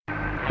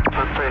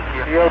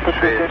Я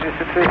подтверждение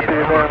ситуации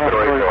передаю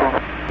настройку.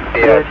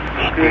 5,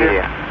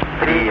 4,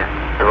 3, 2,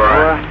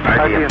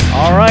 1.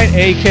 All right,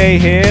 AK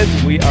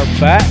heads, we are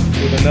back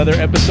with another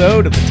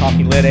episode of the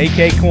Talking Lead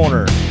AK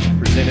Corner,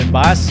 presented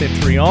by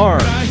Century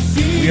Arms.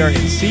 We are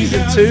in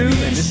Season 2, and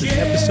this is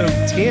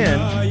Episode 10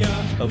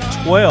 of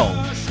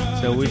 12.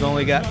 So we've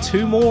only got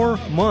 2 more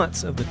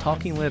months of the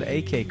Talking Lead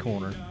AK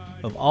Corner,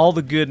 of all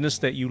the goodness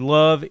that you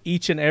love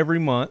each and every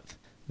month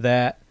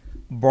that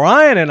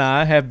Brian and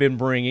I have been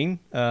bringing.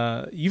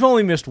 You've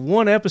only missed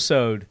one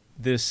episode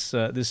this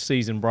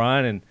season,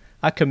 Brian, and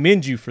I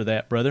commend you for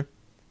that, brother.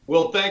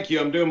 Well, thank you.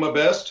 I'm doing my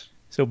best.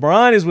 So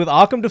Brian is with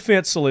Occam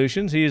Defense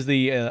Solutions. He is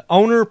the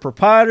owner,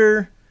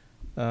 proprietor.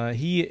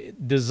 He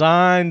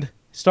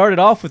started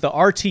off with the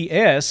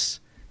RTS,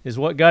 is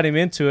what got him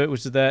into it,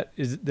 which did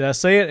I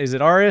say it? Is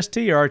it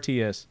RST or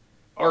RTS?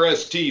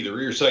 RST, the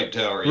rear sight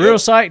tower. Rear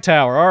sight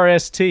tower,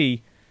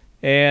 RST.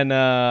 And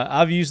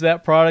I've used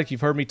that product. You've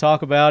heard me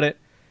talk about it.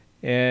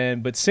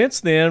 But since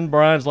then,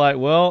 Brian's like,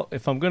 well,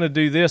 if I'm going to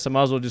do this, I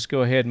might as well just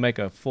go ahead and make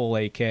a full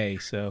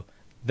AK. So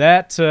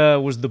that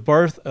was the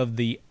birth of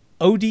the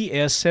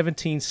ODS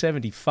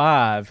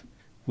 1775,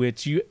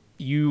 which you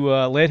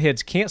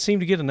leadheads can't seem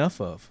to get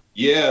enough of.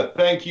 Yeah,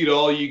 thank you to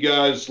all you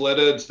guys,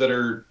 leadheads, that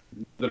are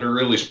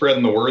really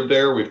spreading the word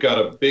there. We've got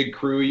a big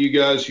crew of you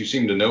guys who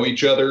seem to know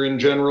each other in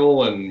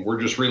general, and we're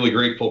just really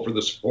grateful for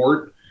the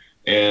support.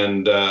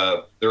 And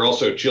they're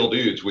also chill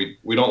dudes. We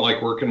don't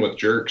like working with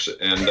jerks,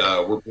 and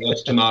we're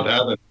blessed to not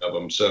have any of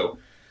them. So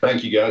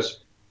thank you, guys.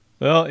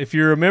 Well, if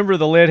you're a member of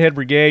the Leadhead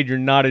Brigade, you're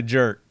not a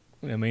jerk.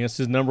 I mean, it's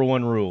his number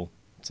one rule.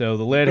 So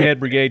the Leadhead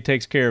Brigade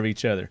takes care of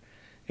each other.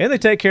 And they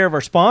take care of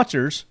our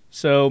sponsors,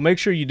 so make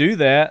sure you do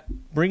that.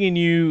 Bringing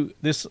you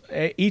this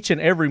each and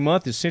every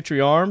month is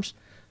Century Arms.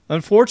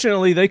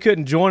 Unfortunately, they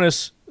couldn't join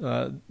us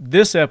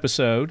this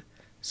episode,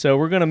 so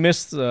we're going to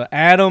miss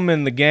Adam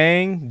and the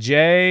gang,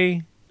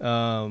 Jay,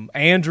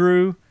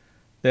 Andrew,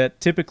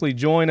 that typically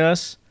join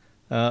us.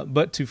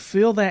 But to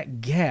fill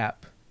that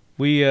gap,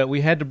 we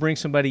had to bring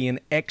somebody in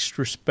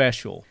extra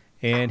special.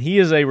 And he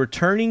is a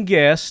returning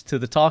guest to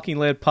the Talking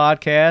Lead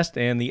podcast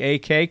and the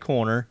AK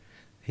Corner.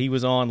 He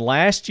was on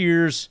last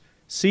year's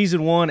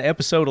Season 1,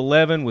 Episode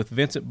 11 with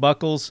Vincent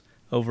Buckles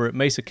over at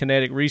Mesa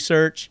Kinetic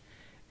Research.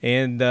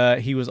 And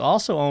he was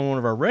also on one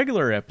of our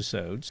regular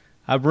episodes.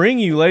 I bring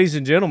you, ladies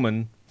and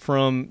gentlemen,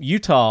 from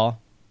Utah,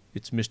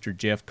 it's Mr.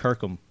 Jeff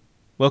Kirkham.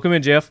 Welcome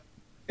in, Jeff.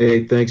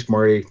 Hey, thanks,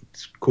 Marty.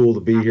 It's cool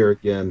to be here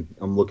again.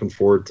 I'm looking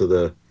forward to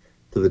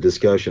the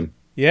discussion.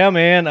 Yeah,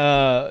 man.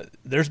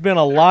 There's been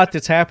a lot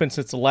that's happened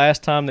since the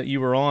last time that you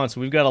were on,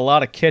 so we've got a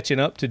lot of catching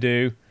up to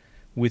do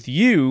with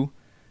you.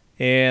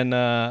 And,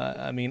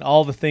 I mean,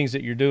 all the things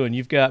that you're doing.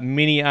 You've got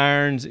many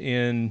irons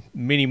in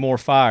many more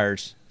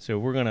fires. So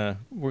we're gonna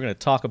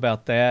talk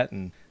about that,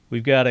 and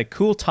we've got a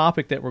cool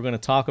topic that we're going to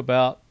talk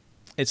about.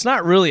 It's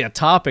not really a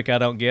topic, I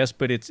don't guess,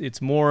 but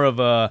it's more of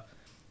a,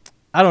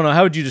 I don't know,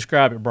 how would you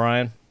describe it,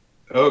 Brian?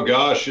 Oh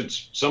gosh,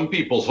 it's some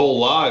people's whole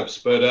lives,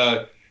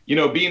 but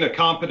being a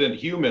competent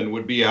human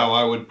would be how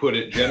I would put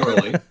it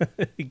generally.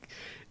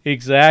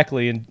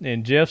 Exactly,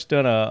 and Jeff's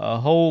done a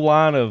whole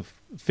line of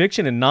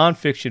fiction and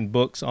nonfiction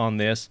books on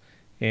this,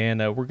 and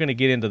we're going to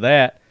get into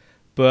that.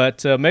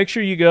 But make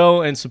sure you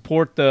go and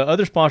support the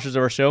other sponsors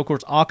of our show. Of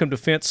course, Occam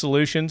Defense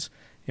Solutions.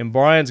 And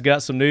Brian's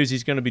got some news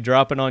he's going to be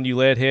dropping on you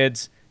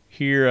leadheads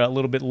here a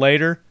little bit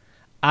later.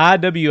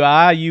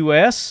 IWI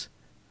US,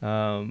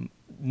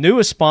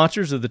 newest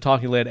sponsors of the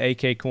Talking Lead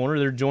AK Corner.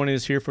 They're joining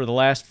us here for the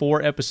last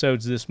 4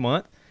 episodes this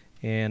month.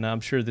 And I'm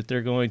sure that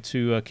they're going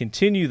to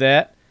continue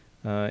that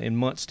in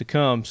months to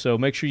come. So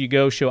make sure you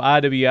go show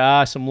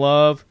IWI some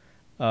love.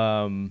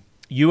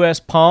 US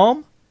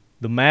Palm,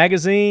 the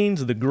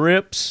magazines, the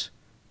grips.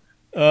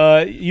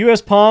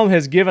 U.S. Palm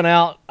has given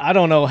out, I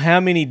don't know how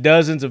many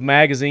dozens of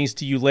magazines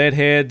to you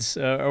leadheads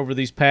over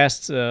these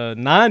past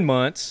 9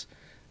 months,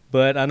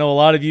 but I know a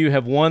lot of you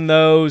have won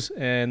those,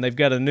 and they've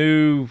got a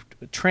new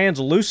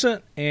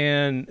translucent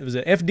and it was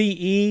an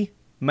FDE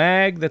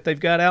mag that they've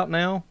got out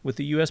now with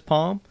the U.S.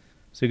 Palm.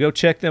 So go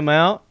check them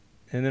out.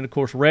 And then, of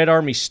course, Red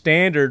Army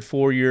Standard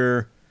for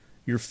your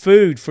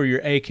food for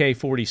your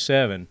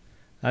AK-47.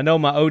 I know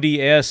my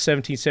ODS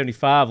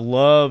 1775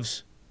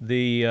 loves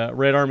the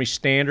Red Army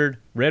Standard,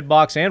 red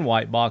box and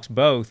white box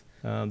both.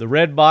 The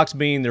red box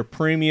being their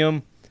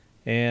premium,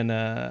 and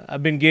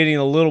I've been getting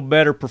a little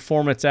better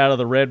performance out of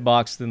the red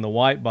box than the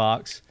white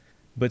box.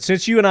 But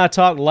since you and I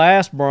talked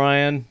last,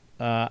 Brian,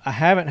 I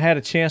haven't had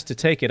a chance to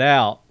take it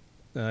out.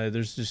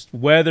 There's just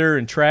weather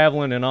and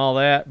traveling and all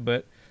that.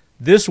 But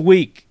this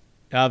week,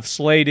 I've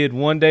slated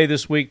one day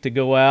this week to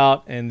go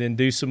out and then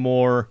do some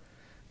more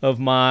of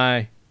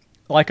my,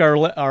 like our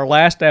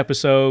last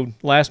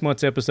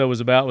month's episode was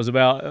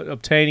about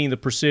obtaining the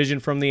precision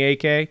from the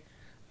AK.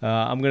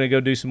 I'm going to go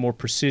do some more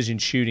precision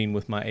shooting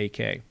with my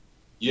AK.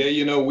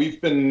 Yeah,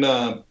 we've been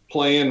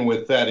playing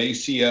with that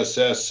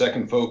ACSS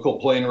second focal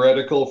plane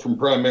reticle from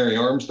Primary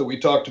Arms that we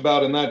talked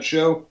about in that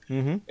show.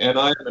 Mm-hmm. And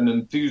I'm an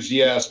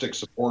enthusiastic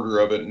supporter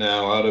of it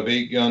now. Out of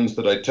 8 guns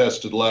that I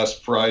tested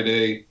last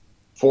Friday,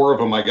 4 of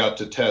them I got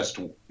to test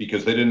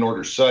because they didn't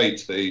order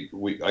sights.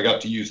 I got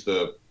to use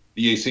the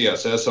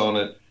ACSS on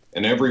it,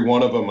 and every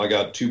one of them I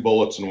got 2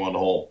 bullets in 1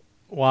 hole.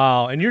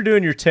 Wow. And you're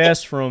doing your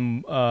test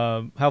from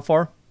how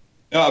far?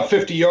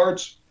 50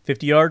 yards.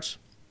 50 yards?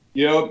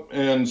 Yep.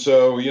 And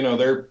so,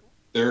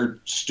 they're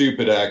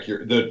stupid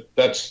accurate.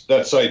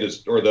 That sight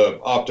is, or the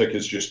optic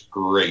is just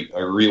great. I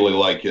really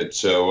like it.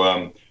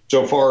 So,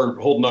 so far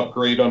holding up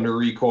great under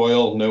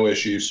recoil, no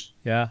issues.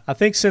 Yeah. I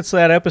think since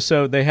that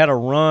episode, they had a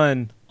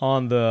run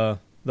on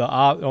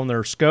on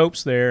their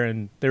scopes there,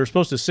 and they were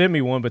supposed to send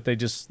me one, but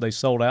they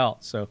sold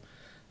out. So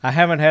I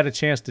haven't had a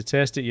chance to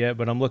test it yet,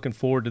 but I'm looking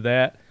forward to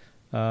that.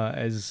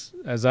 As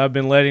I've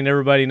been letting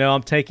everybody know,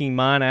 I'm taking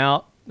mine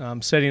out.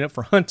 I'm setting up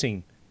for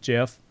hunting,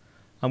 Jeff.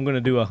 I'm going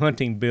to do a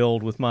hunting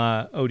build with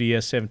my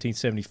ODS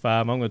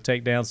 1775. I'm going to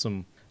take down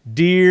some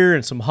deer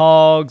and some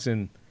hogs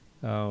and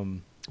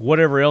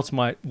whatever else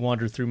might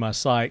wander through my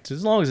sights,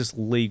 as long as it's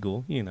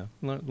legal, as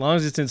long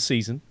as it's in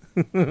season.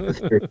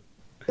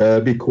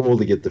 It'd be cool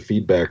to get the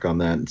feedback on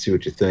that and see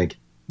what you think.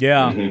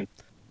 Yeah. Mm-hmm.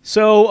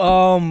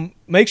 So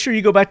make sure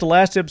you go back to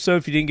last episode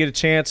if you didn't get a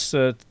chance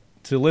to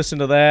listen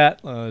to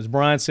that. As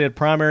Brian said,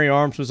 Primary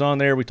Arms was on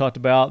there. We talked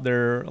about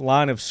their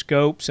line of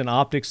scopes and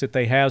optics that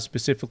they have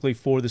specifically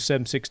for the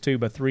 7.62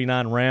 by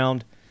 3.9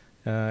 round.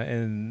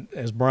 And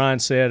as Brian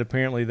said,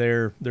 apparently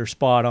they're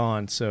spot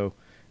on. So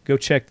go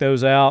check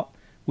those out.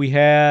 We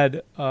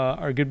had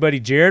our good buddy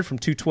Jared from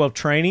 212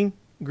 Training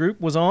Group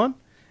was on,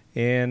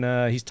 and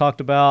he was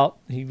talking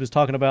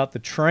about the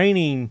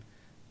training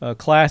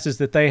classes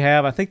that they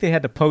have. I think they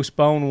had to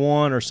postpone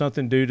one or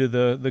something due to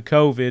the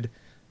COVID.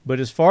 But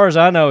as far as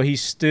I know,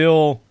 he's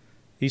still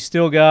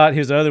got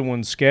his other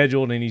ones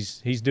scheduled, and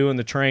he's doing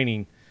the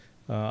training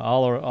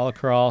all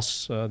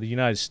across the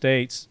United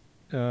States.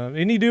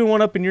 Isn't he doing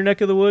one up in your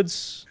neck of the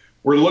woods?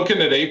 We're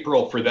looking at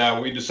April for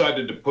that. We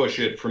decided to push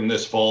it from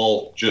this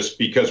fall just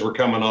because we're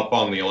coming up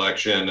on the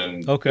election,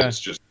 and it's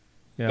just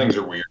things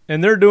are weird.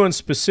 And they're doing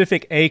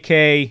specific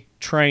AK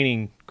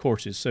training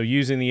courses, so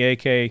using the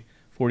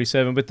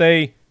AK-47. But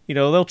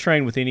they'll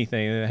train with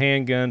anything: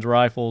 handguns,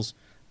 rifles.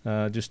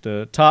 Just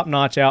a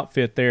top-notch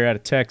outfit there out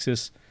of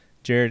Texas.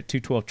 Jared at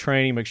 212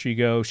 Training. Make sure you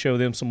go show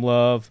them some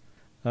love.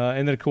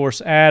 And then, of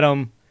course,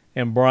 Adam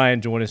and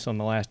Brian joined us on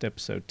the last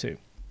episode, too.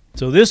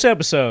 So this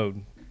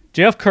episode,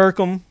 Jeff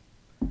Kirkham,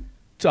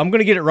 I'm going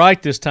to get it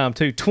right this time,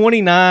 too,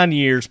 29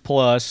 years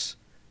plus,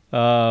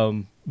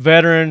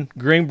 veteran,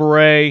 Green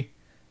Beret,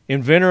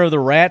 inventor of the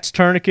RATS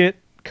Tourniquet,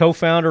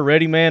 co-founder,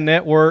 Ready Man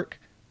Network,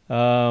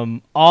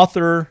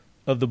 author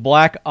of the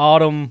Black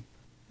Autumn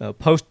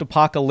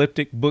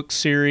post-apocalyptic book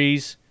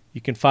series.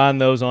 You can find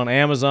those on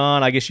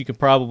Amazon. I guess you can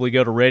probably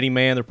go to Ready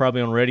Man. They're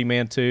probably on Ready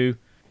Man too.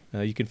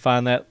 You can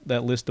find that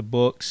list of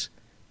books.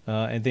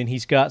 And then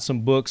he's got some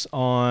books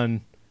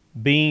on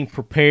being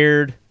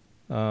prepared.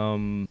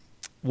 Hit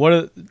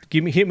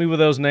me with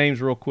those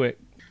names real quick.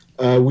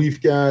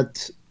 We've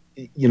got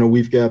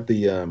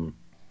the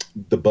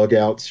Bug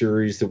Out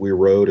series that we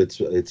wrote.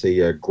 It's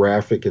a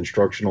graphic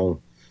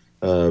instructional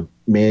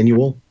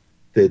manual.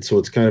 So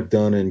it's kind of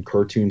done in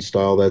cartoon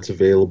style. That's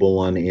available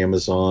on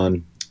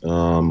Amazon.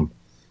 Let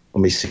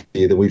me see.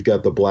 That we've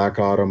got the Black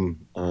Autumn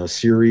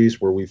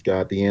series where we've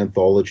got the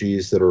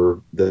anthologies that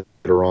are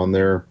on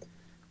there.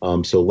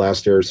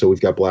 So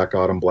we've got Black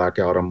Autumn,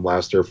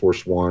 Last Air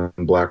Force One,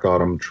 Black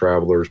Autumn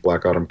Travelers,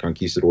 Black Autumn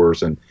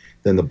Conquistadors, and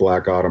then the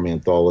Black Autumn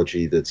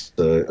anthology. That's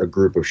a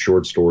group of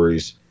short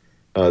stories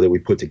that we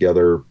put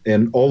together,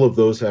 and all of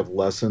those have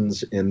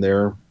lessons in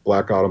there.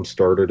 Black Autumn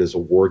started as a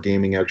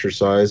wargaming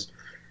exercise,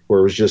 where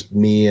it was just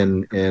me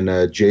and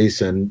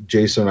Jason.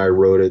 Jason and I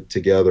wrote it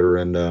together,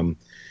 and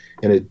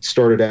it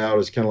started out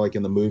as kind of like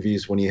in the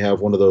movies when you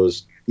have one of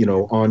those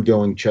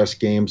ongoing chess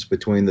games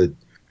between the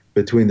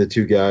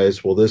two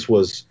guys. Well, this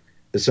was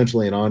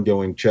essentially an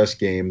ongoing chess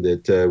game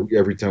that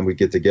every time we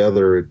get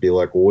together, it'd be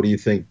like, well, what do you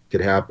think could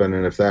happen?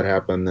 And if that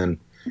happened, then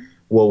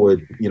what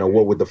would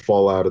the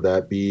fallout of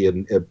that be?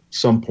 And at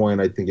some point,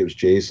 I think it was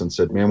Jason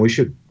said, man, we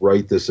should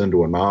write this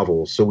into a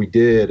novel. So we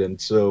did. And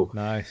so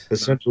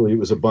essentially it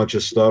was a bunch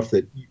of stuff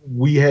that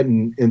we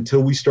hadn't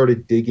until we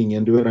started digging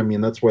into it. I mean,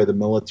 that's why the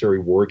military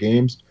war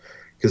games,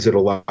 because it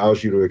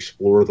allows you to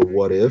explore the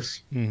what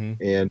ifs.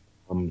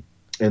 Mm-hmm.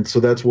 And so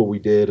that's what we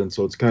did. And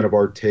so it's kind of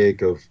our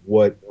take of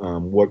what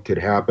could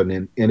happen.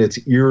 And it's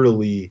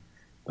eerily,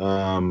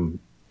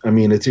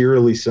 it's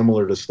eerily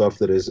similar to stuff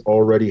that has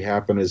already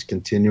happened, is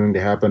continuing to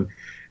happen.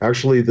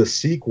 Actually, the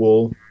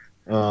sequel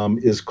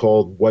is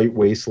called White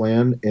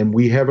Wasteland, and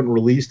we haven't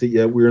released it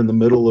yet. We're in the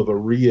middle of a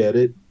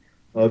re-edit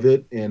of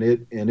it, and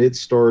it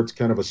starts,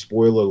 kind of a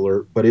spoiler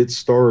alert, but it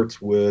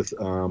starts with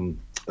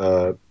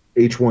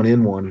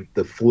H1N1,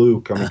 the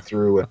flu, coming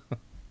through and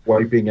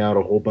wiping out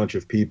a whole bunch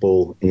of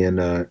people in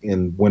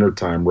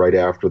wintertime right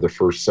after the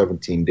first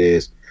 17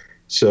 days.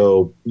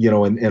 So,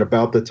 and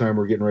about the time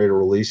we're getting ready to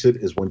release it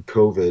is when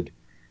COVID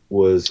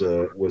was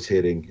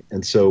hitting.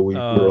 And so we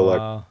were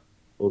like,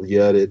 we'll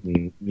get it,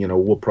 and,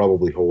 we'll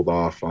probably hold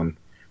off on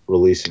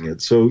releasing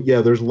it. So,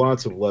 yeah, there's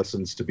lots of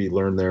lessons to be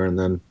learned there. And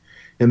then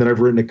And then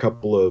I've written a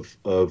couple of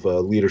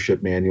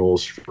leadership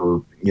manuals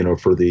for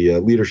the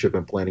leadership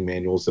and planning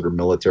manuals that are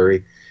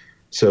military.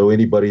 So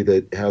anybody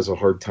that has a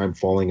hard time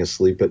falling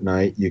asleep at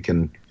night, you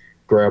can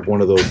grab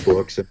one of those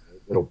books and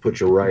it'll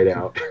put you right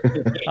out.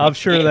 I'm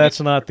sure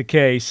that's not the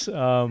case.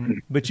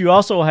 But you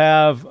also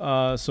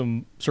have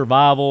some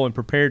survival and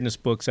preparedness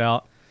books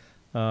out.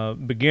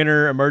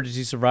 Beginner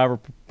Emergency Survivor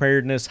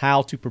Preparedness,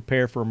 How to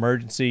Prepare for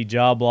Emergency,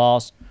 Job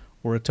Loss,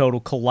 or a Total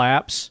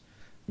Collapse.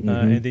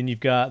 And then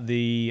you've got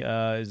the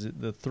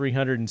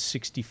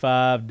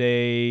 365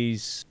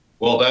 days.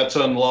 Well, that's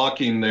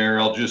unlocking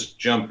there. I'll just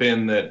jump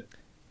in that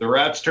the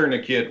RATS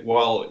tourniquet,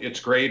 while it's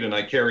great and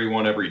I carry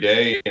one every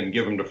day and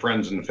give them to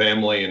friends and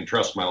family and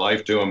trust my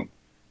life to them,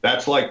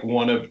 that's like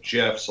one of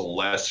Jeff's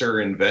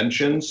lesser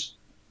inventions.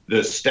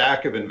 The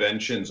stack of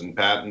inventions and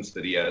patents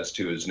that he has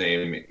to his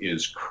name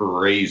is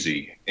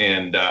crazy.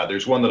 And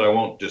there's one that I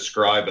won't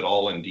describe at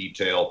all in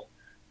detail,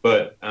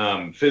 but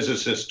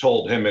physicists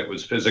told him it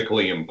was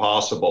physically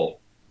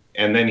impossible.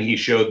 And then he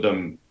showed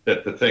them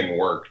that the thing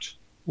worked.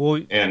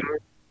 Well,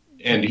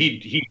 and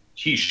he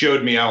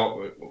showed me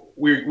how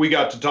we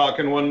got to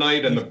talking one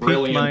night, and the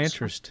brilliance. My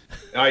interest.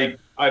 I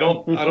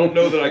don't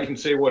know that I can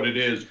say what it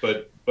is,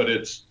 but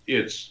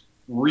it's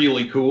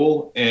really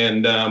cool.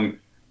 And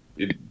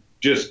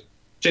just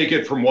take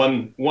it from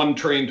one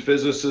trained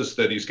physicist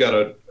that he's got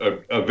a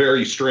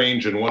very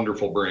strange and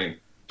wonderful brain.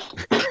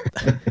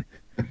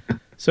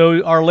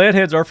 So our lead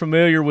heads are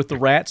familiar with the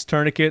RATS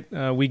tourniquet.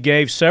 We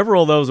gave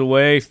several of those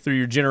away through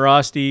your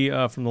generosity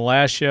from the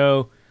last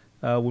show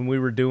when we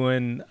were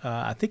doing,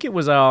 I think it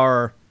was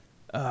our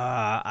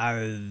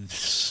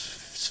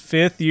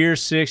 5th year,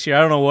 6th year, I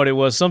don't know what it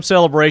was, some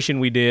celebration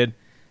we did,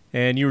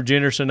 and you were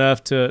generous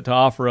enough to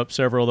offer up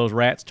several of those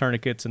RATS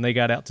tourniquets, and they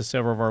got out to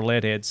several of our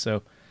lead heads.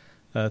 So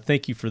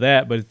thank you for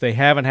that. But if they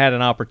haven't had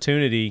an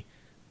opportunity,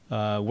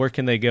 where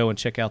can they go and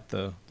check out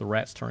the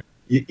RATS tourniquet?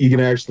 You can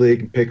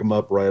actually pick them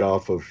up right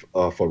off of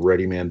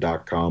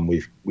readyman.com.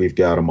 We've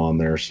got them on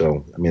there.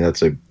 So, I mean,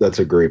 that's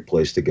a great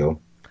place to go.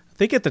 I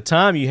think at the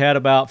time you had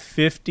about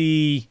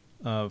 50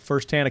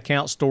 first-hand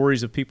account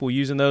stories of people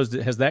using those.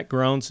 Has that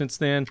grown since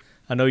then?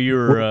 I know you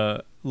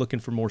were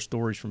looking for more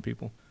stories from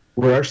people.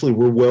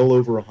 We're well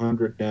over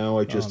 100 now.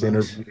 I just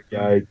interviewed a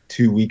guy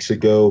 2 weeks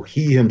ago.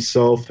 He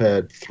himself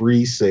had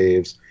 3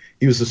 saves.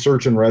 He was a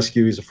search and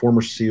rescue. He's a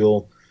former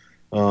SEAL.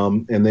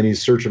 And then he's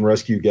a search and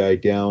rescue guy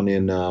down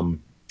in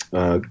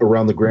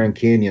around the Grand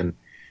Canyon.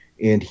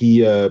 And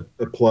he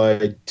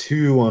applied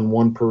 2 on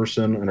one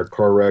person in a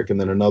car wreck,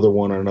 and then another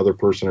one on another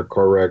person in a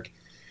car wreck,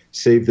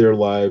 saved their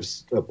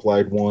lives,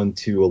 applied 1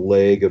 to a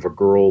leg of a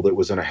girl that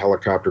was in a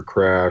helicopter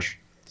crash.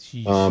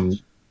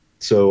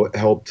 So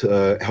helped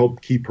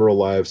keep her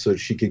alive so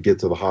she could get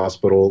to the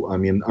hospital. I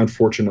mean,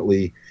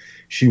 unfortunately,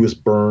 she was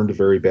burned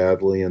very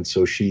badly, and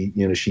so she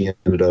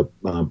ended up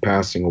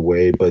passing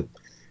away. But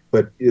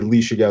at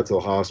least she got to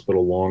the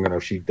hospital long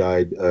enough. She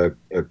died I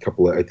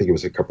think it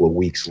was a couple of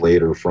weeks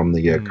later from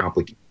the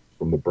complications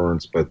from the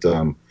burns. But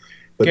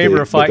gave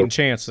her a fighting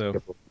chance,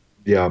 though.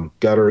 Yeah,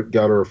 got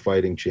her a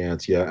fighting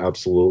chance. Yeah,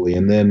 absolutely.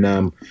 And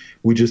then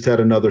we just had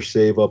another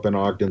save up in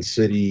Ogden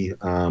City.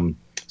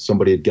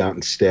 Somebody had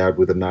gotten stabbed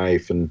with a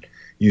knife and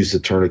used a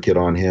tourniquet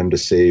on him to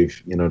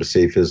save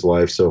his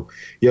life. So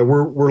yeah,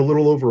 we're a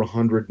little over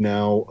 100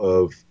 now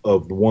of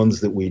the ones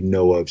that we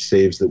know of,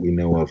 saves that we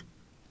know of.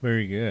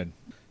 Very good.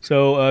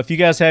 So if you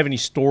guys have any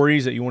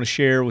stories that you want to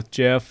share with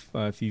Jeff,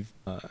 if you've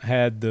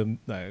had the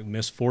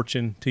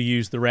misfortune to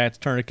use the RATS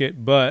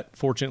tourniquet, but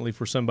fortunately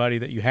for somebody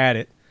that you had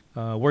it,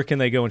 where can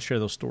they go and share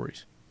those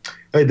stories?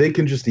 Hey, they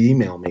can just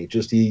email me.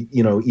 Just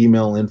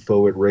email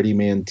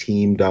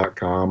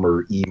info@readymanteam.com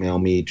or email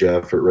me,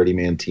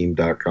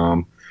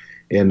 Jeff@readymanteam.com,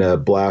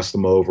 and blast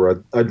them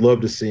over. I'd love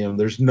to see them.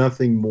 There's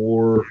nothing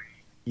more,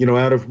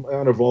 out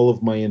of all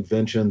of my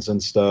inventions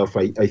and stuff.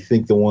 I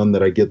think the one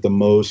that I get the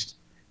most,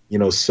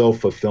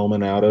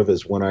 self-fulfillment out of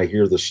is when I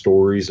hear the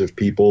stories of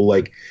people.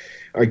 Like,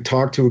 I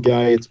talked to a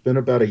guy, it's been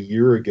about a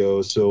year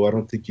ago, so I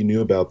don't think you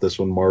knew about this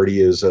one,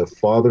 Marty, is a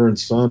father and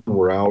son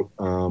were out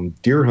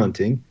deer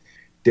hunting.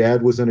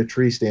 Dad was in a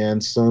tree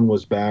stand, son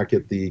was back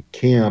at the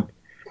camp,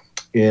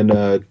 and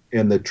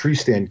the tree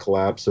stand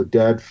collapsed, so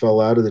Dad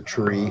fell out of the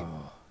tree,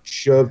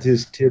 shoved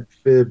his tib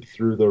fib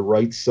through the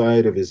right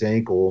side of his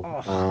ankle.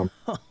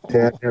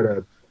 Dad had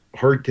a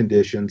heart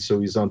condition,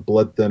 so he's on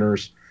blood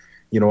thinners.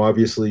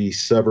 Obviously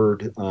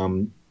severed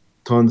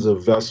tons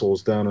of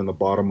vessels down in the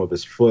bottom of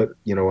his foot,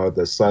 at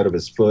the side of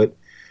his foot.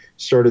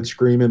 Started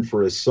screaming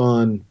for his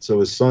son. So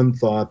his son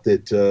thought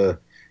that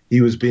he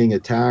was being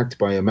attacked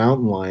by a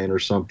mountain lion or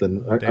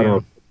something. I don't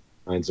know.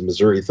 Lions in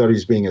Missouri. He thought he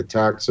was being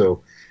attacked.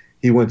 So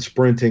he went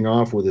sprinting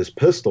off with his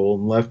pistol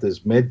and left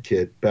his med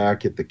kit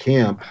back at the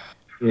camp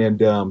and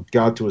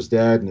got to his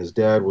dad. And his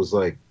dad was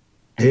like,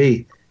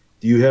 "Hey,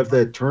 do you have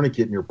that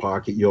tourniquet in your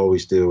pocket you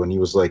always do?" And he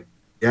was like,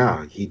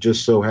 "Yeah." He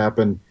just so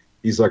happened,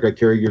 he's like, "I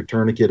carry your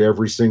tourniquet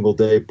every single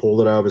day,"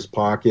 pulled it out of his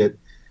pocket,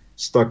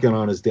 stuck it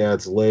on his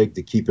dad's leg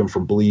to keep him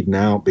from bleeding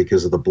out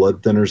because of the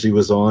blood thinners he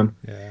was on.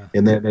 Yeah.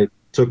 And then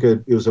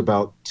It was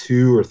about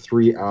 2 or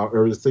 3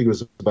 hours. I think it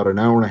was about an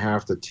hour and a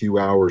half to 2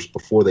 hours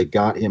before they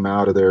got him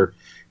out of there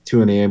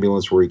to an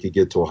ambulance where he could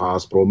get to a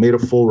hospital. Made a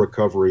full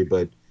recovery,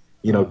 but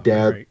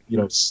dad,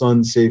 great.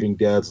 son saving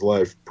dad's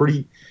life.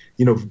 Pretty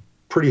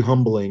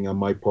humbling on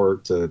my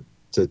part to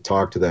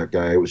talk to that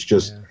guy. It was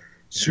just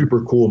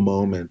super cool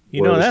moment.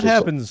 That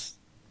happens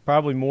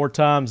probably more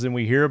times than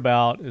we hear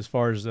about, as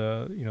far as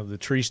the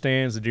tree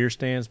stands, the deer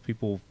stands,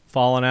 people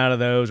falling out of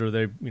those, or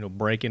they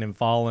breaking and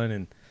falling,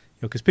 and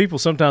because people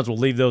sometimes will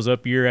leave those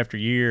up year after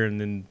year, and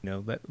then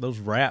those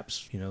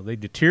wraps they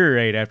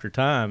deteriorate after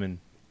time, and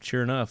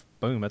sure enough,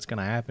 boom, that's going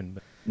to happen.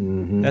 But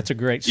that's a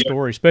great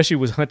story, especially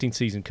with hunting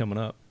season coming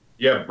up.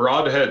 Yeah,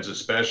 broadheads,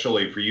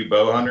 especially for you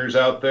bow hunters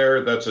out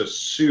there, that's a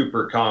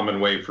super common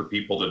way for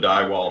people to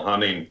die while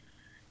hunting.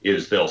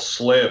 Is they'll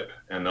slip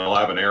and they'll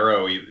have an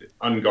arrow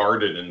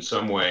unguarded in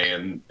some way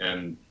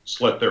and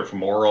slit their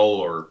femoral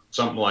or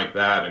something like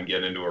that and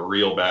get into a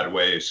real bad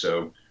way.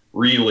 So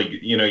really,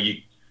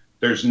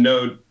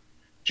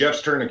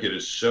 Jeff's tourniquet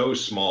is so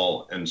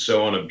small and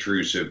so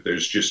unobtrusive.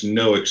 There's just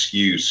no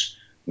excuse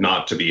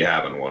not to be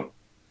having one.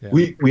 Yeah.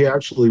 We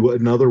actually,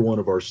 another one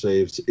of our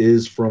saves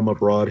is from a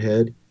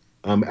broadhead.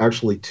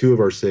 Actually, 2 of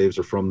our saves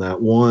are from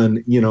that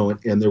one,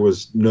 and there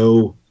was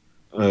no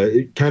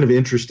kind of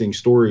interesting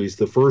stories.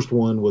 The first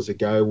one was a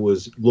guy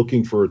was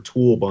looking for a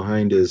tool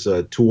behind his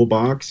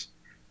toolbox,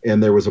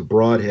 and there was a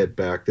broadhead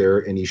back there,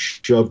 and he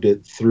shoved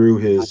it through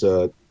his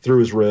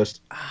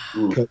wrist,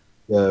 cut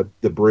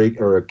the break,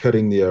 or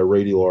cutting the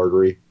radial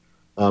artery.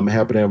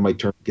 Happened to have my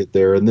tourniquet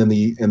there, and then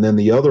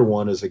the other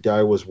one is a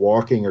guy was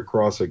walking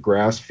across a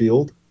grass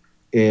field,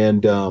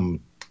 and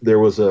there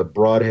was a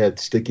broadhead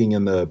sticking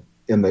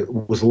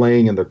was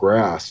laying in the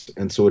grass,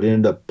 and so it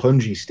ended up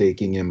punji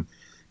staking him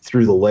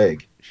through the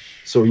leg.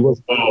 So he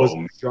wasn't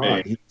shot.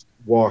 Man. He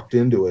walked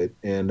into it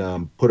and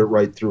put it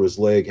right through his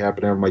leg.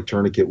 Happened to have my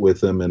tourniquet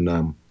with him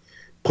and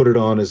put it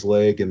on his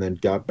leg, and then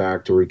got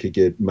back to where he could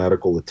get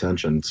medical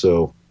attention.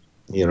 So,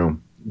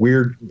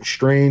 weird,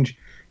 strange.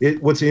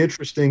 What's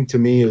interesting to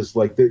me is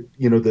like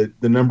the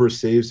number of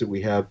saves that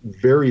we have.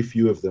 Very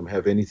few of them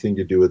have anything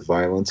to do with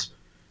violence.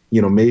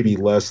 Maybe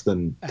less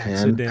than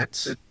 10.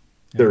 Accidents.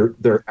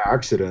 They're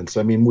accidents.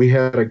 I mean, we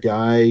had a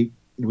guy.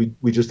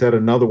 We just had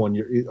another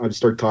one. I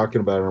start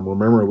talking about it. I'm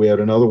remembering we had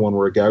another one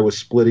where a guy was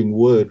splitting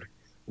wood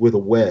with a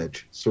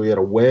wedge. So he had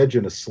a wedge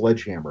and a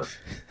sledgehammer,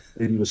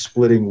 and he was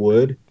splitting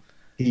wood.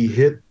 He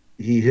hit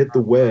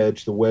the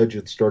wedge. The wedge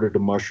had started to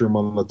mushroom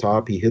on the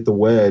top. He hit the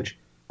wedge.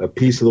 A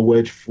piece of the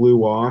wedge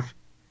flew off,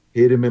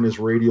 hit him in his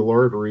radial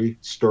artery,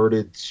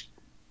 started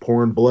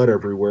pouring blood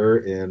everywhere,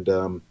 and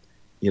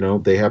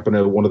they happened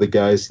to, one of the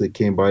guys that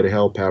came by to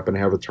help happened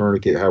to have a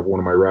tourniquet, have one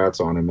of my rats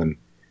on him,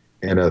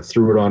 and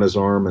threw it on his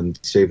arm and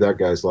saved that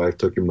guy's life,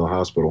 took him to the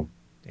hospital.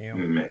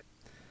 Damn.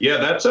 Yeah,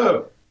 that's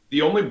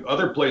the only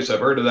other place I've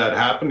heard of that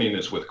happening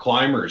is with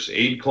climbers,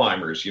 aid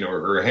climbers,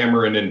 or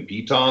hammering in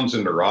pitons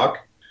into rock,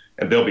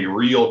 and they'll be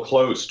real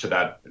close to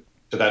that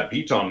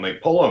piton. They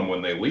pull them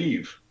when they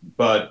leave,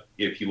 but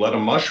if you let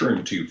them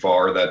mushroom too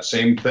far, that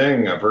same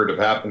thing I've heard of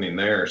happening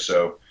there.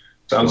 So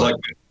sounds like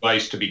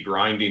advice to be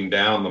grinding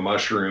down the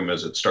mushroom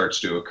as it starts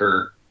to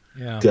occur.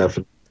 Yeah,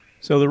 definitely.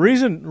 So the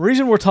reason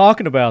we're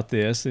talking about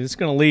this, and it's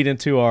going to lead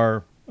into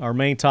our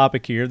main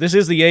topic here. This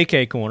is the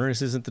AK corner.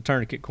 This isn't the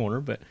tourniquet corner,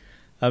 but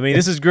I mean,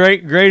 this is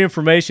great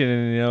information,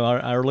 and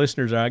our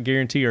listeners, I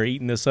guarantee, are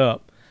eating this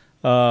up.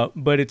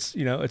 But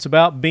it's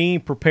about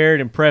being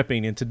prepared and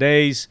prepping in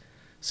today's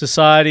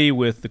society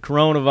with the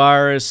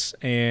coronavirus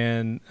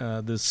and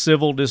the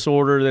civil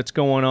disorder that's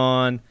going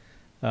on.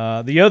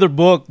 The other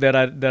book that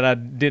I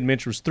didn't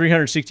mention was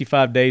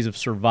 365 Days of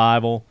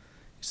Survival.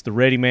 It's the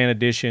Ready Man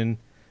edition.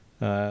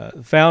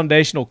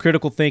 Foundational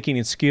critical thinking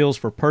and skills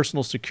for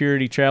personal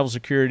security, travel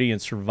security,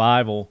 and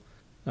survival.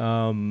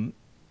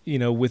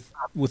 With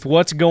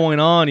what's going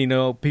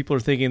on, people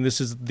are thinking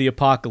this is the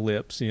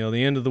apocalypse,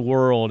 the end of the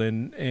world,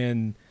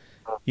 and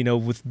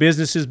with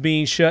businesses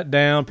being shut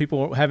down,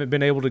 people haven't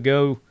been able to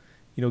go,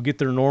 get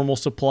their normal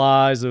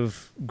supplies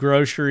of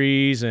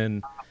groceries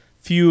and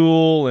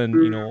fuel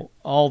and,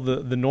 all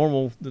the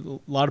normal. A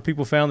lot of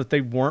people found that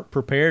they weren't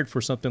prepared for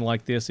something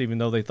like this, even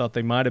though they thought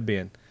they might have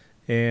been.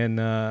 And,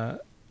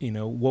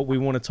 what we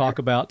want to talk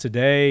about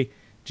today,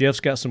 Jeff's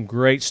got some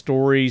great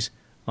stories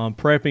on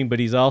prepping, but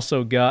he's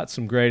also got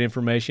some great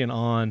information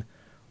on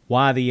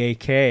why the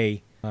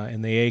AK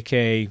and the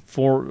AK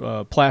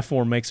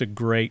platform makes a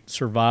great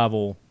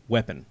survival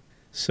weapon.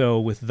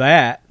 So with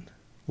that,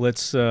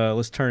 let's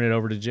turn it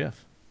over to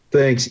Jeff.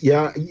 Thanks.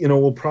 Yeah,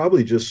 we'll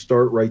probably just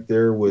start right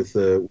there with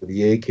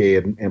the AK,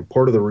 and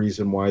part of the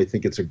reason why I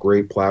think it's a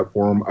great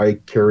platform, I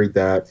carried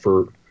that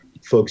for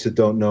folks that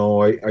don't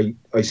know.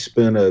 I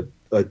spent a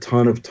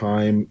ton of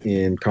time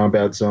in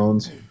combat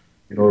zones.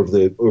 Over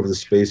the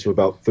space of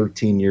about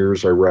 13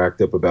 years, I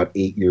racked up about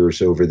 8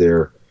 years over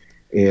there,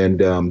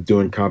 and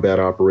doing combat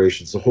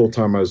operations. The whole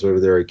time I was over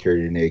there, I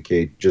carried an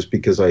AK just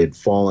because I had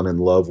fallen in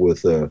love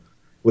with a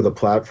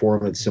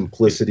platform and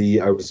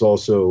simplicity. I was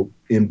also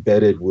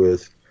embedded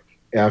with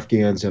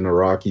Afghans and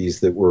Iraqis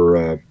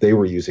that they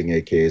were using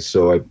AKs.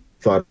 So I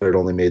thought it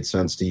only made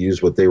sense to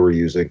use what they were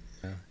using.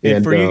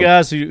 And for you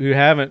guys who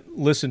haven't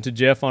listened to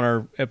Jeff on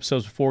our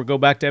episodes before, go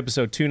back to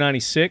episode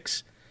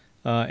 296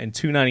 and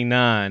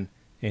 299,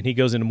 and he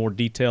goes into more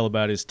detail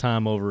about his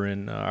time over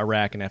in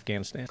Iraq and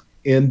Afghanistan.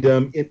 And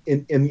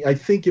I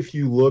think if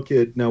you look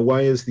at now,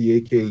 why is the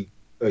AK?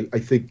 I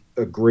think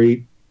a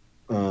great,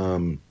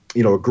 a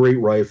great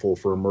rifle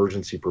for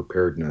emergency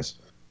preparedness.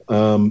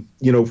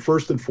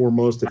 First and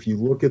foremost, if you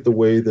look at the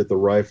way that the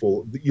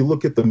rifle, you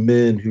look at the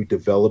men who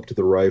developed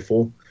the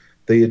rifle,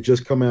 they had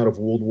just come out of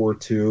World War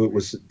II.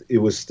 It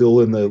was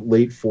still in the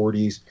late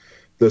 40s.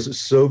 The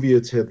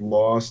Soviets had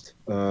lost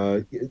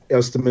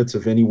estimates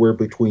of anywhere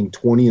between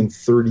 20 and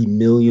 30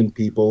 million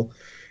people.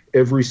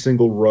 Every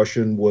single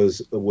Russian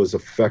was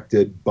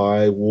affected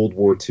by World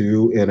War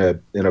II in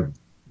a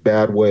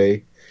bad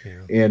way.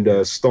 Yeah.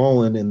 And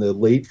Stalin in the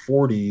late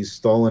 40s,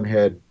 Stalin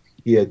had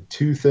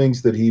two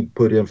things that he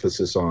put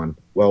emphasis on.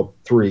 Well,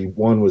 three.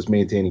 One was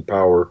maintaining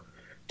power.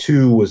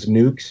 Two was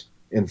nukes.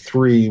 And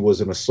three was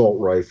an assault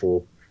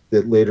rifle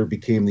that later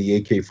became the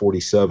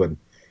AK-47.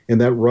 And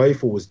that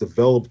rifle was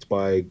developed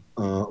by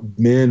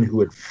men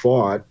who had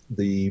fought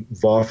the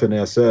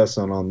Waffen-SS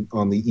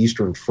on the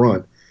Eastern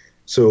Front.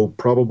 So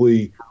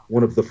probably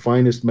one of the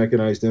finest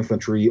mechanized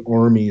infantry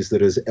armies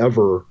that has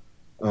ever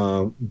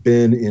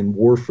been in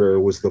warfare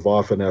was the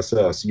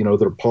Waffen-SS.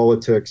 Their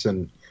politics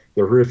and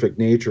the horrific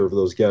nature of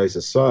those guys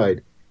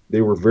aside, they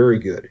were very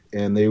good,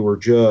 and they were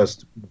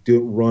just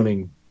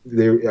running.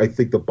 I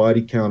think the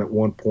body count at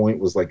one point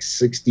was like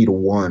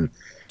 60-1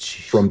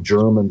 from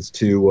Germans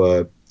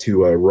to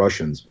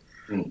Russians.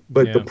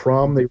 But the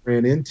problem they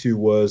ran into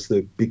was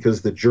that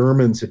because the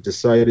Germans had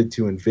decided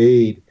to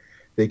invade,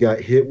 they got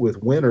hit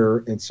with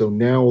winter, and so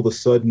now all of a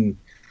sudden,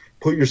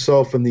 put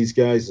yourself in these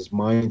guys'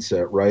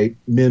 mindset, right?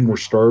 Men were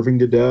starving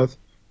to death.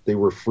 They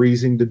were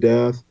freezing to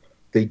death.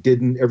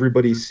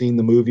 Everybody's seen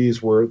the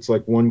movies where it's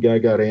like one guy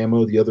got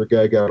ammo, the other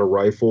guy got a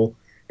rifle,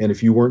 and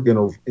if you weren't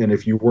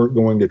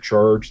going to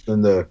charge,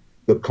 then the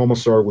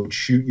commissar would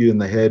shoot you in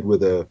the head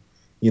with a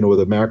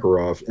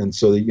Makarov, and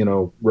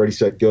so ready,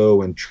 set,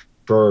 go, and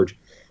charge.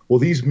 Well,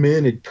 these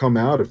men had come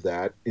out of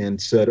that and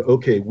said,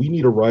 okay, we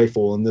need a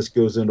rifle, and this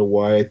goes into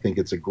why I think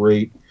it's a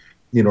great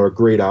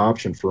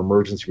option for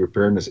emergency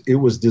preparedness. It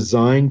was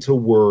designed to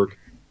work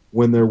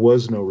when there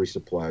was no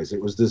resupplies.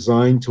 It was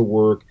designed to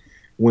work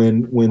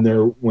when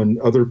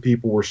other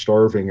people were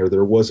starving, or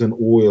there wasn't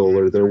oil,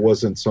 or there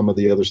wasn't some of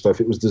the other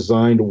stuff. It was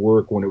designed to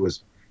work when it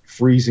was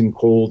freezing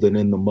cold and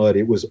in the mud.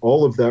 It was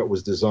all of that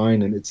was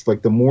designed, and it's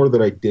like the more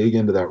that I dig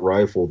into that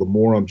rifle, the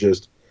more I'm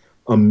just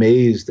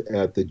amazed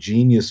at the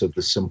genius of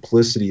the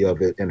simplicity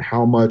of it, and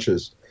how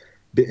much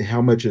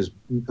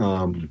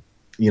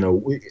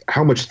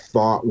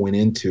thought went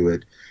into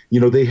it.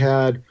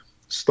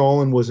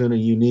 Stalin was in a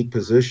unique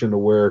position to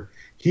where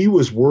he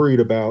was worried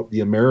about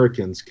the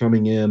Americans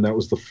coming in. That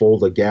was the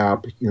Fulda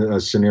Gap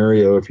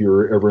scenario. If you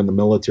were ever in the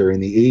military in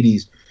the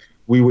 80s,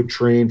 we would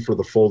train for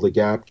the Fulda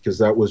Gap because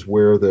that was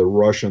where the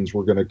Russians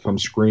were going to come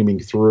screaming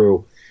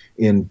through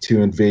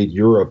to invade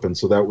Europe. And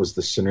so that was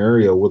the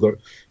scenario.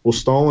 Well,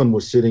 Stalin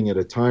was sitting at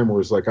a time where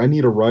it's like, I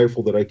need a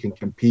rifle that I can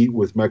compete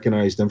with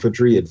mechanized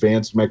infantry,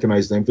 advanced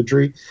mechanized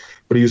infantry.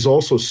 But he was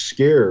also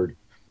scared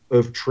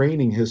of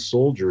training his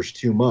soldiers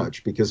too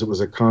much because it was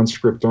a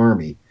conscript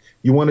army.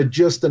 You wanted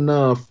just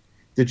enough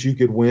that you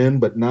could win,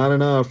 but not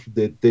enough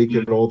that they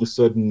could all of a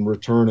sudden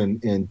return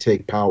and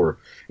take power.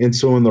 And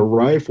so the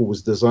rifle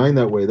was designed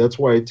that way. That's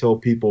why I tell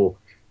people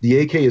the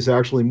AK is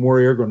actually more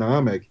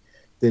ergonomic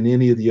than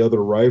any of the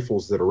other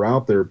rifles that are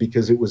out there,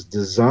 because it was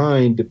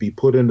designed to be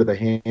put into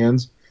the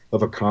hands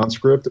of a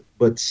conscript,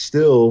 but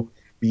still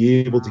be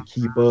able to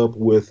keep up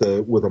with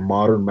a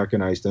modern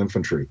mechanized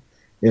infantry.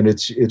 And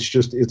it's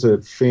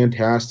a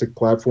fantastic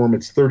platform.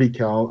 It's 30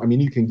 cal. I mean,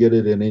 you can get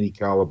it in any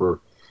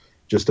caliber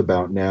just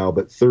about now,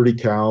 but 30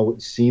 cal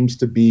seems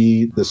to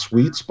be the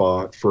sweet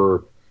spot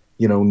for,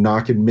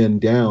 knocking men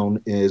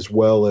down, as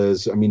well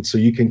as, so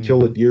you can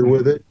kill a deer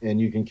with it and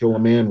you can kill a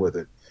man with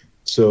it.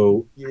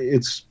 So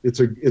it's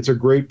a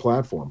great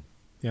platform.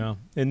 Yeah.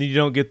 And you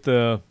don't get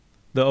the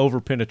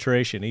over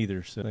penetration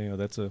either. So,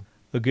 that's a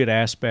good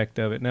aspect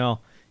of it.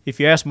 Now, if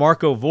you ask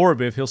Marco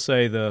Vorobiev, he'll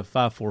say the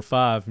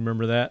 545.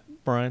 Remember that,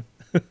 Brian?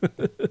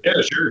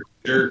 Yeah,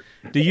 sure.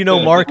 Do you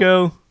know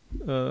Marco,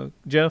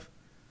 Jeff?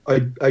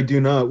 I do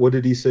not. What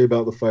did he say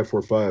about the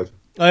 545?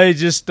 I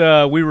just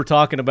we were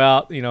talking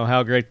about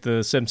how great the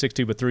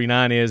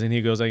 7.62-39 is, and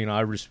he goes,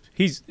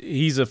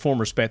 he's a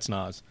former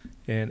Spetsnaz,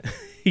 and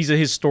he's a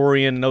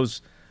historian,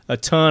 knows a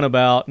ton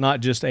about not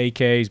just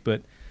AKs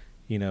but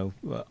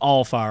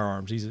all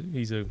firearms.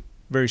 He's a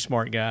very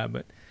smart guy,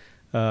 but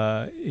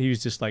he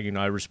was just like,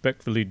 I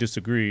respectfully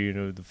disagree.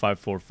 The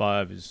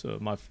 545 is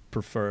my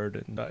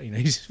preferred, and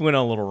he just went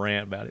on a little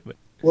rant about it, but.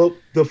 Well,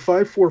 the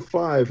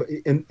 545,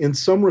 in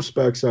some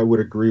respects, I would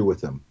agree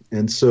with him.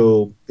 And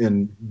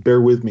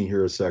bear with me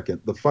here a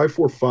second. The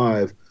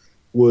 545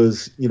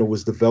 was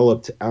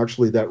developed.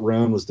 Actually, that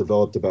round was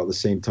developed about the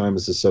same time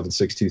as the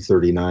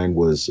 7.62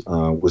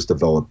 was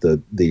developed.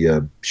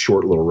 The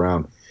short little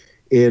round,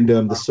 and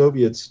the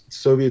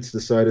Soviets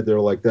decided they're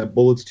like, that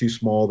bullet's too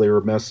small. They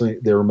were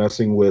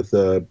messing with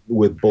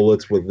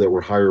bullets that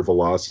were higher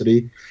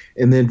velocity,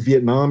 and then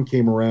Vietnam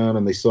came around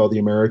and they saw the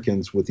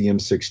Americans with the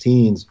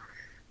M16s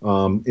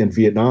in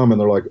Vietnam, and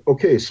they're like,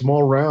 okay,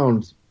 small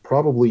round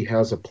probably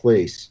has a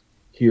place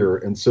here,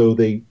 and so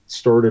they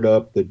started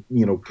up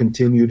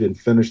continued and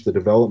finished the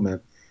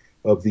development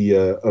of the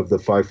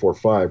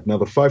 5.45. Now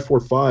the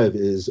 5.45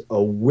 is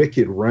a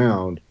wicked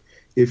round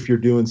if you're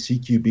doing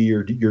CQB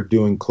or you're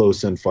doing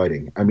close-in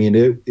fighting. I mean,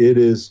 it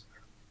is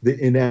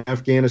in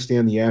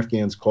Afghanistan, the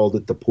Afghans called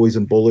it the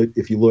poison bullet.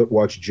 If you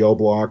watch gel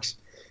blocks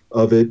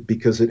of it,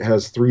 because it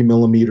has 3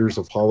 millimeters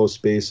of hollow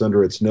space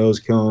under its nose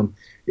cone,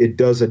 it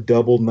does a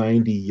double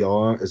 90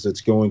 yaw as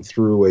it's going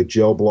through a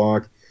gel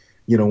block.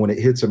 When it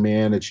hits a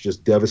man, it's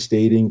just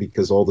devastating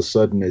because all of a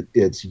sudden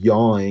it's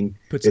yawing.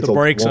 Puts the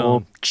brakes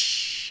on.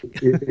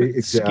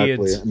 Exactly.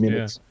 Skids. I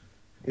mean,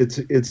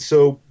 it's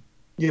so,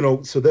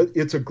 so that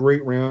it's a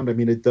great round. I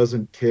mean, it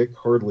doesn't kick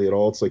hardly at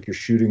all. It's like you're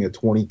shooting a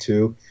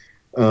 22.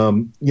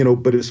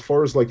 But as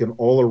far as like an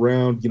all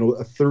around,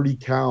 a 30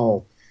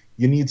 cal,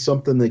 you need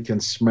something that can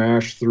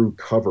smash through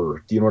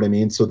cover. Do you know what I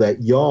mean? So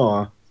that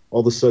yaw all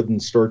of a sudden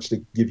starts to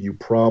give you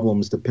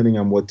problems depending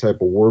on what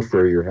type of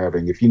warfare you're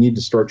having. If you need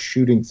to start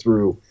shooting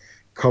through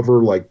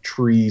cover like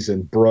trees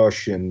and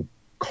brush and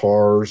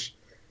cars,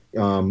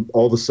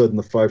 all of a sudden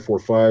the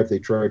 5.45, they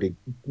try to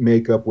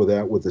make up with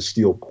that with a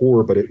steel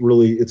core, but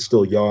it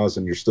still yaws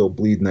and you're still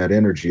bleeding that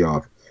energy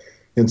off.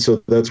 And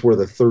so that's where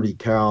the 30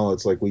 cal,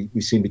 it's like we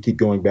seem to keep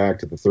going back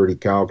to the 30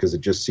 cal because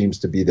it just seems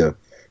to be the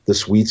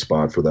sweet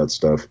spot for that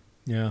stuff.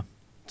 Yeah,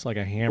 it's like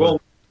a hammer.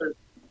 Well,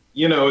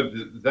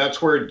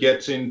 that's where it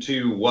gets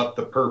into what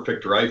the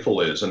perfect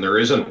rifle is, and there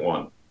isn't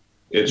one.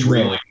 It's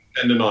really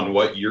dependent on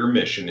what your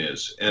mission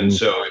is. And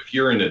so if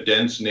you're in a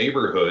dense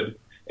neighborhood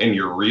and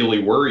you're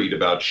really worried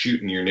about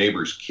shooting your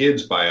neighbor's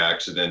kids by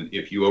accident,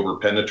 if you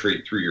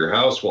overpenetrate through your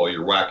house while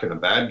you're whacking a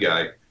bad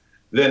guy,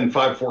 then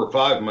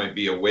 5.45 might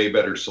be a way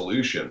better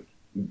solution.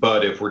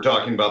 But if we're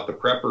talking about the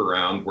prepper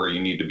round where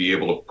you need to be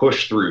able to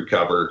push through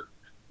cover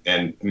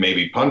and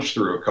maybe punch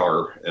through a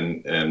car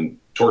and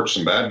torch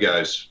some bad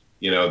guys,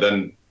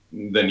 then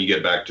you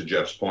get back to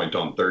Jeff's point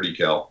on 30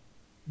 cal.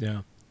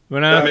 Yeah.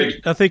 Well,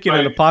 I think in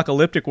an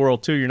apocalyptic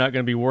world too, you're not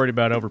going to be worried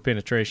about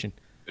overpenetration.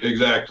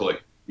 Exactly.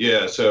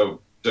 Yeah.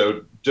 So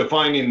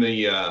defining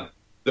the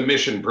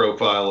mission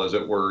profile, as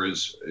it were,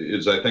 is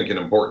I think an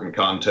important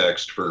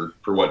context for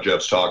what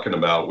Jeff's talking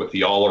about with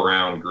the all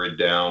around grid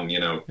down,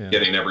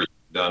 getting everything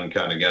done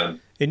kind of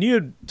gun. And you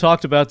had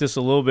talked about this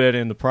a little bit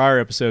in the prior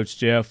episodes,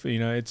 Jeff.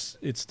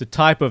 It's the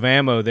type of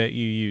ammo that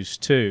you use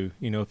too.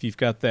 If you've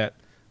got that,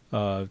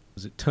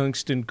 is it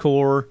tungsten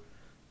core?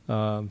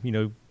 Then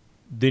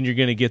you're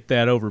going to get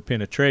that over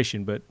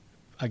penetration. But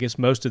I guess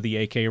most of the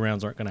AK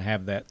rounds aren't going to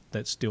have that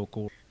steel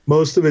core.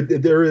 Most of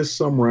it, there is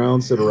some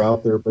rounds that are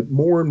out there, but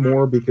more and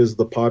more because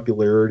the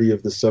popularity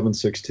of the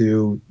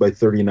 7.62 by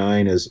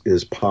 39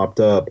 is popped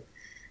up.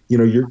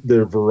 There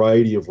are a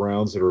variety of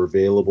rounds that are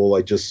available.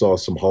 I just saw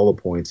some hollow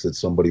points that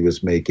somebody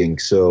was making,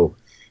 so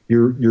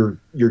you're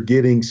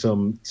getting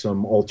some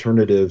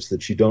alternatives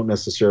that you don't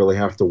necessarily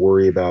have to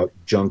worry about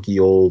junky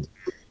old,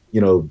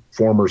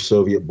 former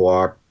Soviet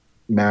bloc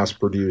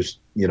mass-produced,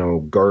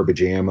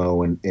 garbage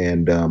ammo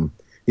and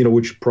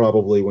which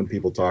probably when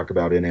people talk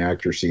about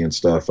inaccuracy and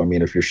stuff, I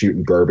mean, if you're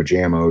shooting garbage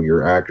ammo,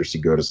 your accuracy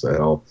goes to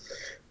hell.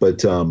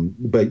 But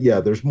yeah,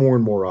 there's more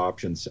and more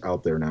options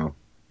out there now.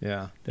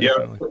 Yeah,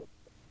 definitely. Yeah.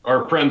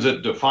 Our friends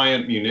at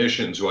Defiant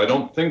Munitions, who I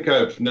don't think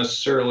I've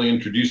necessarily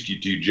introduced you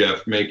to,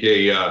 Jeff, make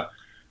a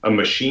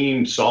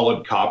machined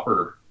solid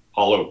copper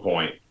hollow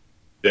point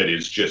that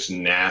is just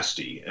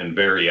nasty and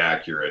very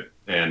accurate.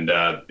 And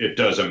it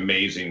does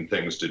amazing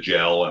things to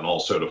gel and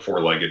also to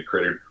four-legged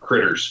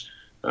critters.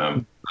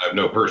 I have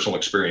no personal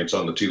experience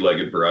on the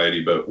two-legged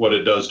variety, but what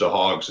it does to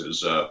hogs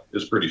is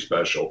pretty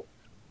special.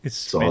 It's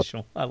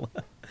special.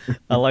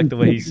 I like the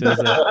way he says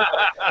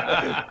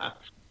that.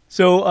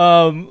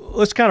 So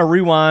let's kind of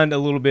rewind a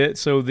little bit.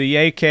 So the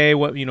AK,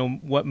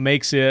 what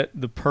makes it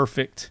the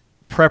perfect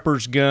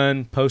prepper's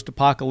gun,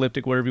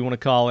 post-apocalyptic, whatever you want to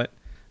call it.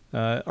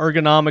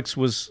 Ergonomics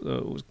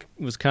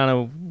was kind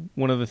of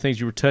one of the things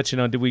you were touching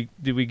on. Did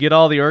we get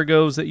all the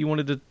ergos that you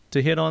wanted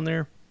to hit on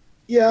there?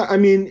 Yeah, I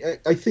mean,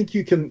 I think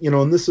you can,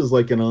 and this is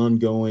like an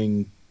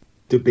ongoing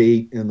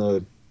debate in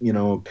the,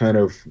 kind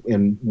of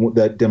in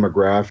that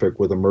demographic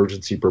with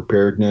emergency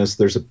preparedness.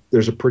 There's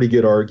a pretty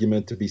good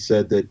argument to be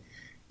said that,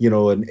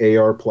 an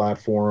AR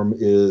platform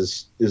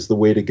is the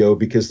way to go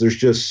because there's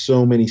just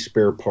so many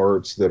spare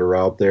parts that are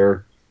out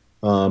there,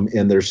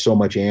 and there's so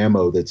much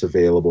ammo that's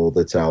available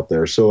that's out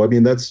there. So I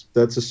mean, that's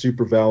a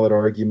super valid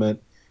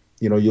argument.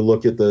 You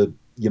look at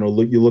you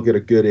look at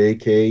a good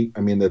AK.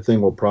 I mean, the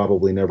thing will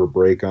probably never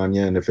break on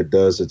you, and if it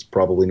does, it's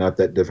probably not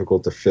that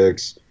difficult to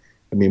fix.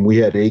 I mean, we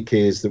had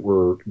AKs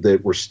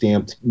that were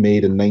stamped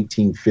made in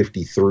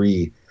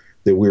 1953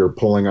 that we were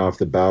pulling off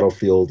the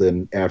battlefield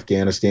in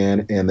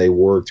Afghanistan, and they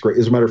worked great.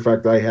 As a matter of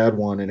fact, I had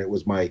one, and it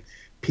was my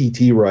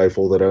PT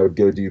rifle that I would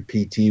go do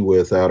PT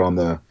with out on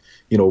the,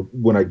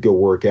 when I'd go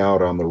work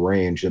out on the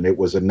range, and it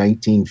was a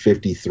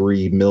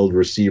 1953 milled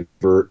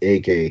receiver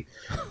AK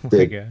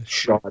that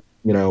shot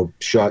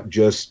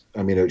just,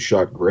 it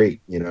shot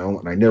great,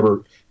 and I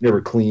never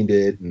cleaned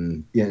it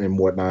and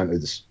whatnot.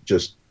 It's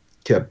just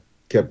kept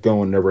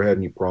going, never had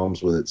any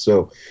problems with it.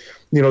 So,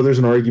 there's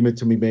an argument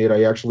to be made.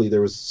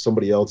 There was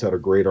somebody else had a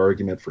great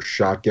argument for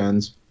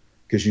shotguns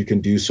because you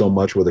can do so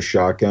much with a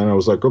shotgun. I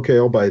was like, okay,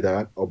 I'll buy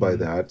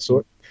that.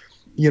 So,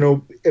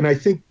 and I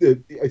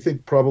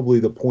think probably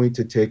the point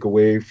to take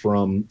away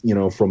from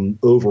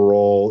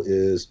overall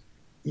is,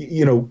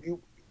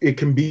 it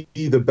can be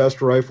the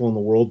best rifle in the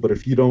world, but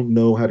if you don't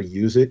know how to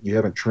use it, you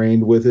haven't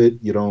trained with it,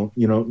 you don't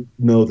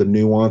know the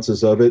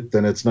nuances of it,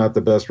 then it's not the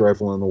best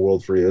rifle in the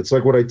world for you. It's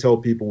like what I tell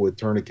people with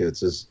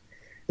tourniquets is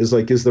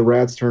the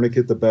Rat's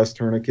tourniquet the best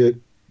tourniquet?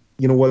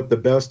 You know what? The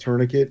best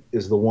tourniquet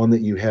is the one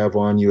that you have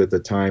on you at the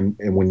time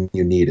and when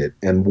you need it,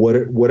 and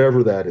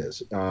whatever that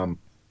is,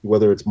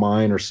 whether it's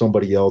mine or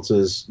somebody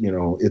else's,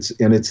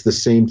 it's the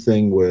same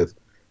thing with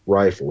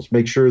rifles.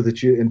 Make sure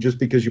that and just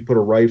because you put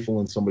a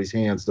rifle in somebody's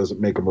hands doesn't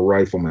make them a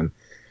rifleman.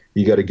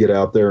 You got to get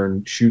out there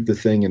and shoot the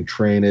thing and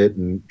train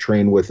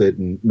with it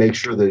and make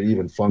sure that it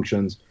even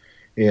functions,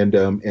 and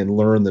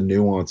learn the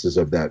nuances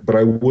of that. But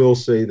I will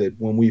say that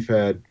when we've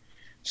had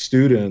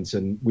students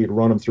and we'd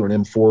run them through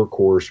an M4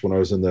 course when I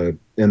was in the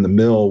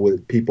mill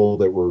with people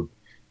that were,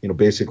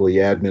 basically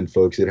admin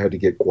folks that had to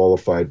get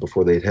qualified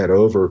before they'd head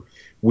over,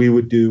 we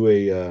would do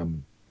a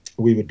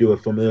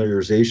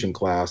familiarization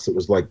class that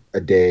was like a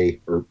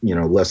day or,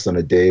 less than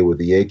a day with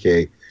the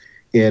AK.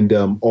 And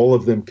all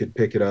of them could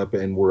pick it up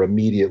and were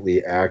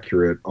immediately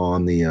accurate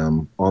on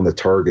the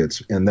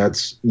targets. And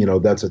that's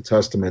a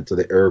testament to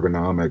the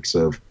ergonomics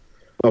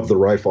of the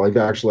rifle. I've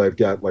got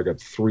like a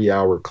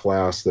 3-hour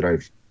class that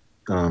I've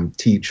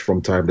teach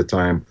from time to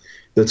time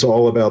that's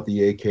all about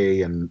the AK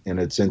and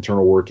its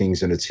internal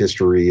workings and its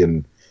history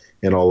and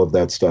all of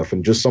that stuff,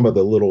 and just some of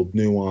the little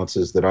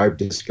nuances that I've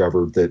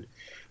discovered that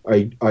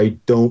I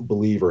don't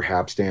believe are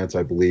hapstance.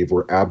 I believe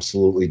were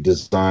absolutely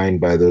designed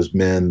by those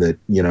men that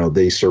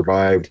they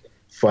survived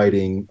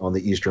fighting on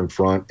the Eastern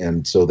Front,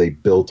 and so they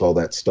built all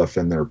that stuff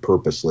in there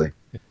purposely.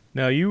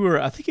 Now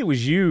I think it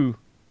was you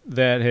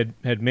that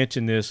had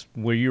mentioned this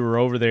where you were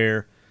over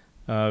there.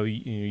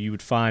 You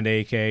would find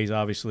AKs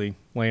obviously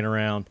laying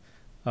around,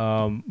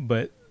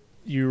 but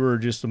you were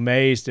just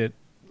amazed at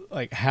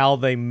like how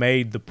they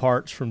made the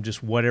parts from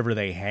just whatever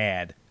they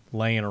had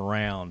laying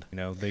around.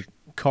 The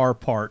car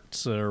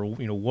parts or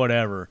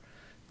whatever,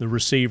 the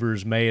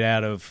receivers made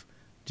out of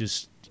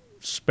just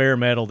spare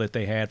metal that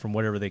they had from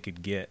whatever they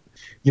could get.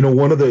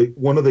 One of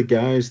the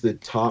guys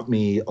that taught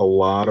me a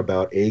lot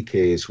about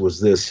AKs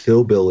was this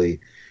hillbilly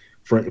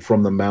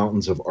from the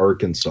mountains of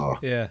Arkansas.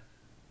 Yeah.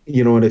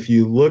 And if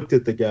you looked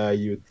at the guy,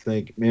 you would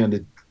think, man,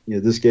 did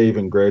this guy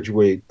even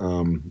graduate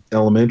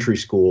elementary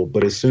school?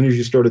 But as soon as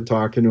you started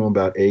talking to him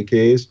about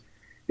AKs,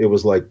 it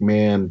was like,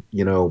 man,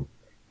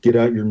 get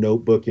out your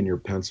notebook and your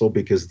pencil,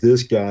 because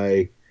this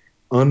guy,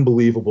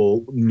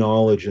 unbelievable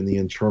knowledge in the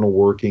internal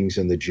workings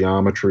and the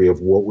geometry of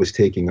what was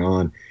taking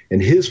on.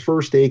 And his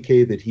first AK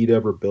that he'd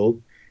ever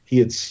built, he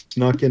had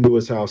snuck into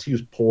his house. He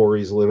was poor.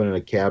 He's living in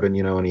a cabin,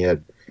 and he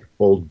had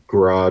old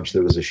garage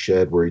that was a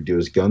shed where he'd do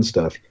his gun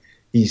stuff.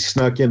 He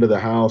snuck into the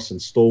house and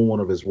stole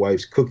one of his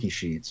wife's cookie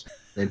sheets.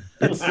 And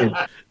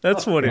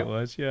that's what it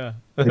was, yeah.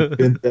 And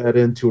bent that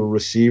into a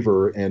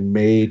receiver and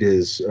made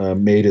his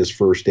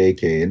first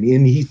AK. And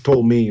he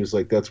told me, he was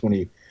like, that's when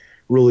he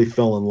really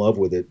fell in love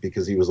with it,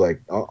 because he was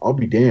like, I'll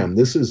be damned,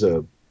 this is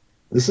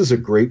a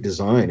great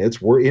design.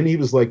 It's and he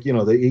was like,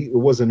 it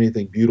wasn't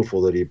anything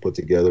beautiful that he put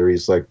together.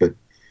 He's like, but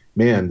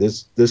man,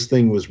 this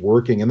thing was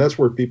working. And that's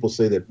where people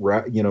say that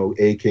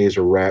AKs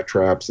are rat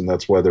traps, and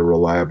that's why they're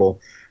reliable.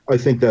 I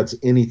think that's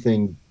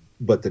anything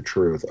but the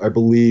truth. I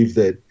believe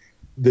that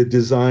the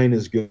design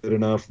is good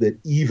enough that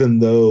even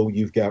though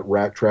you've got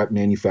rat trap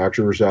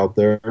manufacturers out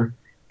there,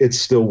 it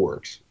still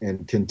works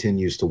and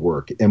continues to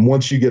work. And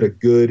once you get a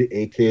good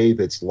AK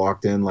that's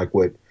locked in, like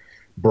what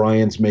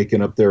Brian's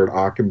making up there at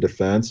Occam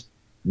Defense,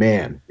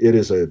 man, it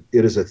is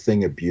a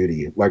thing of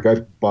beauty. Like,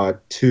 I've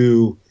bought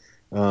 2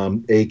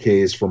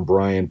 AKs from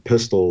Brian,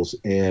 pistols,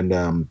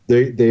 and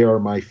they are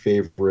my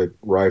favorite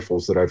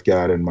rifles that I've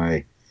got in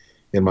my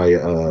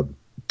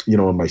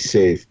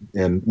safe,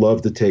 and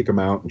love to take them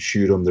out and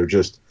shoot them. They're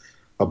just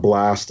a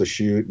blast to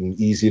shoot and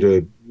easy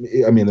to,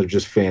 they're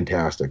just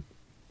fantastic.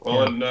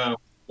 Well, and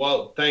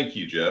thank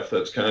you, Jeff.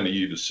 That's kind of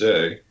you to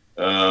say.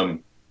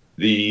 One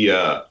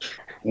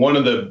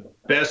of the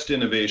best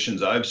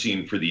innovations I've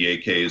seen for the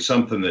AK is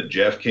something that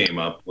Jeff came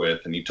up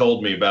with, and he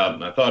told me about,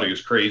 and I thought he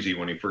was crazy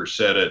when he first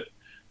said it,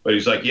 but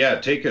he's like, yeah,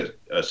 take a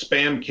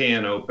Spam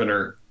can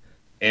opener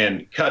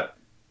and cut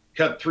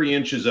 3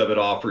 inches of it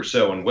off or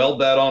so and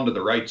weld that onto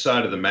the right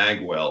side of the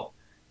mag well.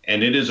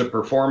 And it is a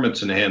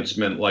performance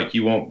enhancement like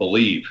you won't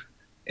believe.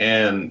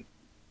 And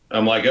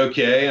I'm like,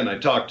 okay. And I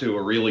talked to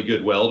a really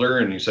good welder,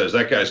 and he says,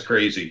 that guy's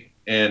crazy.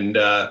 And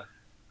I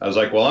was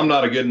like, well, I'm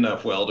not a good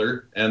enough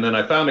welder. And then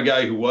I found a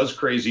guy who was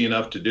crazy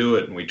enough to do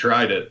it, and we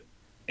tried it.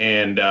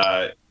 And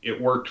it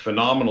worked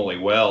phenomenally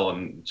well.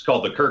 And it's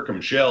called the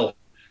Kirkham shell.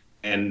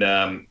 And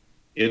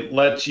it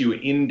lets you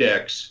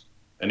index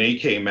an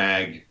AK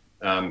mag,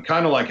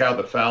 kind of like how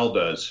the FAL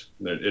does.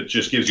 It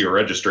just gives you a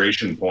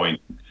registration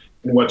point.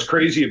 And what's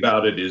crazy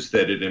about it is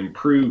that it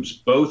improves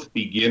both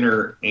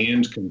beginner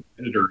and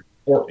competitor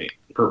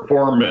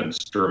performance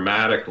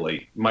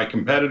dramatically. My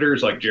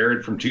competitors, like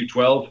Jared from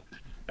 212,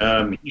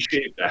 he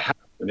shaved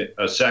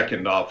a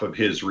second off of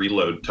his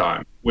reload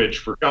time, which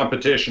for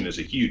competition is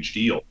a huge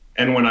deal.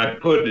 And when I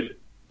put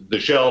the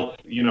shelf,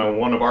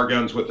 one of our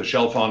guns with the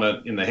shelf on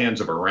it in the hands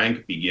of a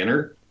rank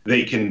beginner,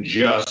 they can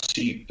just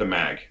see the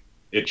mag.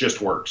 It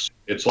just works.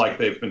 It's like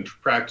they've been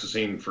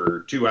practicing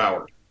for 2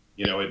 hours,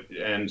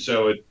 and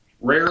so it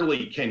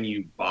rarely can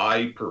you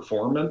buy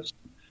performance.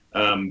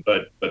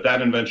 But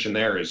that invention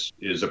there is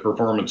a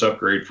performance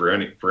upgrade for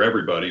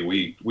everybody.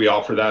 We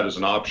offer that as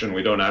an option.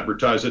 We don't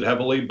advertise it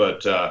heavily,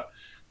 but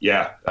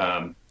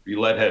you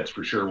lead heads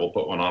for sure. We'll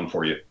put one on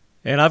for you.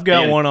 And I've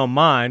got one on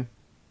mine.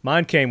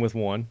 Mine came with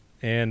one,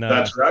 and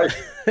that's right.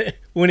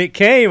 When it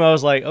came, I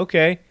was like,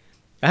 okay,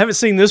 I haven't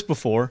seen this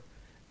before,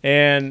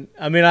 and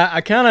I mean, I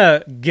kind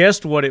of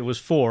guessed what it was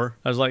for.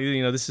 I was like,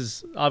 this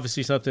is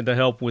obviously something to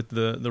help with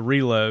the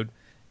reload,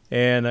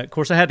 and of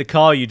course, I had to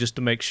call you just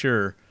to make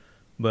sure.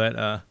 But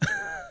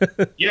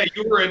yeah,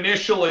 you were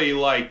initially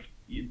like,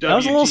 I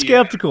was a little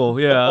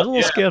skeptical. Yeah, I was a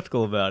little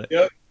skeptical about it.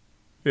 Yep.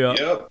 Yeah.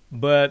 Yep.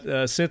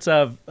 But since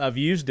I've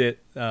used it,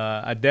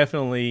 I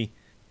definitely.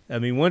 I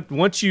mean,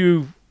 once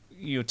you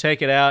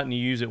take it out and you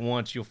use it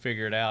once, you'll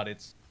figure it out.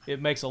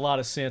 It makes a lot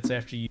of sense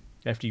after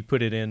you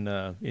put it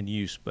in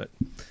use. But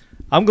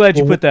I'm glad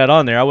you put that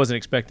on there. I wasn't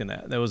expecting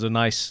that. That was a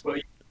nice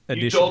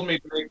addition. You told me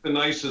to make the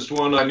nicest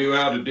one I knew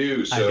how to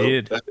do. So I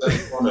did.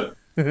 That's fun.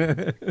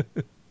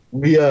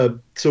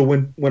 So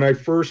when I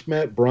first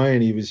met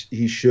Brian,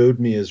 he showed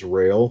me his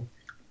rail,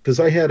 because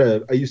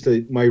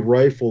my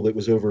rifle that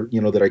was over,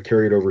 that I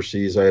carried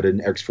overseas, I had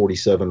an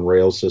X-47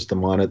 rail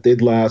system on it.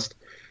 They'd last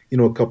a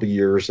couple of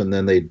years, and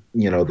then they,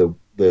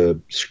 the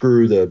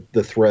screw,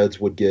 the threads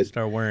would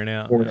start wearing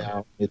out.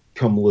 It'd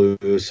come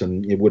loose,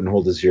 and it wouldn't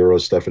hold the zero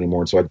stuff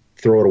anymore. And so I'd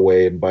throw it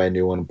away and buy a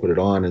new one and put it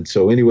on. And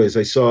so anyways,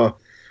 I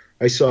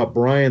saw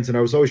Brian's, and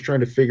I was always trying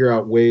to figure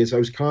out ways. I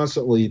was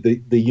constantly,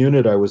 the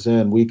unit I was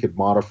in, we could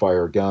modify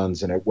our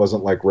guns, and it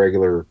wasn't like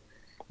regular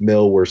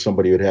mill where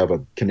somebody would have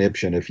a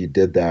conniption if you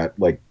did that.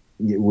 Like,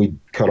 we'd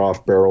cut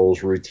off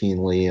barrels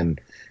routinely and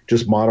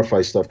just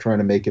modify stuff, trying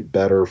to make it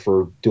better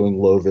for doing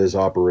low-vis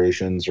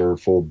operations or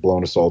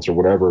full-blown assaults or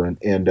whatever.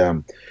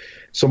 And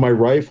so my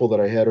rifle that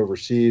I had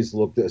overseas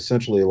looked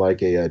essentially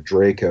like a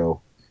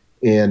Draco.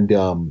 And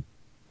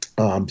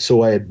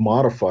so I had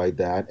modified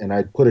that, and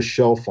I'd put a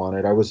shelf on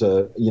it. I was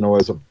a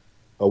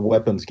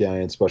weapons guy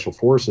in Special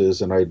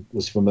Forces, and I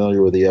was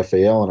familiar with the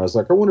FAL, and I was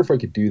like, I wonder if I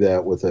could do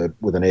that with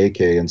an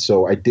AK. And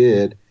so I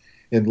did.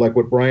 And like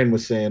what Brian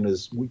was saying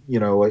is,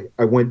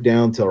 I went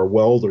down to our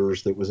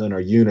welders that was in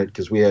our unit,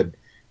 because we had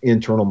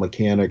internal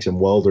mechanics and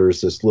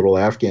welders, this little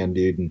Afghan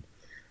dude. And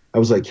I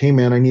was like, hey,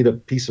 man, I need a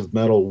piece of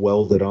metal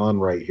welded on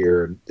right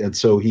here. And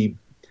so he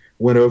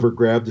went over,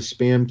 grabbed a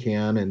Spam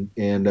can, and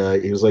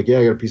he was like, yeah,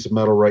 I got a piece of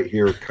metal right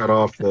here. Cut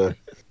off the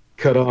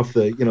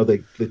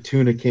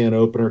tuna can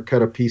opener,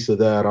 cut a piece of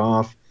that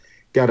off,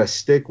 got a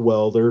stick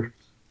welder,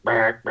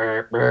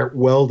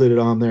 welded it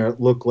on there. It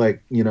looked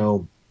like,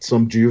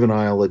 some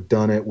juvenile had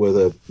done it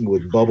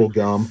with bubble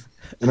gum.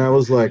 And I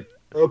was like,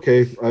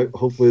 okay,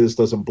 hopefully this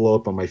doesn't blow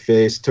up on my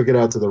face. Took it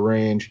out to the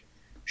range,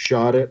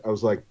 shot it. I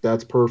was like,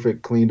 that's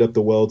perfect. Cleaned up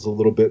the welds a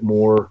little bit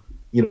more,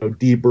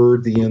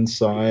 deburred the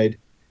inside.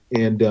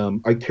 And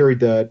I carried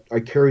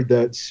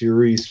that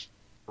series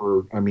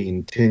for,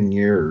 10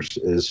 years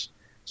is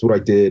what I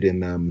did.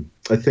 And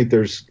I think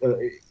there's,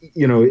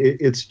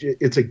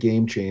 it's a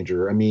game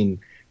changer. I mean,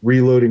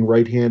 reloading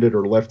right-handed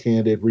or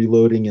left-handed,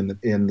 reloading in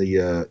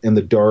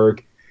the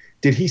dark.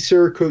 Did he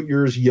Cerakote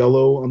yours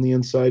yellow on the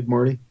inside,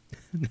 Marty?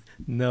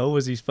 No,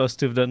 was he supposed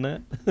to have done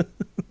that?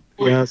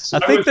 Yes. I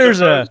think there's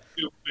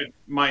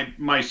my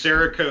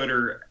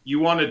Cerakoter.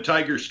 You wanted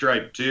Tiger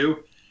Stripe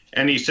too,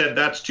 and he said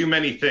that's too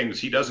many things.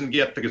 He doesn't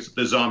get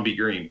the zombie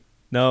green.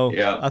 No.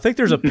 Yeah. I think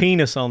there's a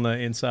penis on the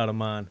inside of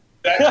mine.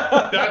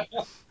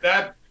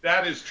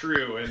 That is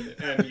true,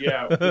 and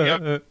yeah,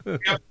 we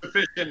have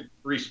sufficient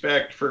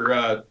respect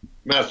for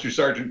Master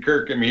Sergeant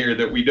Kirkham here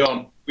that we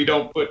don't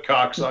put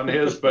cocks on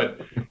his,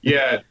 but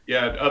yeah,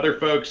 other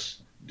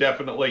folks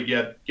definitely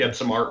get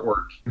some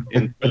artwork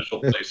in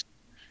special places.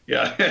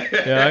 Yeah,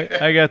 yeah,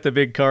 I got the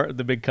big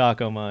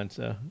cock on mine,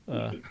 so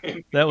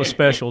that was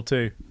special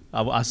too.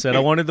 I said I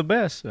wanted the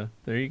best, so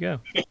there you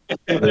go.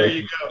 There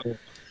you go.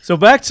 So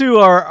back to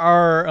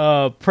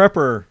our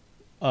prepper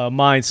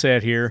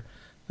mindset here.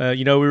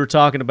 We were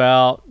talking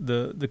about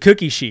the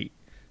cookie sheet.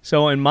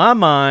 So in my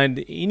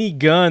mind, any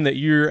gun that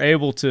you're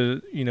able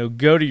to,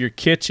 go to your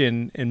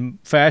kitchen and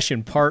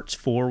fashion parts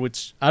for,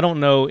 which I don't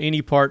know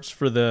any parts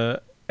for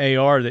the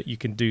AR that you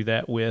can do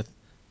that with.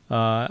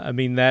 I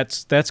mean,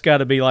 that's got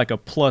to be like a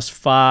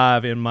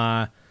 +5 in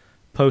my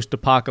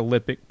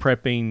post-apocalyptic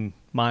prepping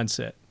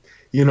mindset.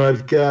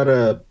 I've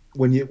got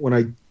when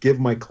I give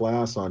my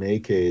class on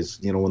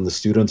AKs, when the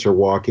students are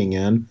walking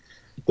in,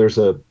 there's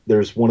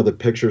one of the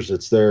pictures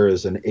that's there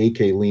is an AK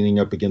leaning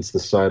up against the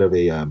side of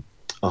a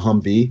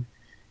Humvee,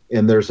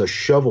 and there's a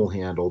shovel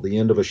handle, the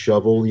end of a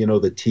shovel,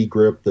 the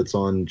T-grip that's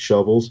on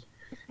shovels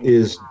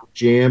is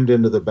jammed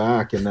into the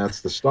back, and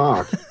that's the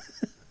stock.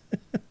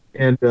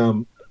 And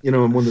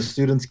and when the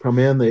students come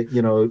in, they,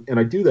 and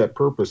I do that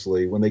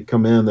purposely. When they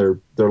come in,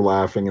 they're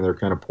laughing and they're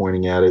kind of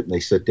pointing at it, and they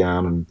sit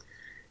down, and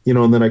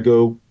and then I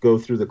go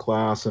through the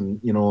class,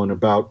 and and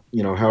about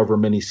however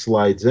many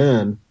slides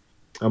in,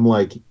 I'm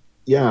like,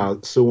 yeah.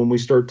 So when we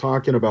start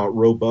talking about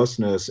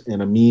robustness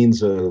and a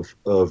means of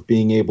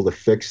being able to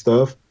fix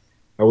stuff,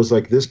 I was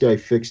like, this guy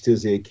fixed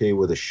his AK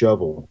with a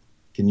shovel.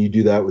 Can you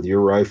do that with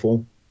your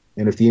rifle?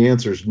 And if the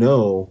answer is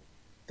no,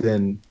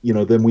 then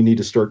then we need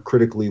to start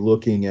critically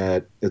looking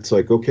at, it's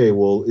like, okay,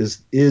 well,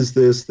 is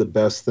this the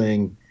best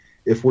thing?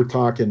 If we're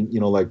talking,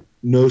 like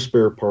no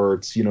spare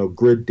parts,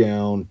 grid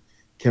down,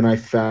 can I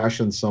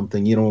fashion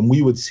something? And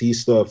we would see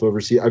stuff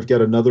overseas. I've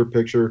got another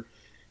picture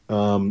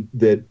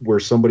that where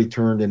somebody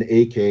turned an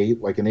AK,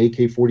 like an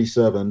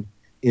AK-47,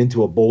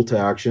 into a bolt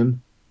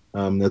action.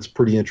 That's a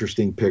pretty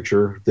interesting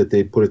picture that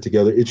they put it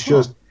together. It's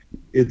just,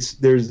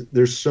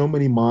 there's so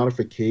many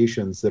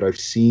modifications that I've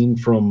seen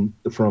from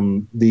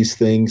these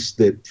things,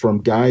 that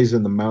from guys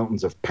in the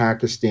mountains of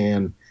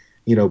Pakistan,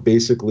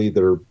 basically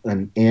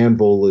an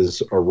anvil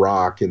is a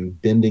rock,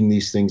 and bending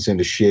these things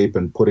into shape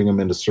and putting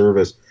them into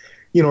service.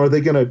 Are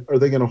they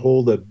gonna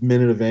hold a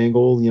minute of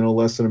angle,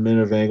 less than a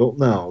minute of angle?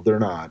 No, they're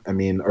not. I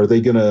mean, are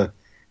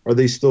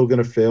they still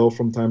gonna fail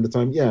from time to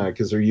time? Yeah,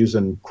 because they're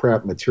using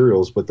crap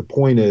materials. But the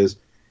point is,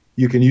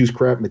 you can use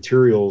crap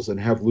materials and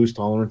have loose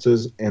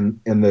tolerances, and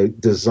the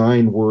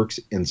design works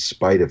in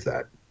spite of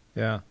that.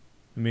 Yeah,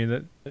 I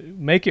mean,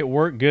 make it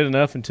work good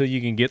enough until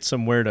you can get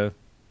somewhere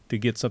to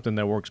get something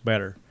that works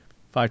better.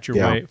 Fight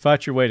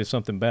your way to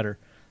something better.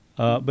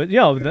 But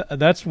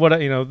that's what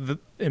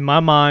in my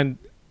mind,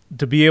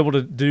 to be able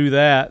to do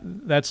that,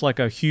 that's like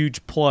a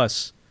huge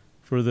plus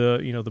for the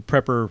the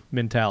prepper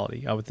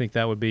mentality. I would think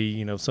that would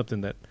be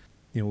something that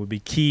would be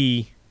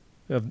key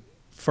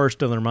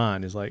first on their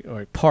mind, is like, all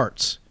right,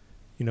 parts.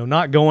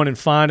 Not going and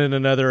finding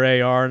another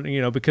AR,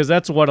 because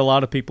that's what a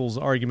lot of people's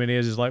argument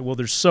is like, well,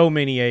 there's so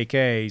many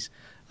AKs,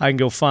 I can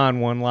go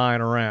find one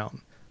lying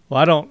around. Well,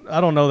 I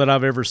don't know that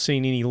I've ever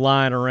seen any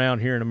lying around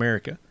here in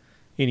America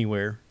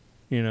anywhere.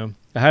 I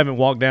haven't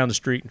walked down the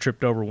street and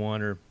tripped over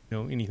one, or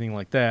anything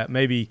like that.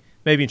 Maybe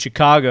in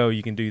Chicago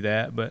you can do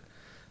that, but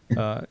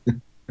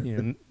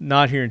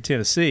not here in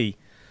Tennessee.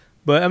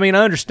 But I mean,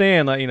 I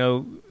understand, like,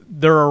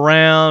 they're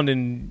around,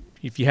 and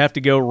if you have to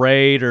go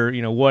raid or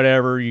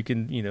whatever, you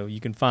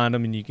can find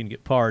them and you can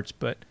get parts.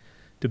 But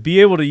to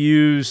be able to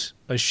use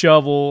a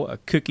shovel, a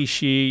cookie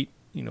sheet,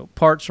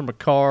 parts from a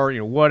car,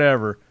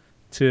 whatever,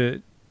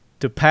 to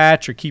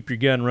patch or keep your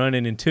gun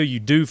running until you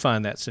do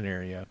find that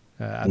scenario,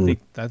 I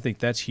think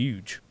that's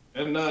huge.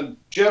 And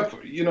Jeff,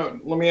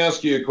 let me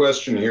ask you a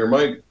question here.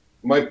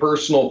 My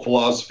personal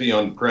philosophy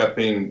on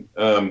prepping,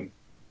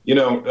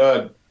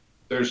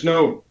 there's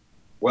no,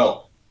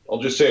 well, I'll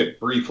just say it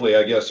briefly,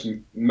 I guess.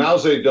 Mao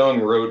Zedong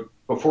wrote,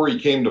 before he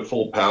came to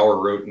full power,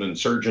 wrote an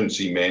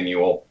insurgency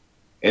manual.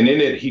 And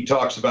in it, he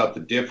talks about the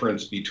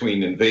difference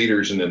between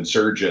invaders and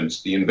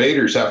insurgents. The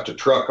invaders have to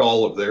truck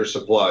all of their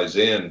supplies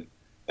in,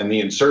 and the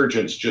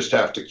insurgents just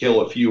have to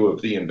kill a few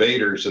of the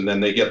invaders, and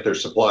then they get their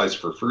supplies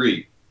for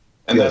free.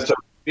 And that's a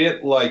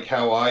bit like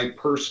how I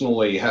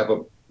personally have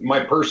my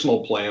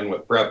personal plan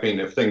with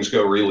prepping if things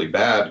go really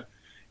bad,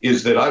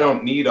 is that I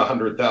don't need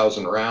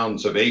 100,000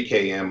 rounds of AK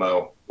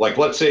ammo. Like,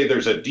 let's say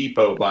there's a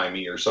depot by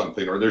me or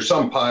something, or there's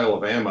some pile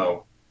of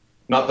ammo.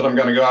 Not that I'm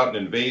going to go out and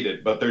invade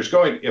it, but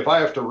if I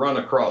have to run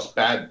across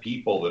bad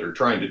people that are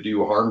trying to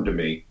do harm to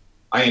me,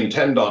 I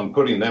intend on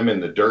putting them in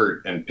the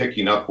dirt and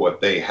picking up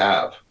what they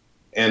have.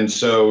 And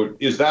so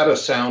is that a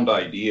sound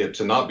idea,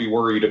 to not be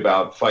worried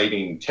about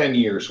fighting 10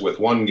 years with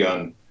one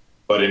gun,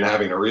 but in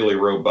having a really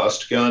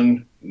robust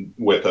gun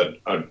with a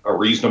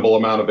reasonable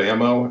amount of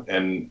ammo,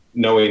 and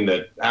knowing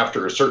that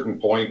after a certain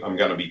point, I'm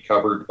going to be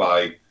covered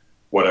by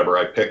whatever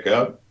I pick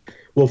up?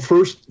 Well,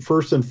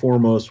 first and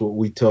foremost, what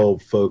we tell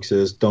folks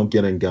is, don't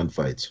get in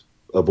gunfights.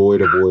 Avoid.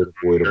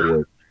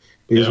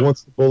 Because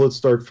once the bullets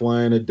start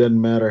flying, it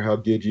doesn't matter how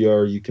good you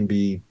are. You can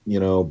be,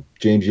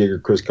 James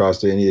Yeager, Chris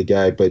Costa, any of the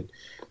guy, but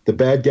the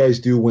bad guys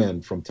do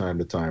win from time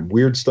to time.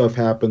 Weird stuff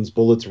happens.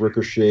 Bullets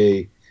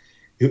ricochet.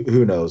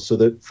 Who knows? So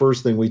the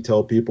first thing we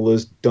tell people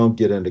is, don't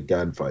get into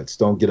gunfights.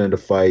 Don't get into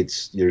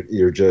fights.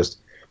 You're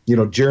just,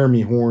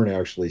 Jeremy Horn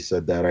actually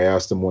said that. I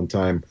asked him one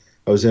time.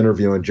 I was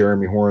interviewing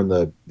Jeremy Horn,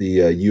 the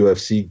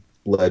UFC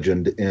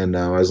legend, and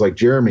I was like,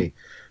 Jeremy,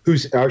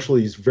 he's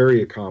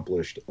very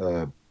accomplished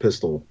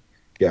pistol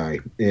guy,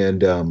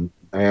 and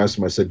I asked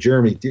him, I said,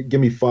 Jeremy,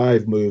 give me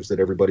 5 moves that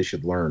everybody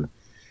should learn.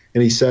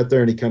 And he sat there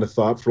and he kind of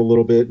thought for a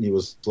little bit, and he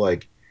was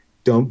like,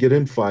 don't get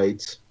in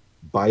fights,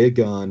 buy a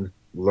gun,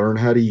 learn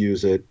how to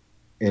use it,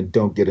 and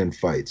don't get in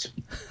fights.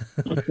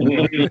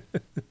 And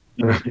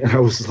I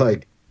was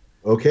like,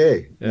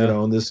 okay,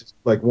 and this is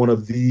like one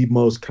of the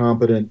most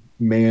competent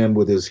man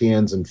with his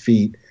hands and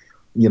feet,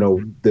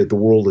 that the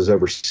world has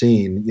ever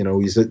seen.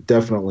 He's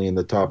definitely in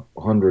the top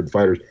 100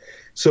 fighters.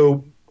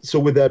 So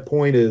with that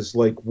point is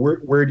like,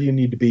 where do you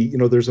need to be?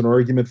 There's an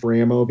argument for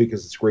ammo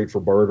because it's great for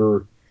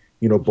barter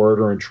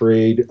and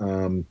trade.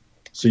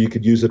 So you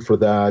could use it for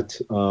that.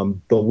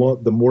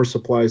 The more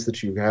supplies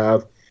that you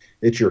have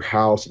at your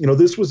house,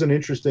 this was an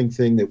interesting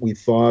thing that we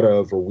thought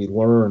of, or we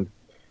learned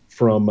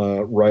from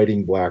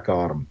writing Black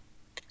Autumn.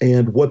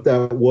 And what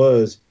that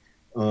was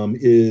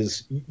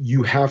is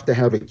you have to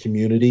have a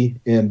community,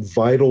 and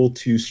vital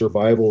to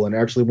survival. And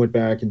actually went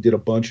back and did a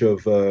bunch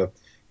of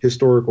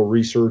historical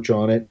research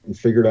on it and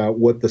figured out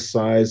what the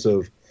size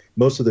of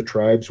most of the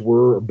tribes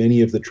were, or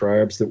many of the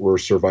tribes that were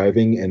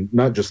surviving, and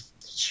not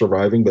just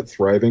surviving but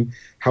thriving,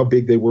 how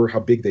big they were, how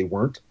big they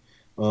weren't,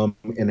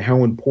 and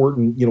how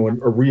important. A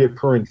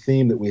reoccurring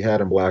theme that we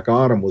had in Black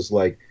Autumn was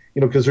like,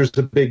 because there's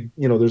a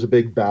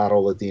big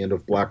battle at the end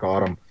of Black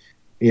Autumn,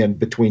 and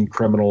between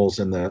criminals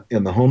and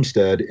the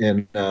homestead,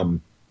 and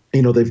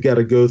they've got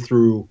to go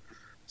through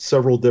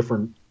several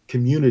different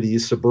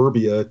communities,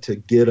 suburbia, to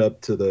get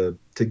to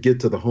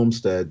the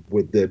homestead.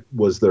 That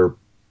was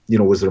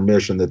their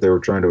mission that they were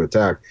trying to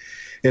attack.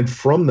 And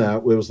from that,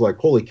 it was like,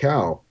 holy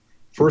cow!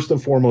 First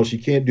and foremost, you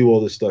can't do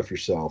all this stuff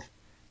yourself.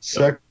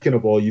 Second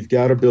of all, you've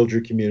got to build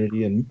your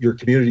community, and your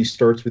community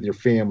starts with your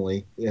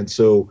family. And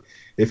so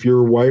if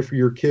your wife or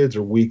your kids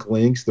are weak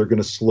links, they're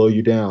going to slow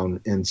you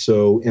down. And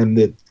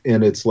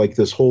it's like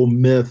this whole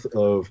myth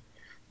of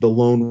the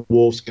lone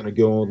wolf's going to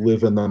go and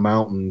live in the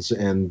mountains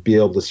and be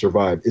able to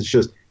survive.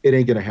 It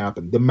ain't going to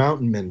happen. The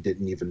mountain men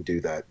didn't even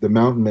do that. The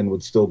mountain men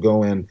would still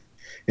go in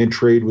and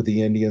trade with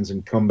the Indians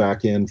and come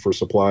back in for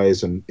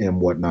supplies and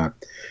whatnot.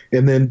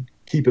 And then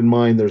keep in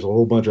mind, there's a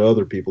whole bunch of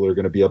other people that are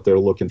going to be up there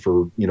looking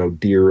for,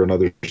 deer and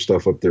other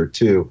stuff up there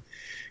too.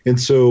 And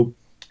so,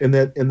 and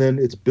then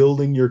it's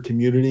building your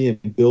community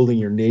and building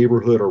your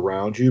neighborhood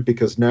around you,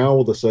 because now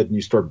all of a sudden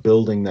you start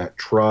building that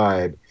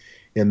tribe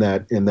and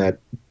that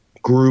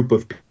group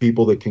of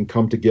people that can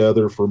come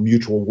together for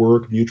mutual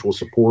work, mutual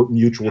support,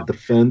 mutual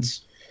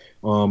defense,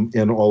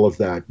 and all of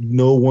that.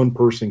 No one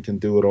person can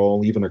do it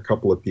all, even a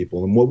couple of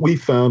people. And what we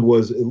found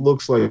was, it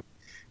looks like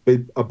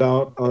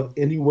about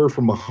anywhere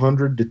from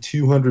 100 to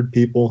 200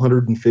 people,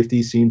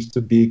 150 seems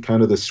to be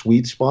kind of the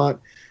sweet spot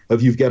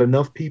of, you've got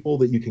enough people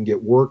that you can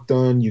get work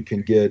done, you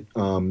can get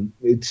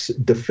its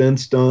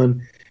defense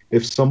done.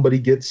 If somebody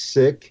gets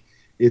sick,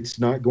 it's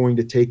not going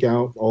to take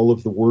out all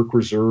of the work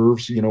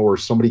reserves, or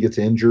somebody gets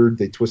injured,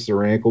 they twist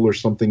their ankle or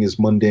something as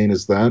mundane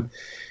as that.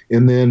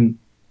 And then,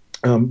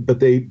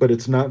 but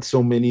it's not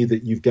so many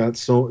that you've got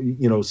so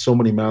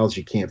many mouths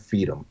you can't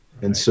feed them.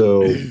 Right. And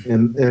so,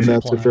 and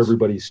that's if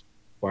everybody's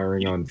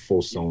firing on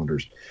full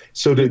cylinders.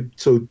 So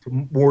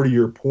more to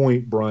your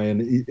point,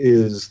 Brian,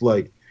 is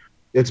like,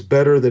 it's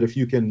better that if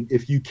you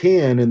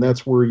can, and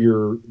that's where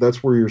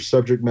your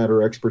subject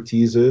matter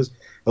expertise is,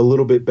 a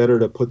little bit better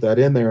to put that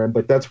in there.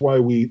 But that's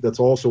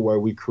also why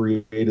we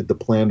created the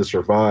Plan to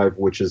Survive,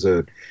 which is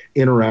an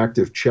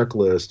interactive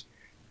checklist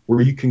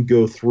where you can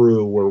go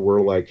through, where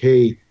we're like,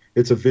 hey,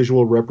 it's a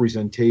visual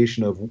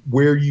representation of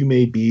where you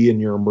may be in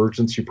your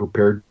emergency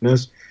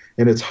preparedness,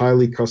 and it's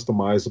highly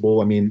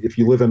customizable. I mean, if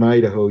you live in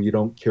Idaho, you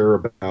don't care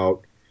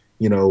about,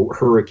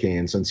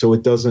 hurricanes, and so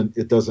it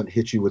doesn't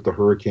hit you with the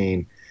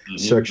hurricane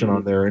section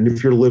on there. And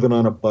if you're living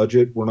on a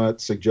budget, we're not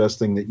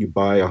suggesting that you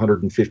buy a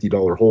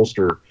 $150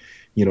 holster,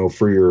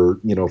 for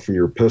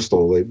your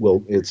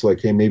pistol. It's like,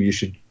 hey, maybe you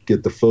should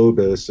get the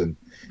Phobos,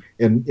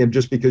 and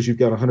just because you've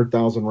got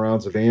 100,000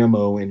 rounds of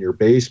ammo in your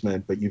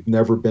basement, but you've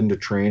never been to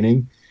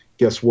training,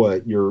 guess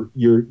what? You're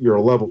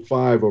a level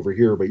 5 over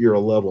here, but you're a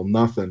level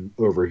nothing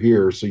over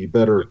here. So you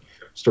better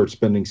start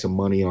spending some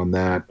money on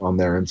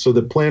there. And so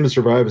the Plan to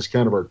Survive is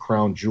kind of our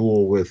crown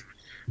jewel with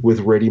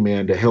Ready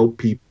Man to help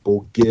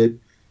people get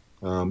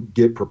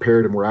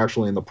prepared. And we're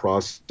actually in the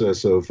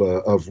process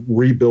of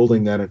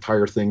rebuilding that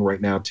entire thing right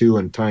now too,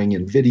 and tying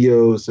in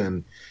videos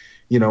and,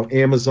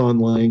 Amazon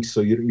links.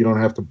 So you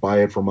don't have to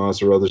buy it from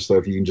us or other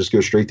stuff. You can just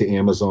go straight to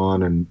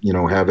Amazon and,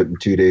 have it in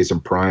 2 days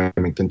in Prime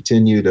and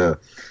continue to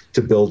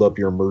build up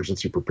your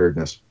emergency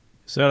preparedness.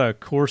 Is that a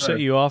course that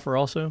you offer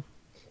also?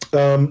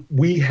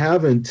 We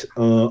haven't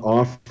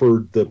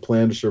offered the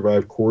Plan to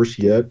Survive course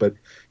yet, but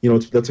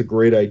that's a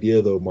great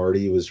idea though,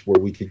 Marty. It was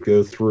where we could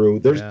go through.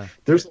 There's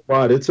a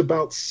lot. It's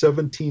about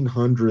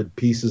 1,700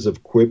 pieces of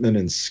equipment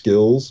and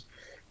skills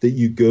that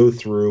you go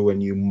through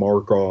and you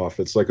mark off.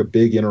 It's like a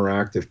big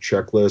interactive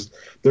checklist.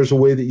 There's a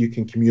way that you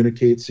can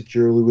communicate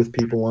securely with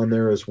people on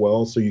there as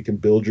well, so you can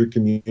build your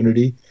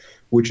community,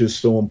 which is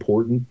so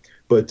important.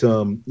 But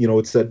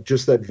it's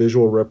that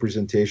visual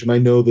representation. I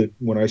know that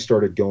when I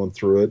started going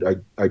through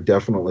it, I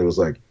definitely was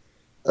like,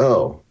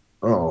 oh,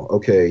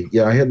 okay,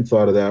 yeah, I hadn't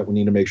thought of that. We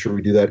need to make sure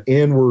we do that,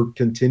 and we're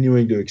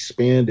continuing to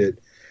expand it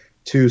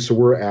too. So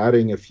we're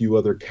adding a few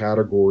other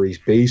categories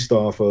based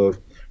off of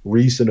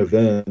recent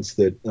events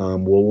that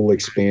we'll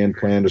expand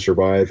Plan to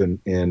Survive and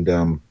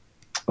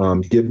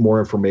get more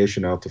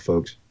information out to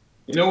folks.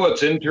 You know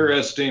what's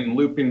interesting,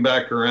 looping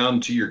back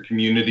around to your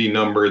community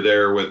number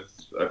there with,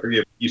 I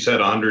forget, you said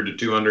 100 to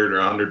 200 or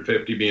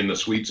 150 being the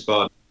sweet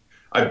spot.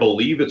 I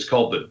believe it's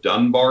called the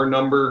Dunbar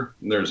number.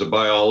 And there's a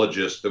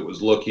biologist that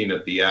was looking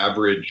at the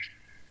average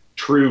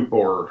troop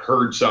or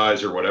herd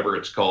size or whatever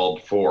it's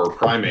called for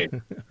primates.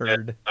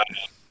 Herd.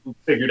 And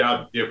figured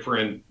out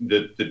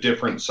the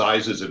different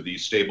sizes of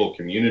these stable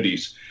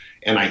communities.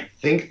 And I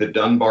think the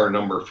Dunbar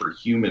number for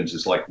humans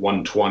is like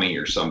 120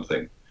 or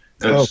something.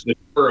 That's the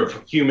number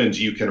of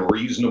humans you can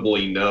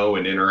reasonably know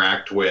and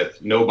interact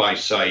with, know by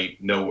sight,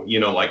 know,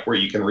 like where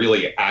you can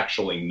really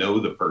actually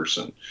know the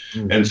person.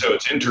 Mm-hmm. And so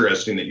it's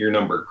interesting that your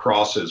number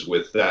crosses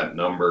with that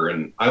number.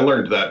 And I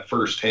learned that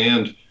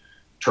firsthand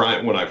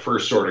when I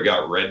first sort of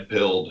got red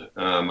pilled.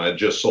 I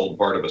just sold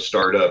part of a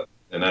startup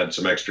and had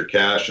some extra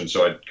cash. And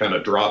so I kind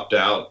of dropped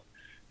out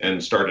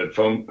and started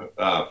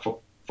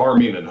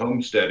farming and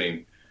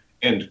homesteading.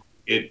 And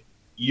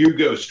you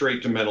go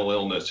straight to mental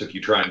illness if you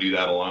try and do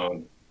that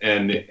alone.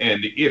 And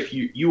if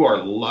you are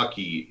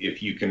lucky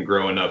if you can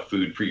grow enough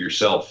food for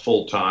yourself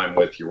full time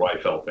with your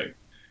wife helping,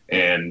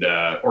 and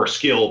or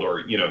skilled,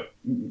 or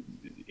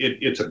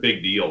it's a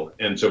big deal.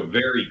 And so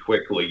very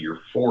quickly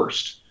you're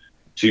forced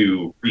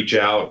to reach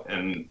out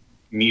and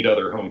meet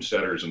other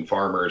homesteaders and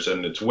farmers,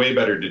 and it's way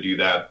better to do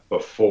that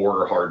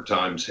before hard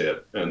times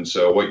hit. And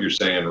so what you're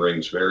saying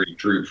rings very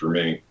true for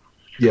me.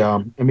 Yeah,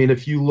 I mean,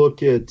 if you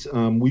look at,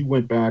 we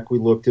went back, we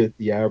looked at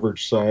the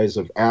average size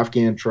of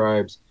Afghan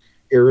tribes,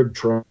 Arab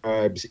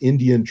tribes,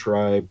 Indian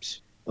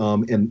tribes,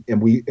 and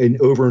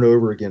over and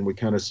over again, we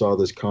kind of saw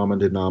this common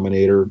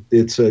denominator.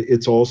 It's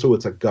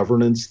a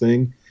governance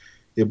thing.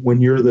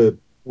 When you're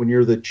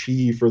the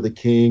chief or the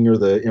king or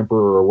the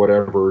emperor or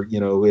whatever,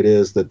 it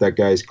is that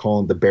guy's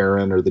calling the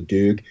baron or the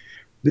duke.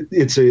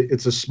 It's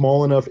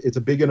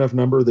a big enough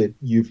number that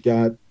you've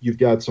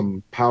got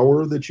some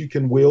power that you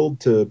can wield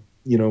to,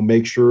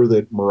 make sure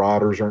that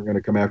marauders aren't going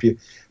to come after you.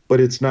 But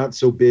it's not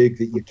so big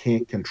that you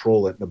can't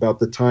control it. And about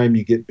the time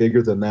you get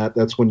bigger than that,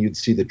 that's when you'd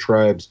see the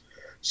tribes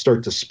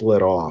start to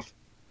split off.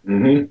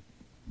 Mm-hmm.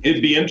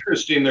 It'd be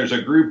interesting. There's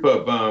a group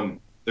of,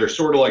 they're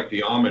sort of like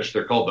the Amish.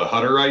 They're called the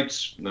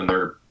Hutterites. And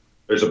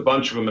there's a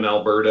bunch of them in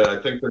Alberta.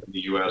 I think they're in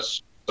the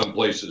U.S., some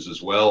places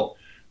as well.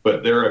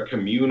 But they're a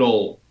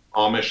communal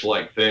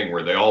Amish-like thing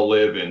where they all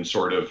live in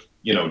sort of,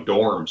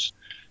 dorms.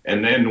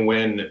 And then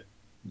when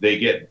they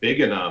get big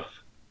enough,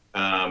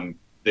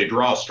 they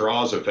draw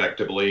straws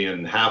effectively,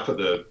 and half of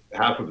the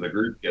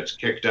group gets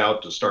kicked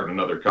out to start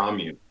another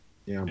commune.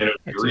 Yeah, and it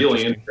would be really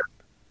interesting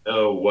to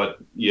know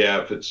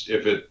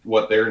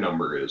what their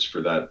number is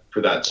for that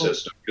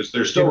system, because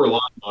they're still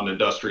relying on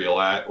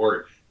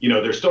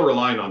they're still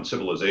relying on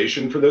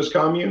civilization for those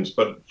communes,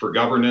 but for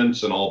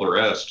governance and all the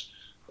rest,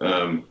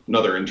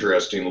 another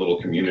interesting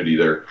little community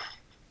there.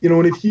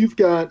 And if you've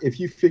got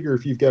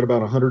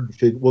about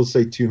 150, we'll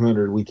say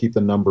 200, we keep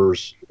the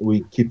numbers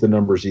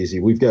easy.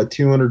 We've got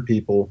 200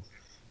 people,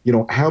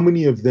 how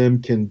many of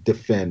them can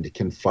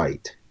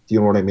fight? Do you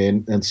know what I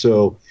mean? And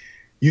so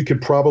you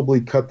could probably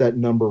cut that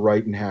number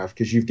right in half,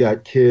 because you've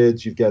got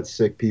kids, you've got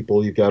sick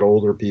people, you've got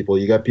older people,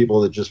 you got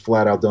people that just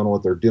flat out don't know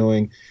what they're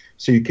doing.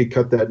 So you could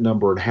cut that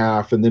number in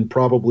half and then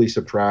probably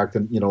subtract,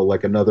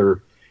 like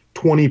another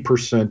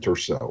 20% or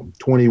so,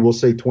 we'll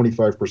say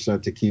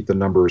 25% to keep the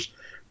numbers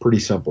pretty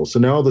simple. So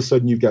now all of a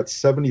sudden you've got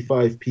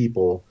 75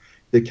 people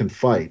that can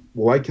fight.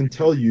 Well, I can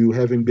tell you,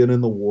 having been in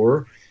the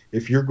war,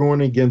 if you're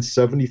going against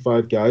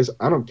 75 guys,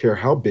 I don't care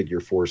how big your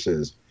force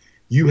is,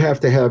 you have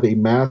to have a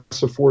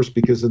massive force,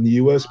 because in the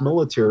U.S.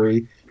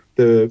 military,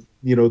 the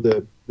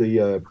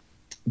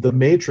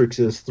matrix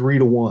is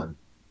 3-1.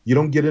 You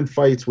don't get in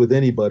fights with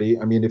anybody.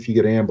 I mean, if you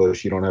get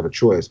ambushed, you don't have a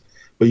choice,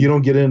 but you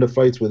don't get into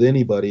fights with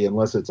anybody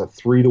unless it's a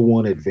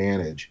 3-1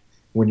 advantage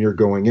when you're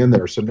going in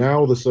there. So now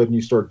all of a sudden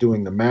you start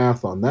doing the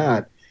math on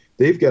that.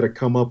 They've got to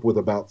come up with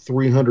about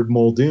 300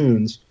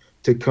 Muldoons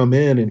to come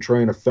in and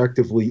try and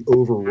effectively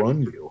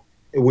overrun you,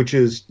 which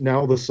is now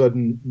all of a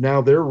sudden,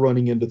 now they're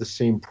running into the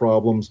same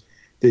problems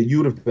that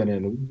you'd have been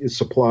in: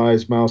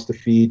 supplies, mouths to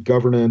feed,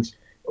 governance,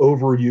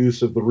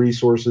 overuse of the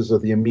resources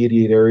of the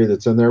immediate area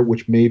that's in there,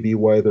 which may be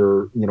why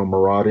they're,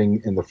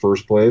 marauding in the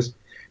first place.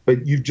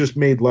 But you've just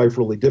made life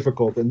really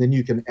difficult. And then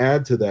you can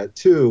add to that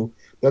too,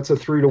 that's a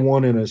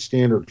 3-1 in a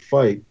standard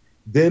fight.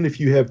 Then if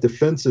you have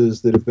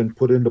defenses that have been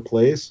put into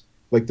place,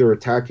 like they're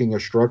attacking a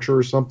structure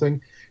or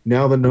something,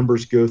 now the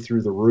numbers go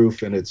through the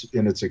roof, and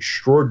it's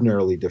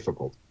extraordinarily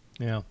difficult.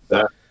 Yeah,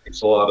 that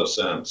makes a lot of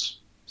sense.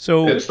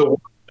 So it's the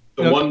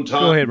one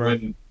time go ahead,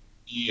 when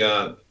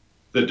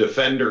the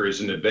defender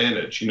is an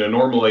advantage.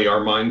 Normally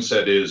our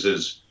mindset is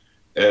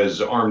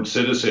as armed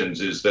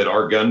citizens is that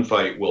our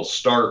gunfight will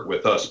start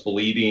with us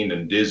bleeding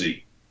and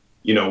dizzy.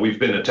 We've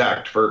been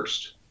attacked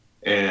first.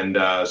 And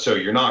so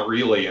you're not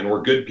really, and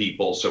we're good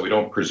people, so we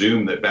don't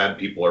presume that bad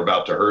people are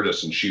about to hurt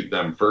us and shoot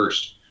them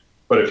first.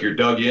 But if you're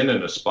dug in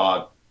a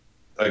spot,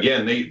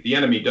 again, the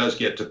enemy does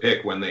get to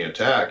pick when they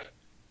attack.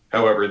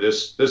 However,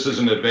 this is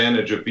an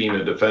advantage of being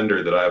a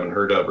defender that I haven't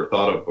heard of or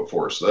thought of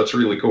before. So that's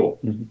really cool.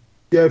 Mm-hmm.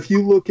 Yeah, if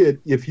you look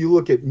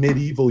at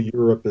medieval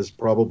Europe as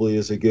probably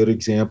as a good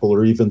example,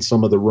 or even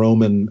some of the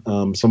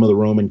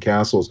Roman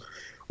castles,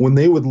 when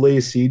they would lay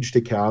siege to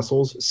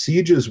castles,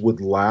 sieges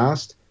would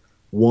last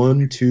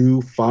 1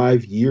 to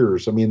 5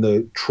 years. I mean,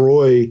 the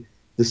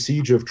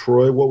siege of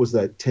Troy, what was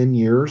that, 10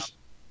 years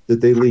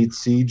that they laid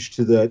siege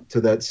to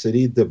that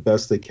city, the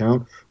best they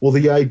count. Well,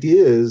 the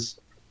idea is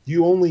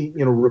you only,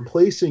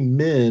 replacing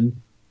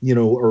men,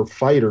 or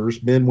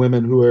fighters, men,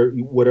 women, who are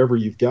whatever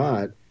you've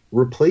got,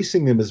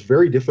 replacing them is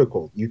very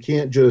difficult. You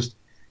can't just,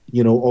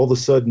 all of a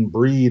sudden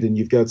breed and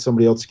you've got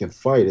somebody else who can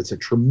fight. It's a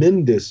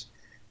tremendous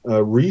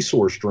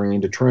resource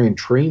drain to try and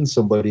train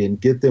somebody and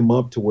get them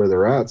up to where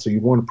they're at. So you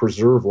want to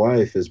preserve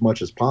life as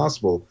much as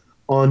possible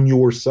on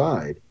your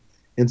side.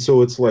 And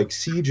so it's like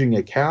sieging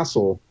a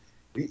castle.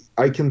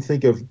 I can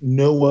think of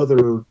no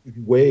other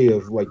way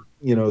of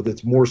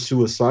that's more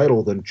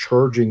suicidal than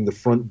charging the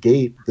front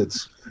gate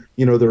that's,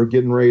 they're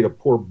getting ready to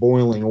pour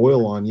boiling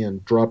oil on you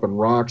and dropping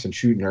rocks and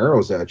shooting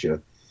arrows at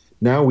you.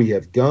 Now we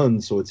have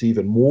guns, so it's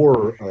even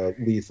more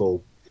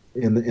lethal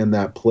in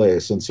that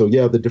place. And so,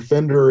 yeah, the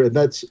defender, and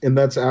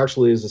that's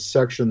actually is a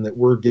section that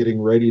we're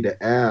getting ready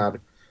to add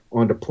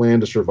onto Plan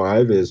to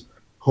Survive, is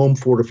home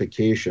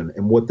fortification,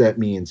 and what that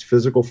means: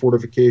 physical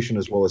fortification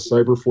as well as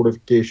cyber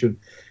fortification,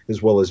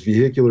 as well as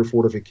vehicular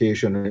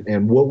fortification,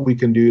 and what we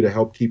can do to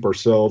help keep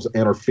ourselves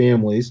and our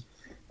families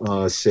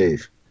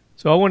safe.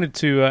 So I wanted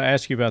to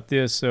ask you about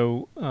this.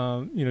 So,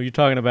 you're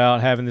talking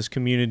about having this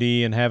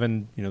community and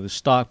having, the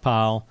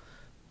stockpile,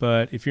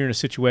 but if you're in a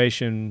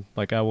situation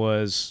like I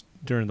was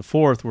during the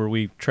 4th where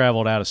we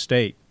traveled out of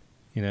state,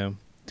 to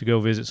go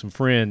visit some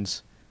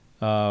friends,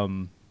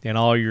 and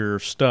all your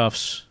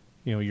stuff's,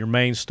 your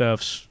main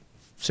stuff's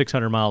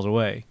 600 miles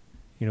away,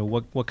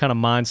 what kind of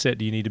mindset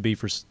do you need to be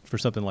for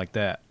something like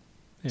that?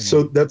 And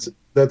so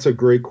that's a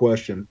great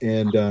question.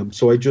 And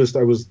so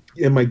I was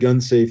in my gun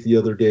safe the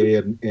other day,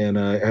 and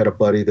I had a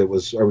buddy that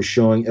I was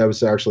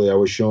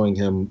showing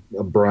him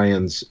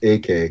Brian's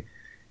AK,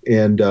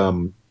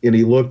 and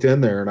he looked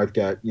in there, and I've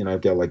got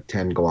like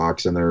 10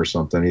 Glocks in there or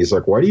something. He's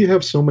like, "Why do you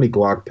have so many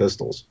Glock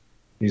pistols?"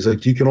 He's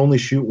like, "You can only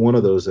shoot one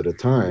of those at a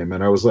time."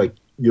 And I was like,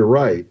 "You're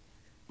right.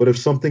 But if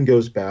something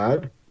goes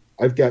bad,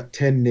 I've got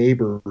 10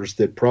 neighbors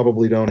that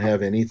probably don't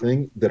have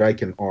anything that I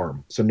can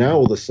arm." So now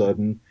all of a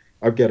sudden,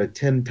 I've got a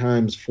 10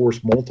 times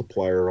force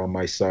multiplier on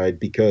my side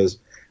because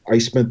I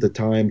spent the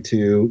time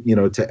to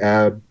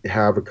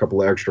have a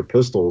couple of extra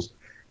pistols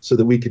so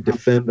that we could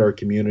defend our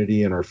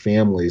community and our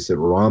families that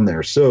were on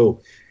there.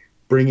 So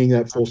bringing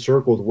that full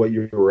circle to what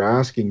you were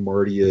asking,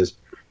 Marty, is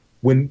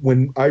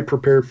when I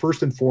prepare,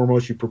 first and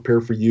foremost, you prepare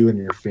for you and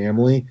your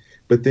family,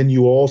 but then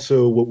you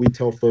also, what we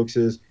tell folks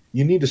is,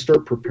 you need to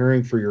start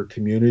preparing for your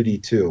community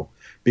too,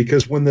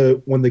 because when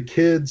the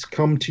kids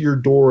come to your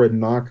door and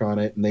knock on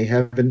it and they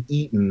haven't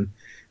eaten,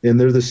 and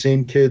they're the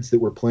same kids that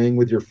were playing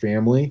with your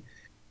family,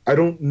 I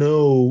don't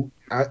know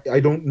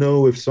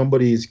if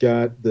somebody's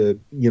got the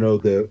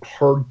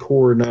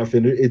hardcore enough,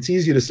 and it's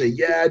easy to say,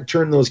 yeah, I'd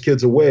turn those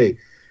kids away.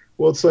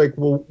 Well, it's like,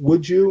 well,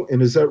 would you?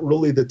 And is that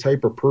really the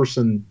type of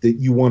person that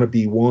you want to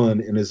be, one?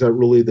 And is that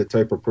really the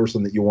type of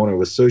person that you want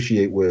to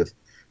associate with,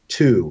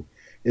 two?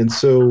 And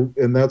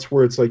that's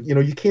where it's like,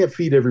 you can't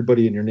feed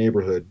everybody in your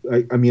neighborhood.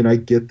 I mean, I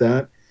get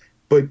that.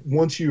 But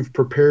once you've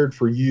prepared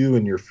for you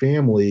and your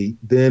family,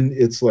 then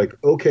it's like,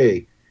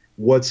 okay,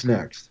 what's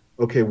next?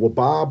 Okay,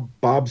 well,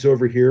 Bob's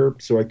over here,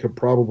 so I could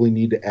probably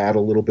need to add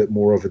a little bit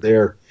more over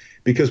there,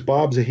 because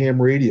Bob's a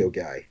ham radio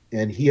guy,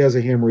 and he has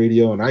a ham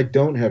radio, and I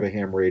don't have a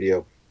ham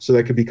radio, so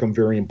that could become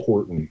very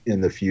important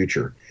in the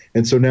future.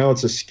 And so now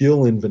it's a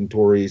skill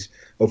inventories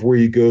of where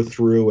you go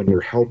through and you're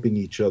helping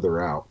each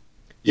other out.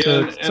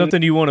 Yeah, so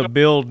something you want to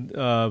build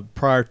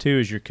prior to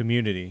is your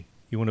community.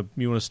 You want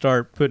to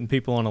start putting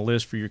people on a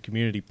list for your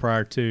community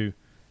prior to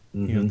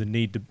the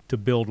need to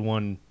build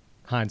one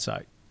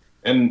hindsight.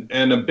 And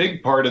a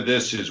big part of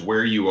this is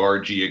where you are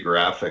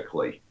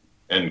geographically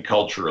and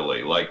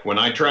culturally. Like when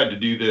I tried to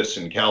do this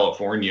in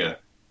California,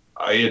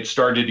 it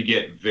started to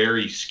get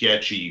very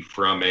sketchy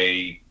from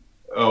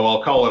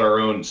I'll call it our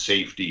own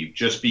safety,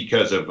 just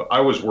because I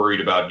was worried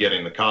about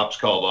getting the cops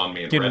called on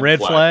me and getting red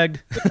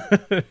flagged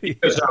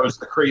because I was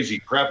the crazy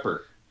prepper.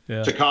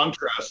 Yeah. To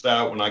contrast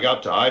that, when I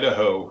got to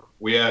Idaho,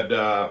 we had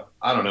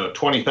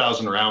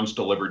 20,000 rounds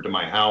delivered to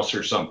my house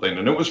or something,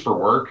 and it was for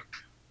work,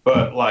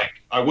 but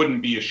I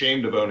wouldn't be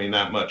ashamed of owning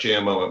that much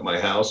ammo at my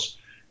house.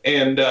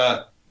 And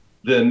the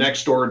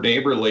next door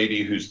neighbor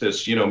lady, who's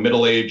this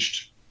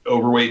middle-aged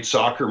overweight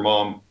soccer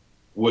mom,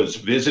 was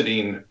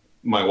visiting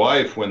my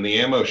wife when the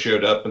ammo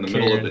showed up in the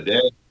middle of the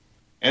day.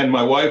 And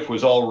my wife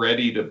was all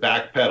ready to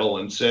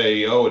backpedal and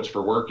say, "Oh, it's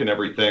for work and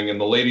everything." And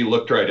the lady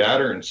looked right at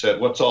her and said,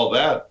 "What's all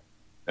that?"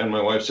 And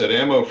my wife said,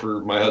 "Ammo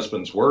for my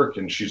husband's work."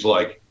 And she's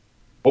like,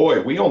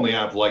 "Boy, we only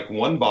have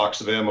one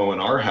box of ammo in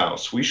our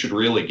house. We should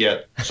really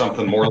get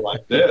something more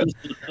like this."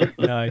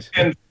 Nice.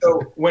 And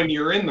so when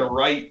you're in the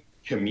right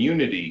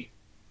community,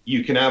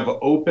 you can have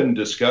open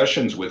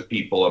discussions with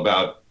people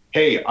about,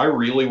 "Hey, I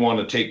really want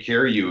to take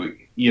care of you,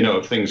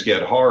 if things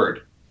get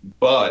hard,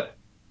 but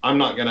I'm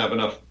not going to have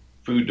enough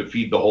food to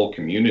feed the whole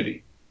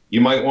community.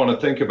 You might want to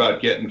think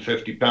about getting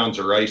 50 pounds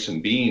of rice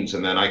and beans,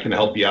 and then I can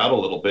help you out a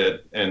little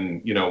bit,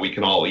 and we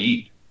can all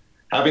eat.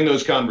 Having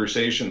those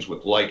conversations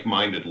with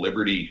like-minded,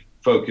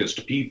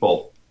 liberty-focused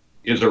people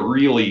is a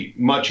really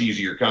much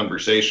easier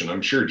conversation.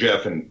 I'm sure,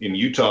 Jeff, in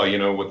Utah,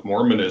 with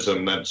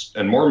Mormonism,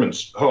 and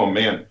Mormons, oh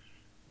man,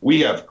 we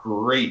have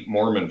great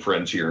Mormon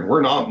friends here, and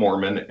we're not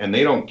Mormon, and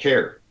they don't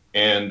care.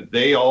 And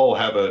they all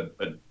have a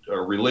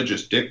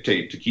religious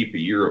dictate to keep a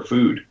year of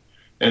food.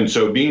 And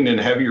so being in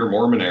heavier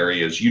Mormon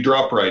areas, you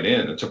drop right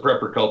in. It's a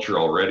prepper culture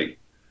already.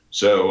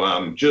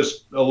 So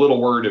just a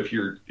little word, if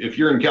you're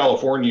in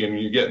California and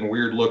you're getting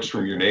weird looks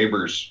from your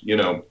neighbors,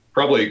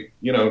 probably,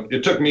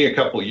 it took me a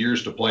couple of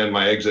years to plan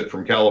my exit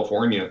from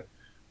California.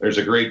 There's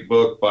a great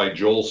book by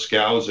Joel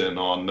Skousen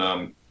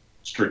on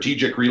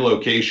strategic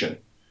relocation.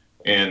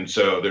 And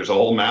so there's a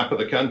whole map of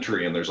the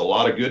country, and there's a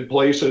lot of good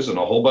places and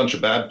a whole bunch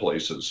of bad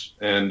places.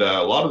 And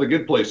a lot of the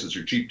good places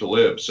are cheap to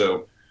live.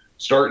 So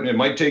it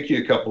might take you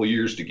a couple of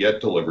years to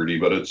get to liberty,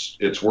 but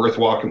it's worth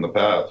walking the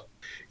path.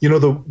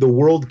 The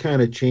world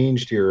kind of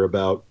changed here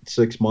about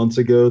 6 months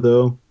ago,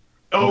 though.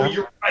 Oh,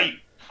 you're right.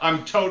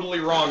 I'm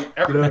totally wrong.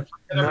 Everything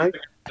I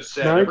just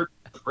said. Everybody's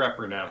a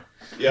prepper now.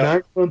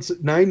 Yeah.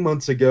 9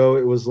 months ago,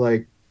 it was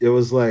like,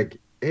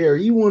 hey, are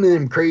you one of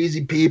them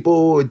crazy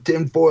people with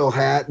tinfoil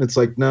hat? And it's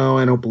like, no,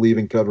 I don't believe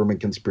in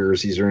government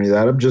conspiracies or any of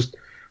that.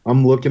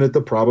 I'm looking at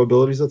the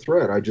probabilities of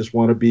threat. I just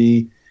want to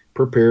be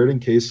prepared in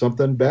case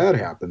something bad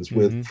happens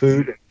with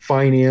food,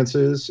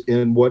 finances,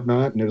 and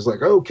whatnot. And it was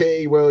like,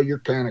 okay, well, you're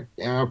kind of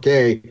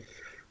okay.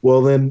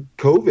 Well, then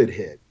COVID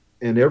hit,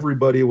 and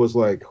everybody was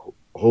like,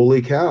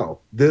 holy cow,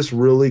 this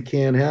really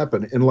can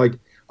happen. And like,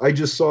 I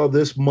just saw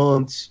this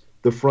month's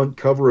the front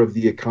cover of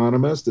The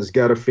Economist has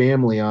got a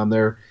family on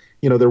there.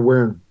 They're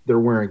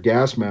wearing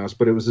gas masks,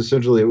 but it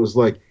was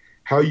like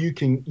how you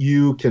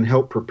can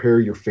help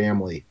prepare your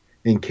family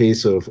in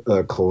case of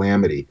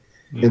calamity.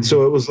 And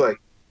so it was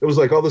like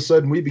all of a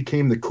sudden we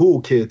became the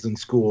cool kids in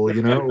school,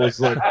 It was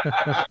like.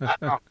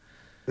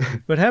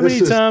 But how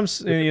many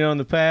times, in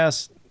the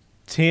past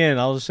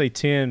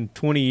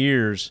 20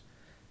 years,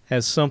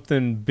 has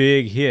something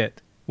big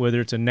hit, whether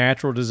it's a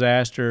natural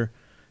disaster,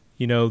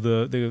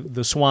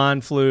 the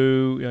swine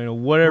flu,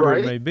 whatever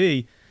right. It may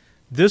be.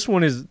 This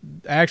one is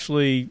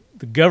actually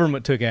the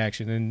government took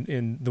action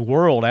in the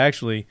world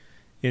actually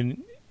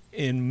in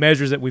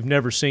measures that we've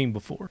never seen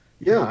before.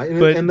 Yeah,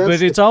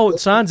 but it's all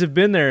signs have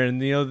been there,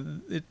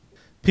 and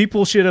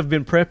people should have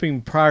been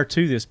prepping prior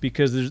to this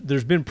because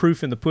there's been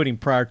proof in the pudding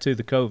prior to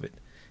the COVID.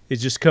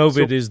 It's just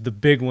COVID is the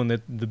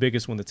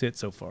biggest one that's hit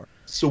so far.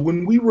 So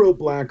when we wrote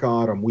Black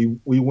Autumn,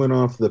 we went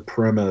off the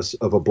premise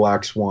of a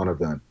black swan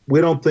event. We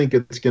don't think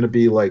it's going to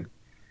be like,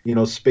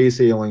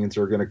 space aliens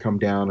are going to come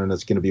down and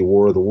it's going to be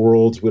War of the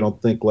Worlds. We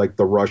don't think like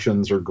the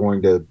Russians are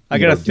going to. I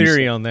got a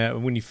theory on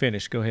that. When you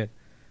finish, go ahead.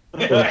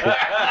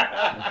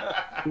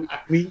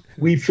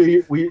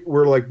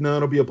 we're like, no,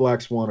 it'll be a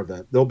black swan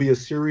event. There'll be a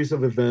series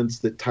of events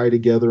that tie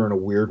together in a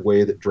weird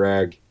way that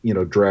drag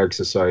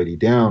society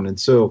down. And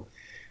so,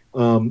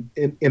 and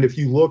if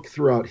you look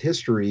throughout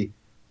history,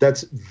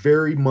 that's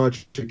very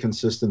much a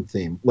consistent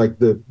theme. Like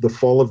the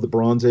fall of the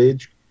Bronze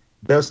Age,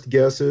 best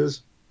guess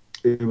is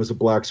it was a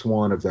black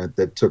swan event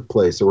that took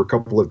place. There were a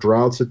couple of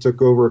droughts that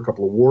took over, a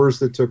couple of wars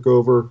that took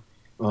over.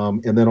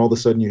 And then all of a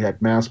sudden you had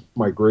mass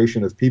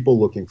migration of people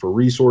looking for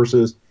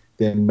resources,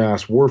 then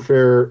mass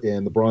warfare,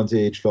 and the Bronze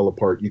Age fell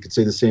apart. You could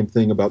say the same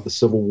thing about the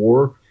Civil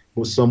War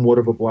was somewhat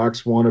of a black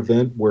swan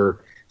event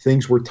where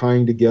things were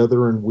tying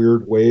together in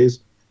weird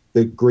ways.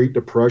 The Great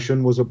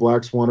Depression was a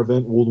black swan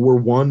event. World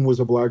War I was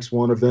a black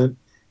swan event.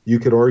 You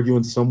could argue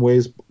in some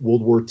ways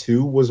World War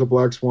II was a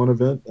black swan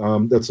event.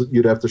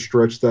 You'd have to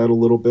stretch that a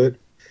little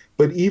bit.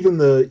 But even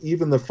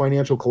the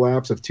financial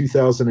collapse of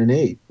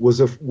 2008 was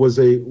a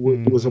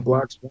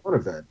black swan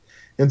event.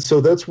 And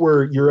so that's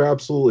where you're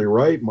absolutely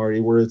right,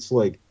 Marty, where it's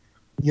like,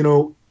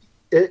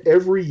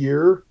 every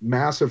year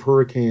massive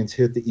hurricanes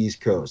hit the East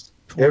Coast.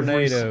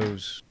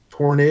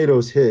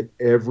 Tornadoes hit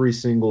every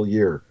single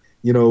year.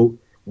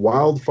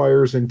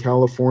 Wildfires in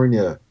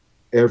California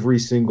every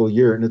single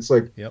year. And it's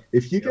like,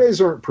 if you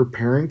guys aren't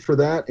preparing for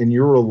that and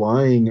you're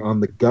relying on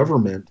the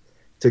government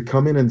to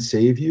come in and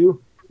save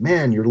you,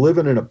 man, you're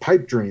living in a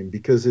pipe dream,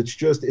 because it's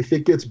just, if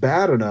it gets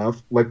bad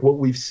enough, like what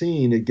we've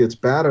seen, it gets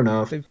bad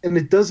enough, and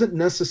it doesn't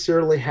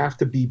necessarily have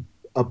to be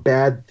a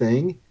bad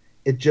thing.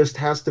 It just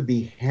has to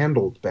be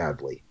handled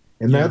badly.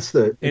 And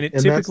it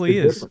typically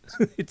is.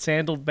 It's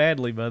handled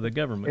badly by the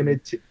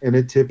government. And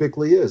it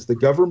typically is. The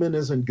government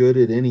isn't good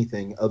at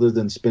anything other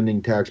than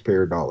spending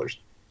taxpayer dollars.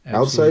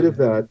 Absolutely. Outside of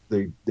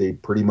that, they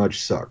pretty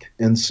much suck.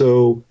 And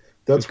so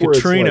that's where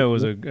Katrina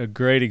was a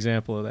great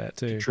example of that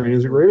too. Katrina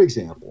is a great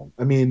example.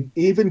 I mean,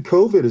 even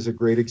COVID is a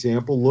great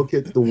example. Look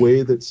at the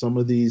way that some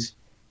of these,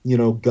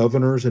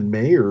 governors and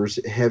mayors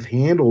have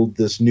handled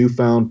this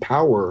newfound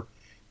power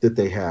that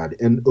they had.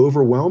 And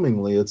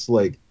overwhelmingly, it's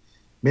like,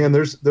 man,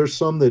 there's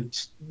some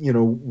that,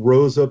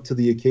 rose up to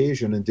the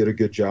occasion and did a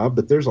good job,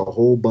 but there's a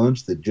whole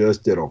bunch that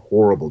just did a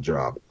horrible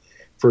job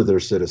for their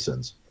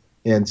citizens.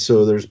 And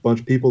so there's a bunch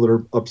of people that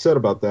are upset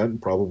about that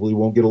and probably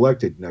won't get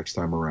elected next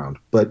time around.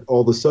 But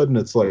all of a sudden,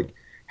 it's like,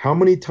 how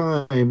many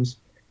times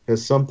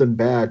has something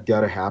bad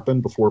got to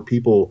happen before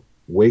people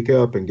wake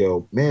up and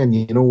go, man,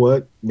 you know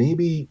what?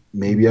 Maybe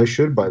I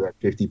should buy that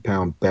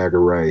 50-pound bag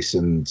of rice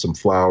and some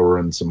flour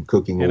and some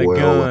cooking And oil. a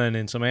gun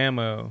and some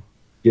ammo.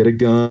 Get a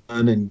gun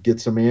and get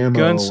some ammo.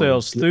 Gun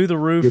sales through the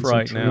roof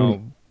right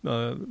now.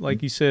 training.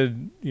 Like you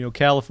said,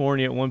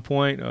 California at one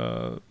point,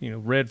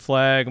 red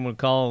flag, I'm going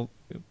to call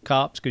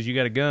cops because you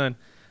got a gun.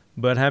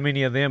 But how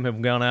many of them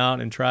have gone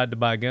out and tried to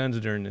buy guns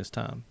during this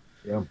time?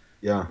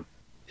 Yeah.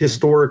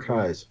 Historic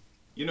highs.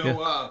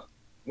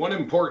 One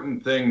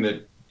important thing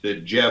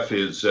that Jeff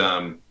is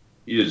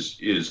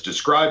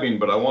describing,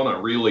 but I want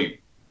to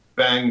really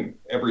bang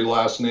every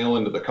last nail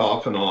into the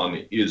coffin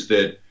on, is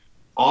that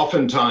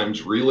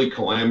oftentimes really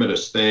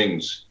calamitous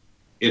things,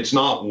 it's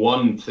not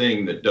one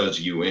thing that does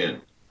you in.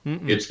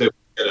 Mm-mm. It's that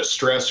we get a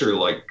stressor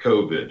like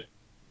COVID,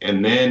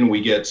 and then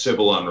we get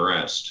civil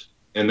unrest.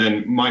 And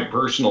then my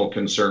personal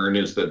concern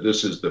is that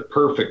this is the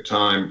perfect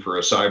time for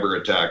a cyber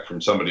attack from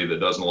somebody that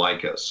doesn't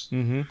like us.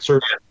 Mm-hmm. Sure.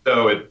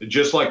 So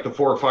just like the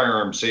 4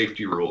 firearm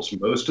safety rules,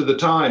 most of the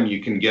time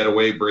you can get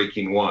away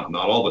breaking one,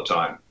 not all the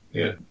time.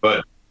 Yeah.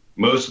 But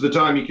most of the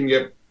time you can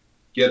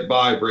get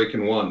by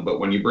breaking one. But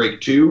when you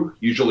break two,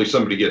 usually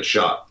somebody gets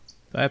shot.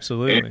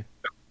 Absolutely. And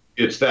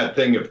it's that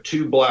thing of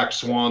two black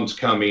swans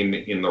coming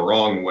in the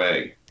wrong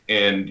way.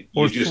 And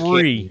or you just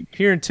three. can't.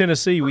 Here in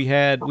Tennessee, we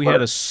had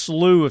a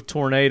slew of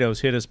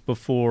tornadoes hit us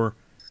before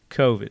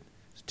COVID.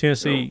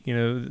 Tennessee,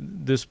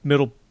 this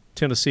middle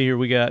Tennessee here,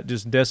 we got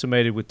just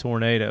decimated with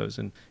tornadoes,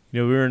 and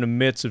we were in the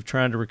midst of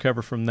trying to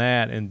recover from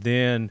that, and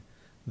then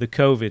the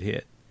COVID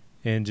hit,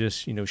 and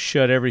just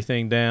shut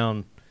everything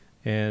down,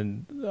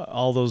 and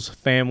all those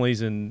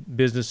families and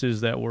businesses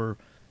that were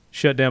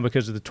shut down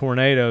because of the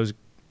tornadoes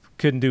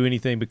couldn't do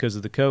anything because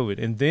of the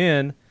COVID, and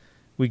then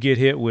we get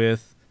hit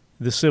with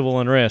the civil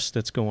unrest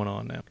that's going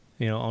on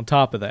now, on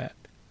top of that.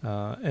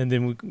 And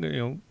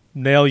then,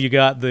 now you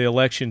got the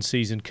election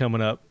season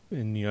coming up,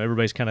 and,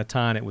 everybody's kind of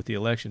tying it with the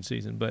election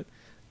season. But,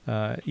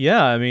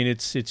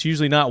 it's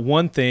usually not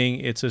one thing,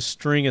 it's a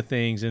string of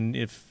things. And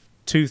if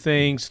 2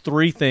 things,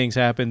 3 things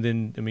happen,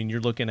 then,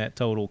 you're looking at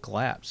total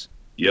collapse.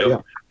 Yep. Yeah.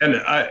 And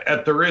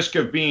at the risk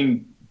of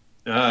being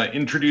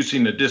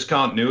introducing a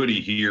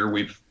discontinuity here,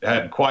 we've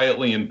had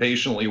quietly and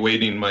patiently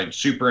waiting my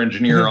super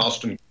engineer,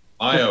 Austin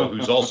Mayo,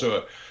 who's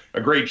also a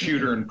great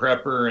shooter and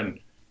prepper and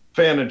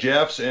fan of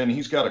Jeff's, and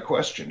he's got a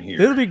question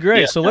here. It'll be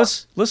great. Yeah. So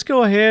let's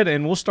go ahead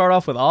and we'll start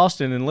off with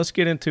Austin, and let's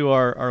get into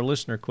our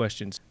listener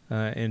questions.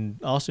 And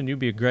Austin, you'd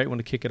be a great one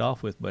to kick it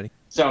off with, buddy.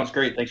 Sounds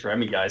great. Thanks for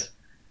having me, guys.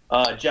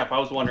 Jeff, I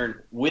was wondering,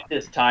 with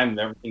this time and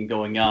everything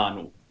going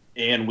on,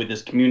 and with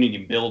this community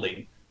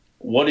building,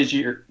 what are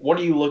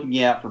you looking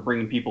at for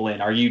bringing people in?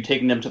 Are you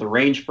taking them to the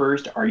range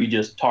first? Are you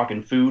just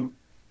talking food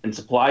and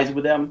supplies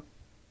with them?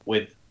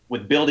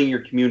 With building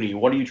your community,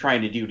 what are you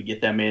trying to do to get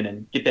them in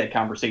and get that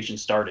conversation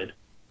started?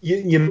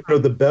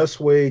 The best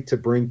way to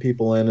bring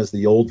people in is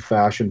the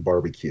old-fashioned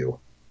barbecue,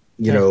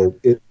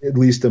 at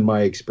least in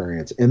my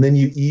experience. And then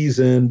you ease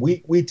in.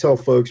 We tell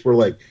folks, we're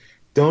like,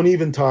 don't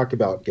even talk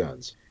about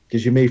guns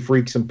because you may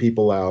freak some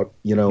people out.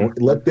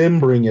 Let them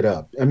bring it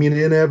up.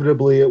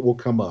 Inevitably it will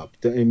come up.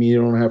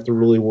 You don't have to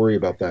really worry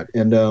about that.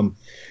 And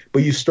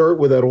but you start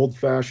with that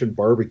old-fashioned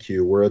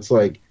barbecue where it's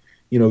like,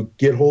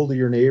 get hold of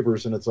your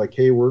neighbors, and it's like,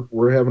 hey,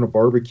 we're having a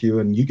barbecue,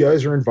 and you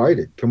guys are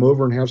invited. Come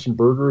over and have some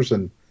burgers,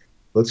 and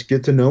let's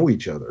get to know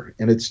each other.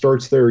 And it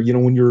starts there.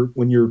 When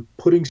you're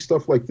putting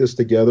stuff like this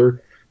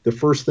together, the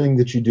first thing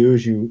that you do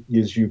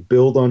is you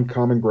build on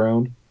common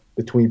ground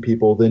between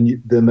people.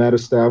 Then that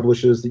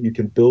establishes that you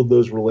can build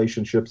those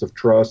relationships of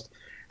trust,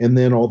 and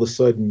then all of a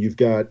sudden you've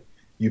got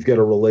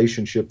a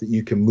relationship that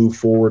you can move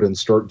forward and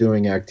start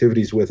doing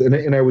activities with.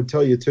 And I would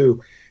tell you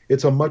too,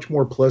 it's a much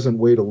more pleasant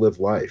way to live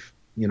life.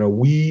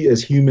 We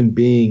as human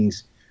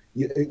beings,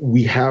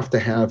 we have to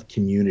have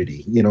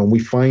community, and we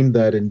find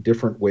that in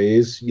different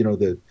ways.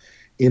 The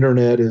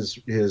internet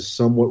has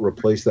somewhat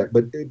replaced that,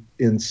 but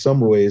in some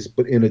ways,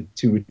 but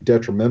to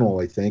detrimental,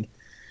 I think.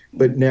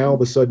 But now all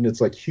of a sudden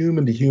it's like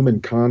human to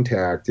human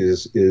contact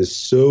is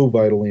so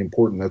vitally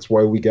important. That's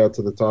why we got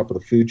to the top of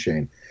the food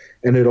chain.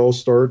 And it all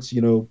starts,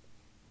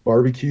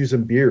 barbecues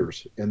and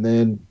beers, and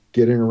then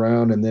getting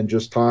around and then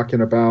just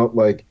talking about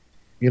like,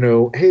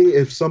 hey,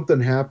 if something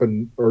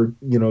happened, or,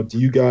 do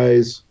you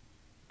guys,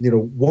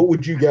 what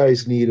would you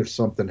guys need if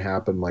something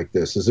happened like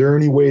this? Is there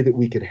any way that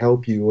we could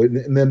help you?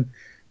 And then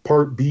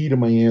part B to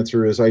my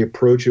answer is I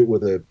approach it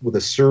with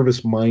a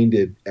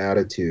service-minded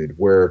attitude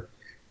where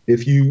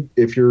if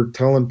you're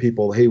telling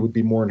people, hey, we'd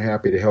be more than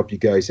happy to help you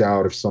guys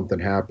out if something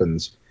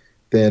happens,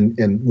 then,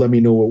 and let me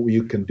know what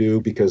you can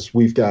do, because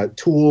we've got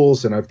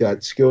tools and I've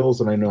got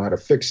skills and I know how to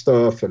fix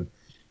stuff. And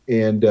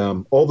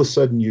all of a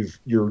sudden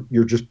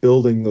you're just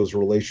building those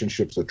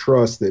relationships of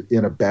trust that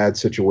in a bad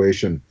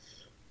situation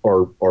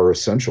are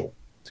essential.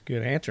 That's a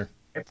good answer.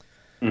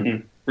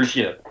 Mm-hmm.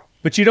 Appreciate it.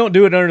 But you don't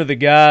do it under the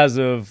guise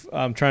of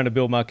I'm trying to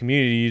build my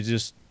community. You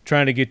just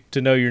trying to get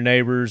to know your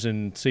neighbors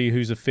and see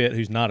who's a fit,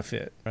 who's not a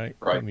fit, right?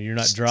 Right. I mean, you're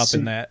not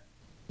dropping that.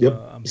 Yep.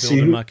 I'm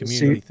building my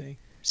community thing.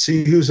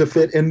 See who's a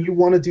fit, and you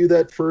want to do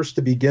that first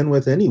to begin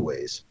with,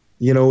 anyways.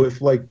 You know,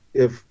 if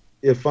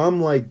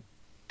I'm like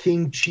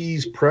King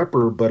Cheese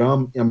Prepper, but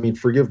I mean,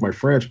 forgive my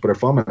French, but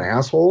if I'm an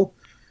asshole,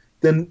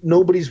 then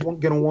nobody's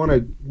going to want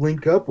to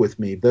link up with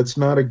me. That's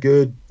not a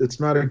good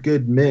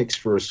mix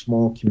for a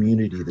small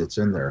community that's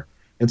in there.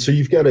 And so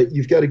you've got to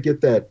get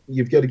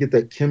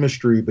that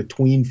chemistry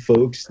between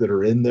folks that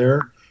are in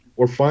there,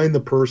 or find the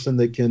person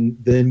that can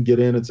then get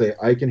in and say,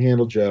 I can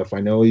handle Jeff.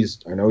 I know he's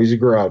a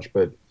grouch,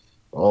 but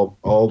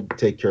I'll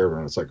take care of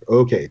him. It's like,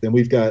 okay, then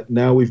we've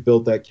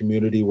built that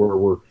community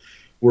where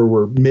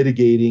we're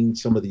mitigating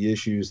some of the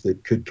issues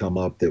that could come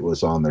up that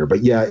was on there.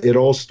 But yeah, it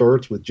all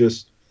starts with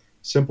just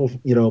simple,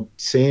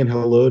 saying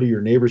hello to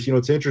your neighbors.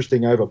 It's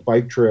interesting. I have a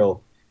bike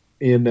trail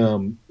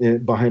in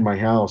behind my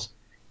house,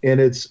 and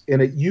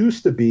it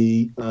used to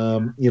be,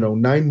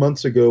 9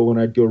 months ago when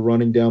I'd go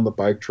running down the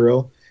bike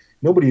trail,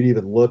 nobody would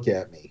even look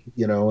at me,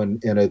 and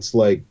it's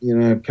like,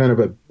 I'm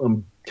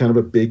kind of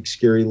a big,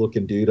 scary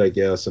looking dude, I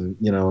guess. And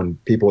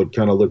people would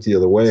kind of look the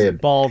other way, and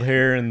bald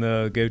hair and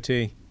the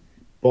goatee,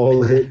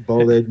 bald head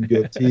and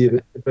goatee.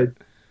 But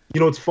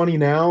it's funny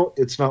now.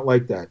 It's not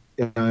like that.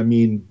 I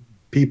mean,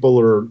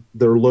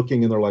 they're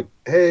looking and they're like,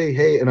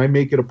 hey, and I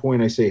make it a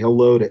point. I say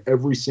hello to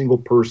every single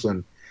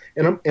person.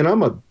 And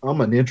I'm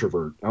an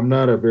introvert. I'm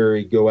not a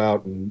very go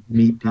out and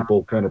meet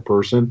people kind of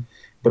person,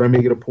 but I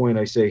make it a point.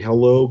 I say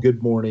hello,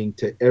 good morning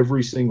to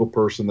every single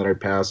person that I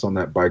pass on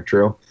that bike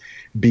trail,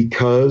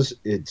 because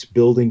it's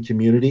building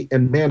community.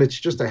 And man, it's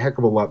just a heck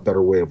of a lot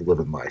better way of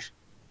living life.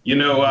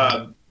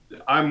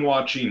 I'm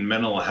watching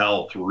mental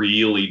health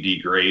really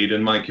degrade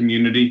in my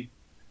community.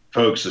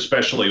 Folks,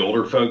 especially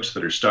older folks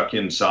that are stuck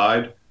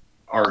inside,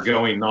 are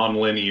going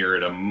nonlinear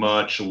at a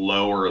much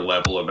lower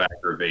level of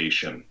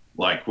aggravation.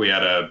 Like, we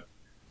had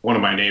one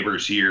of my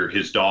neighbors here,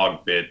 his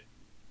dog bit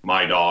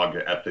my dog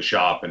at the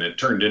shop, and it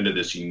turned into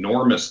this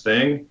enormous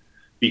thing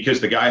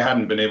because the guy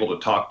hadn't been able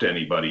to talk to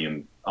anybody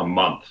in a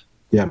month.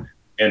 Yeah.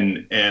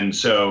 And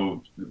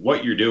so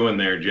what you're doing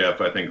there, Jeff,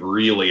 I think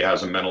really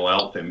has a mental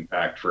health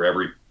impact for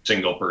every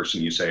single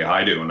person you say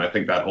hi to. And I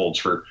think that holds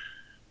for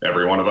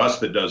every one of us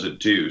that does it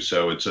too.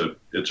 So it's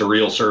a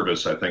real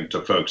service, I think,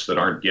 to folks that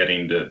aren't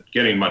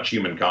getting much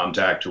human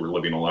contact, who are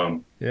living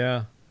alone.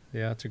 Yeah,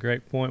 that's a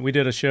great point. We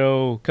did a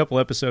show a couple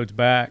episodes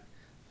back.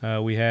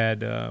 We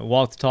had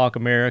Walk the Talk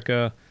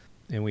America,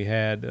 and we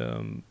had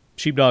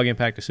Sheepdog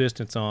Impact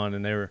Assistance on,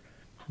 and they were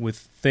with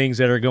things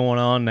that are going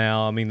on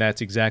now. I mean,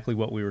 that's exactly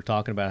what we were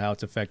talking about, how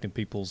it's affecting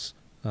people's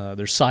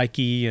their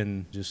psyche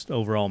and just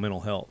overall mental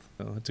health.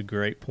 So that's a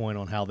great point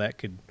on how that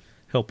could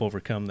help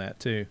overcome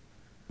that too.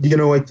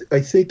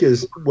 I think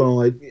as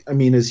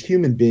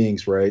human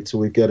beings, right? So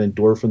we've got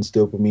endorphins,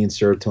 dopamine,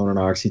 serotonin,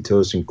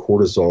 oxytocin,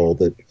 cortisol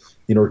that,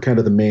 are kind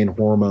of the main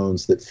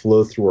hormones that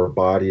flow through our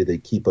body. They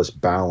keep us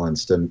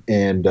balanced. And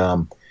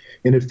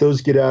if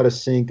those get out of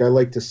sync, I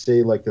like to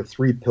say, like, the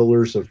three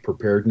pillars of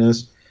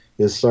preparedness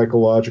is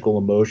psychological,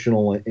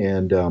 emotional,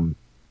 and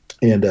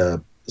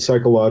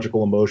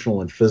psychological, emotional,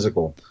 and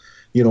physical.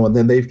 And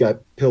then they've got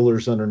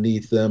pillars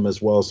underneath them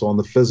as well. So on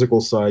the physical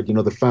side,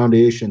 the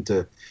foundation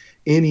to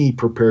any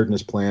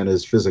preparedness plan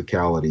is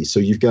physicality. So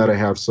you've got to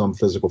have some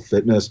physical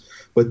fitness,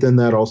 but then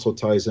that also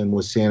ties in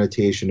with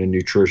sanitation and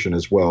nutrition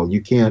as well.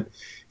 You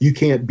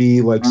can't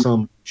be like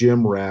some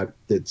gym rat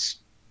that's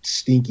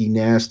stinky,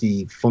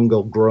 nasty,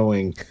 fungal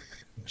growing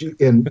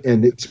and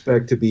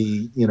expect to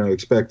be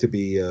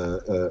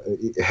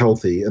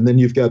healthy. And then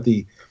you've got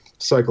the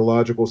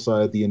psychological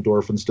side, the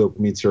endorphins,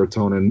 dopamine,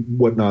 serotonin,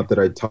 whatnot that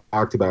I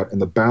talked about,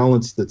 and the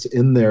balance that's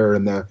in there.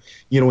 And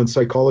in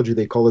psychology,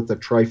 they call it the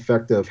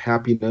trifecta of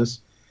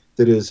happiness.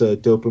 That is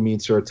dopamine,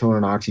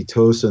 serotonin,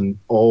 oxytocin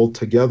all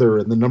together.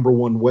 And the number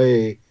one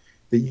way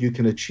that you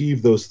can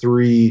achieve those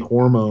three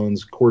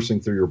hormones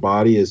coursing through your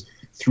body is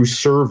through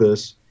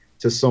service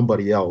to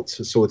somebody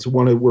else. So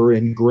we're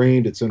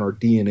ingrained, it's in our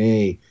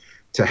DNA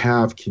to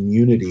have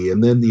community.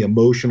 And then the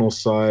emotional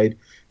side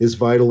is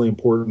vitally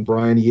important.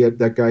 Brian,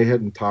 that guy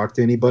hadn't talked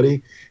to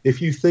anybody.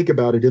 If you think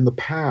about it, in the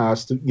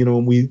past,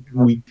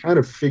 we kind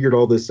of figured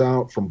all this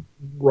out from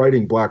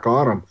writing Black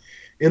Autumn.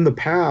 In the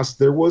past,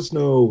 there was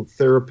no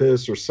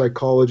therapist or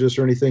psychologist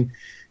or anything.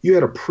 You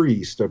had a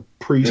priest,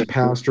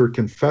 pastor,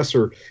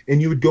 confessor,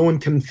 and you would go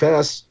and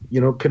confess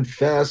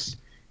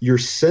your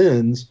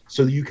sins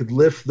so that you could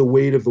lift the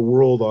weight of the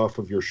world off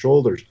of your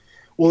shoulders.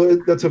 Well,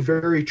 that's a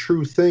very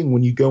true thing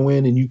when you go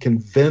in and you can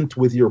vent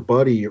with your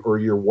buddy or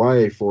your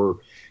wife or,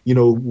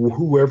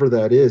 whoever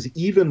that is.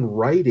 Even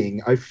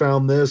writing, I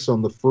found this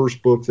on the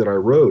first book that I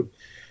wrote.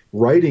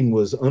 Writing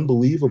was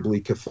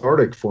unbelievably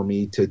cathartic for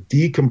me to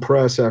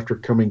decompress after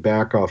coming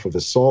back off of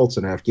assaults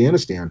in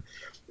Afghanistan.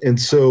 And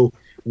so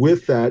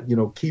with that,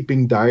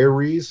 keeping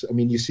diaries, I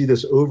mean, you see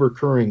this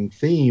overcurring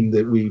theme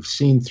that we've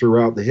seen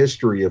throughout the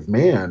history of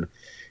man.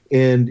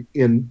 And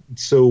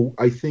so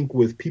I think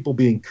with people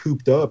being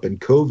cooped up in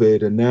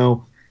COVID and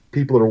now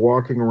people that are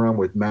walking around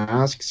with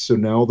masks. So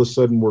now all of a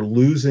sudden we're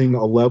losing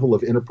a level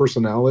of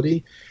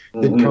interpersonality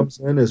that comes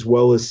in, as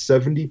well as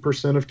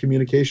 70% of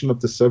communication, up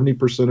to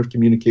 70% of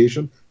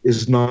communication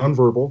is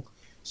nonverbal.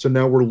 So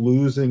now we're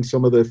losing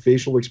some of the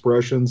facial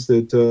expressions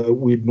that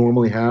we'd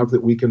normally have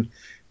that we can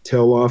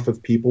tell off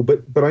of people.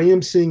 But I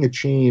am seeing a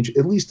change,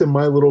 at least in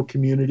my little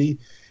community,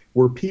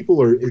 where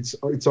people are,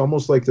 it's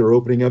almost like they're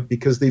opening up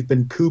because they've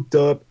been cooped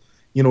up.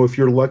 You know, if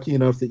you're lucky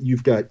enough that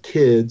you've got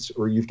kids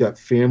or you've got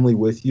family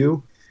with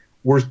you,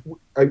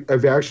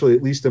 I've actually,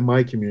 at least in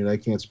my community, I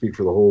can't speak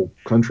for the whole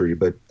country,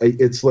 but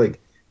it's like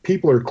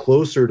people are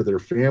closer to their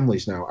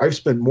families now. I've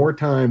spent more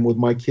time with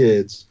my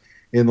kids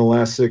in the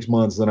last 6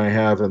 months than I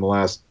have in the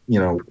last,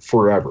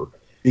 forever,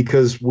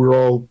 because we're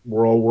all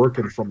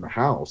working from the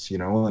house,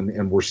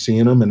 and we're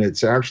seeing them. And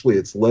it's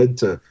led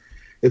to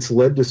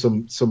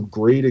some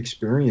great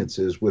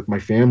experiences with my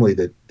family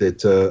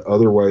that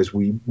otherwise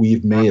we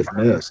may have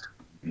missed.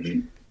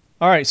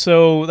 All right.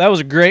 So that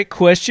was a great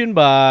question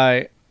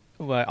by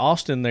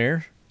Austin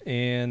there.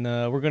 And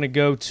we're going to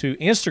go to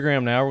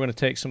Instagram now. We're going to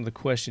take some of the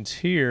questions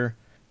here.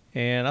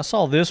 And I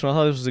saw this one. I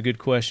thought this was a good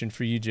question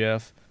for you,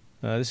 Jeff.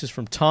 This is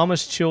from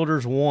Thomas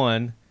Childers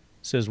 1. It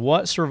says,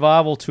 what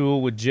survival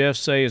tool would Jeff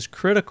say is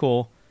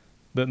critical,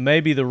 but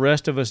maybe the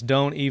rest of us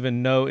don't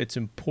even know its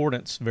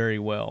importance very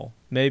well?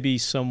 Maybe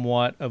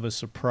somewhat of a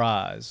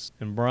surprise.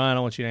 And Brian, I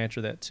want you to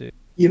answer that too.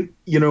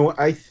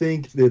 I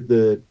think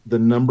that the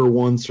number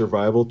one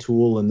survival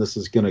tool, and this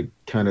is going to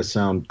kind of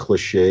sound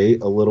cliche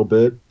a little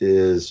bit,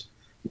 is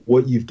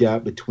what you've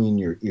got between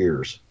your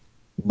ears.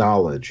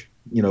 Knowledge.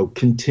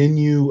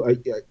 Continue.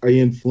 I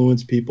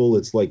influence people.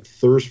 It's like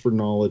thirst for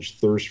knowledge,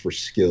 thirst for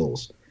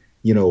skills.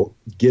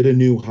 Get a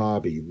new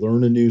hobby,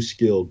 learn a new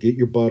skill, get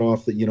your butt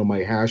off my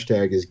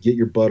hashtag is get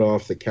your butt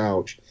off the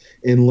couch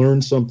and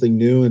learn something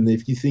new. And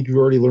if you think you've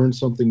already learned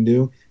something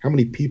new, how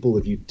many people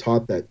have you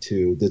taught that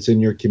to that's in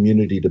your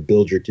community to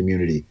build your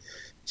community?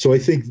 So I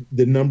think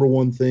the number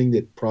one thing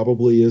that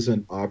probably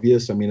isn't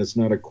obvious, I mean, it's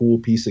not a cool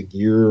piece of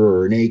gear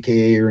or an AK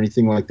or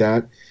anything like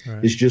that,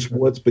 right, is just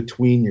what's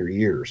between your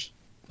ears.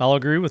 I'll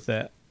agree with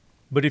that.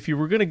 But if you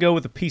were going to go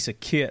with a piece of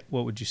kit,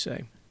 what would you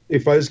say?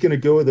 If I was going to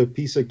go with a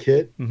piece of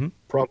kit,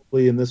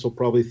 probably, and this will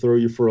probably throw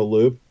you for a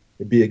loop,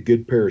 it'd be a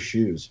good pair of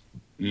shoes.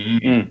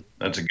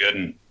 That's a good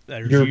one.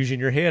 There's using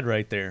your head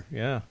right there.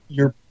 Yeah.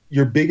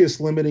 Your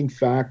biggest limiting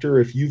factor,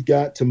 if you've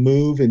got to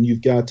move and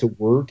you've got to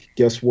work,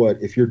 guess what?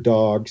 If your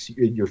dogs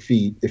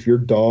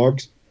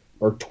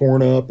are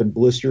torn up and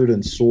blistered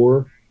and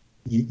sore,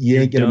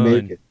 you ain't going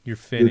to make it. You're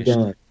finished. You're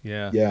done.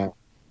 Yeah.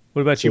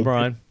 What about you,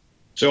 Brian?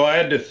 So I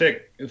had to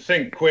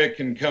think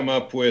quick and come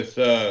up with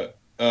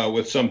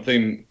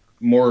something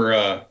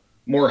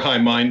more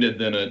high-minded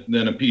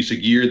than a piece of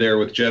gear there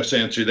with Jeff's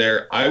answer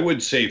there. I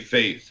would say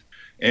faith.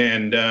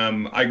 And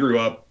I grew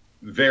up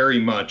very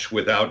much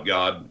without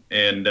God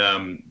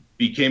and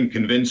became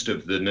convinced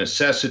of the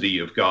necessity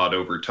of God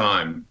over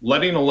time,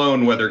 letting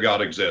alone whether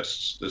God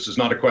exists. This is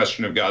not a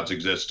question of God's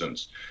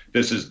existence.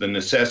 This is the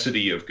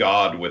necessity of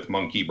God with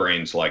monkey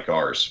brains like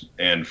ours.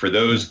 And for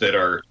those that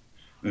are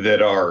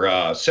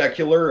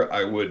secular,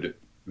 I would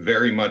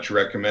very much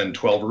recommend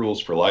 12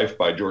 Rules for Life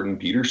by Jordan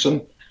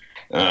Peterson.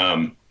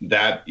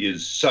 That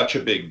is such a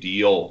big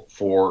deal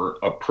for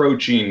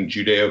approaching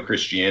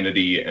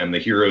Judeo-Christianity and the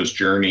hero's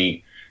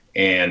journey,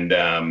 and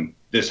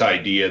this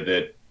idea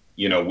that,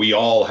 we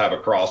all have a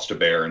cross to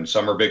bear, and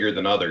some are bigger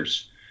than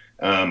others.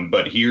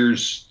 But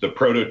here's the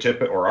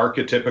prototype or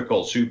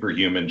archetypical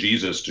superhuman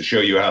Jesus to show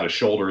you how to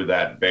shoulder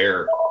that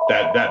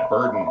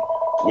burden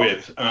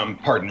with,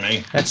 pardon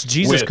me. That's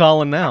Jesus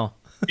calling now.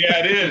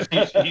 Yeah, it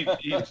is.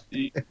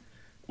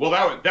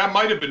 Well, that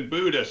might have been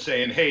Buddha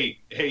saying, "Hey,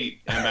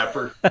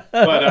 MFer."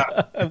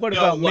 But what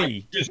about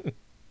me? Just,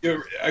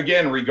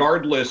 again,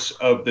 regardless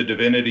of the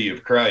divinity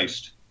of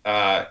Christ,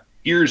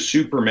 here's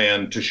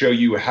Superman to show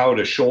you how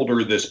to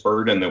shoulder this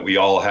burden that we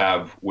all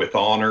have with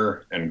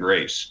honor and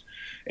grace.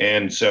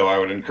 And so, I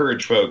would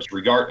encourage folks.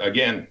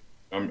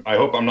 I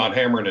hope I'm not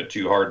hammering it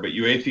too hard, but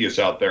you atheists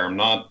out there, I'm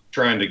not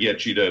trying to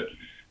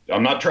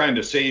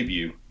save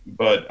you,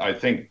 but I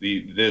think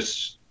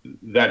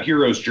that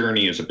hero's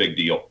journey is a big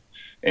deal.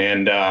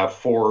 And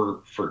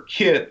for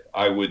kit,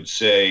 I would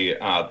say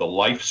the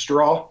life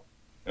straw.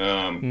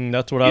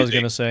 That's what I was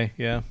going to say.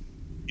 Yeah.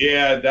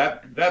 Yeah,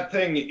 that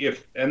thing.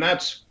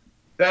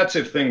 That's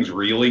if things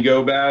really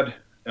go bad.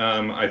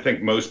 I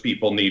think most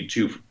people need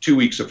two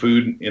weeks of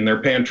food in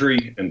their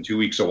pantry and 2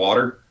 weeks of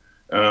water.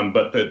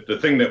 But the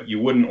thing that you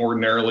wouldn't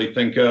ordinarily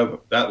think of,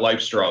 that life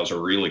straw is a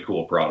really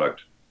cool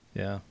product.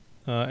 Yeah.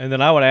 And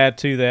then I would add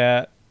to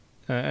that,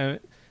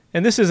 and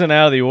this isn't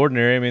out of the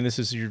ordinary. I mean, this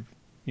is your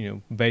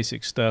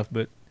basic stuff,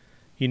 but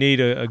you need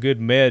a good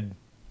med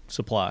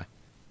supply,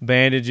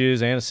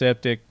 bandages,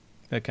 antiseptic,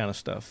 that kind of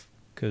stuff.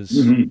 Because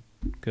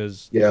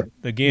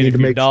again, if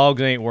your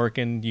dogs ain't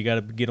working, you got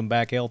to get them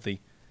back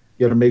healthy.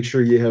 You got to make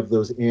sure you have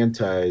those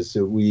antis.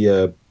 So we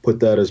put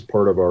that as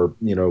part of our,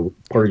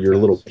 part of your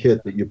little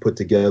kit that you put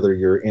together.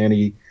 Your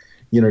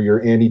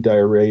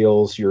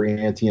antidiarrheals, your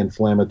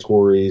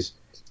anti-inflammatories,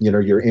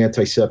 your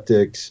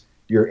antiseptics.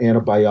 your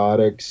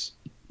antibiotics,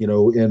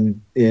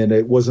 and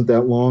it wasn't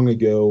that long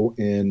ago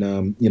in,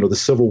 the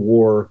Civil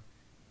War,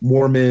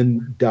 more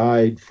men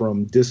died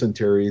from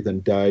dysentery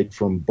than died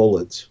from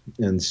bullets.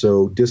 And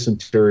so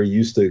dysentery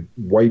used to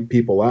wipe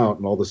people out.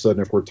 And all of a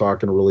sudden, if we're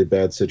talking a really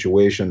bad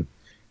situation,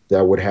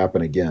 that would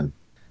happen again.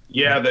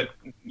 Yeah,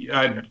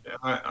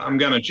 I'm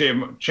going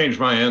to change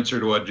my answer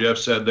to what Jeff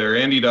said there.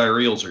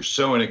 Antidiarrheals are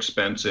so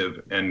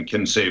inexpensive and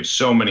can save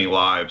so many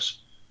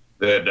lives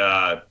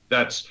that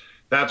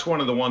that's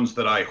one of the ones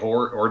that I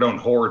hoard, or don't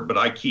hoard, but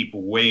I keep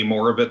way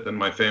more of it than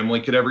my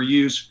family could ever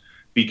use,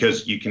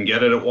 because you can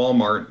get it at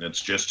Walmart and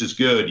it's just as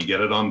good. You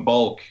get it on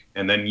bulk,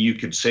 and then you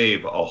could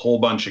save a whole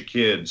bunch of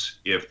kids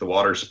if the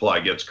water supply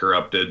gets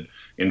corrupted.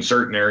 In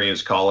certain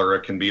areas, cholera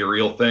can be a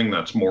real thing.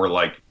 That's more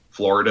like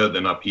Florida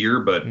than up here,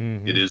 but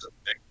it is a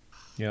thing.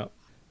 Yeah.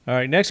 All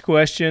right, next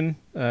question.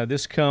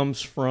 This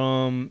comes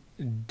from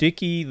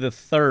Dickie the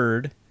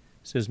Third.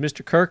 Says,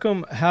 Mr.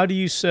 Kirkham, how do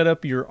you set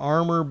up your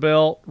armor,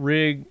 belt,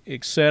 rig,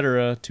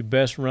 etc. to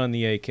best run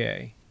the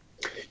AK?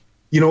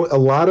 A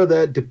lot of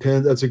that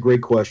depends. That's a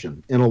great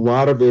question, and a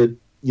lot of it,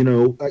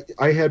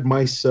 I had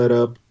my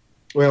setup.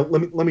 Well,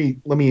 let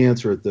me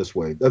answer it this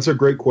way. That's a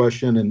great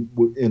question,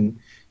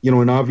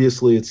 and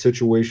obviously it's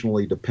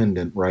situationally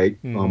dependent, right?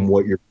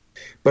 What you're.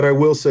 But I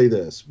will say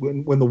this: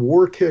 when the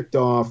war kicked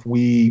off,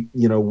 we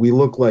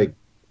looked like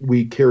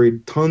we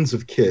carried tons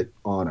of kit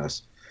on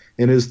us,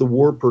 and as the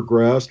war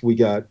progressed, we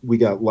got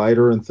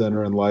lighter and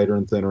thinner and lighter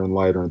and thinner and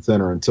lighter and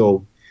thinner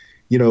until,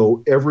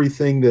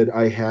 everything that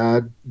I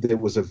had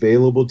that was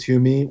available to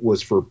me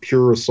was for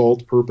pure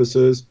assault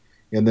purposes,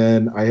 and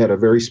then I had a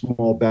very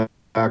small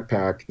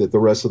backpack that the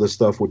rest of the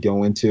stuff would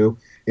go into,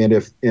 and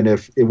if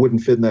it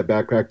wouldn't fit in that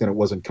backpack, then it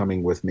wasn't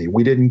coming with me.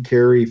 We didn't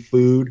carry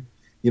food.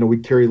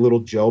 We'd carry little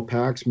gel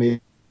packs maybe,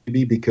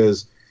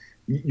 because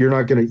you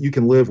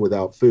can live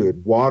without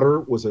food.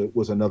 Water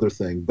was another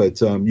thing, but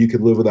you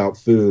could live without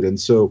food. And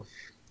so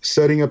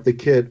setting up the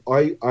kit,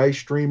 I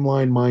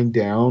streamlined mine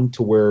down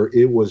to where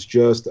it was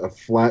just a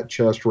flat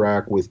chest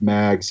rack with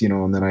mags,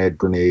 and then I had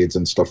grenades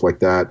and stuff like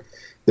that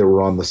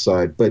were on the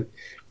side. But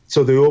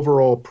so the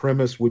overall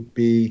premise would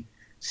be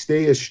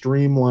stay as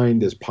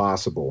streamlined as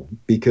possible,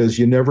 because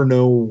you never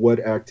know what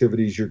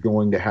activities you're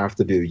going to have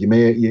to do. You're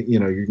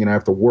going to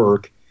have to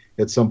work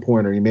at some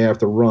point, or you may have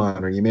to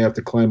run, or you may have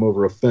to climb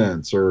over a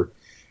fence, or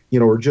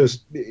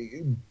just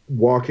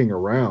walking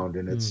around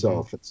in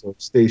itself. And so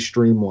stay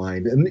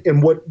streamlined.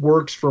 And what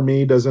works for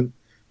me isn't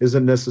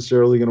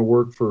necessarily going to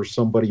work for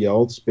somebody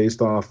else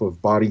based off of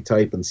body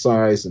type and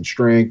size and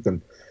strength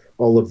and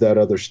all of that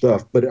other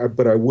stuff. But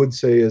I would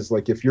say is,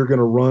 like, if you're going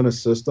to run a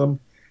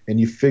system and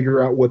you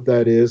figure out what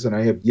that is, and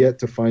I have yet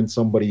to find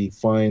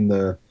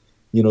the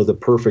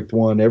perfect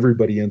one.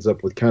 Everybody ends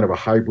up with kind of a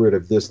hybrid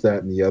of this,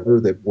 that, and the other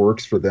that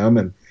works for them,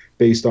 and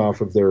based off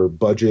of their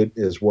budget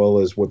as well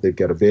as what they've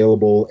got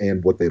available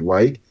and what they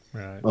like.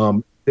 Right.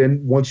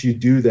 Then once you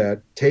do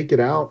that, take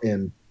it out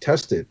and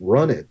test it,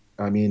 run it.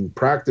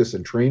 Practice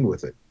and train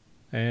with it.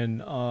 And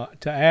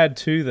to add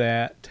to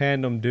that,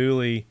 tandem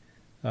dually,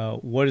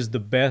 what is the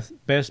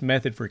best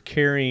method for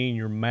carrying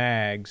your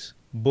mags?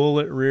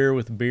 Bullet rear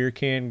with beer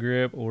can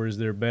grip, or is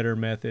there a better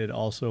method?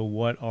 Also,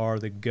 what are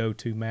the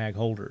go-to mag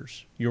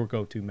holders? Your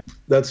go-to mag.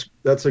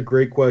 That's a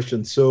great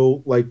question.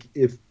 So, like,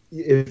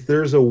 if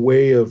there's a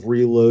way of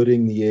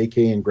reloading the AK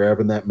and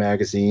grabbing that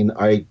magazine,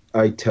 I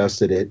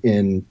tested it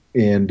and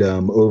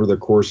over the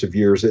course of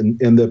years,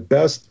 and the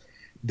best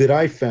that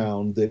I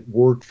found that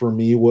worked for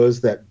me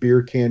was that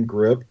beer can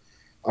grip.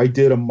 I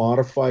did a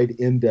modified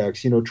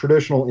index.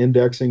 Traditional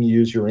indexing, you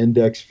use your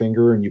index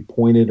finger and you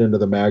point it into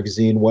the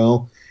magazine.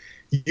 Well,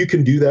 you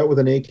can do that with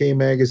an AK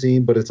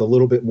magazine, but it's a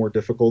little bit more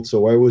difficult.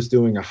 So I was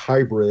doing a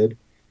hybrid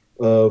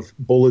of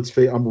bullets.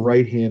 I'm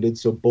right-handed,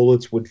 so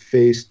bullets would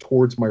face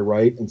towards my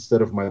right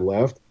instead of my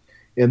left.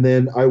 And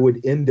then I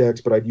would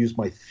index, but I'd use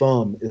my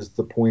thumb as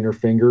the pointer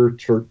finger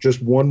for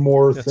just one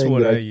more thing. That's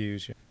what I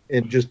use. Yeah.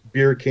 And just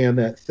beer can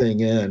that thing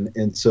in.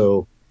 And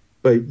so,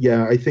 but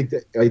yeah, I think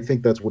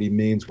that's what he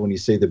means when you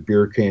say the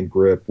beer can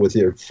grip, with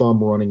your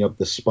thumb running up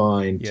the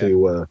spine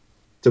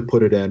to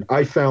put it in.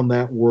 I found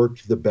that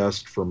worked the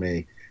best for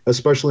me,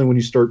 especially when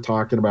you start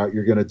talking about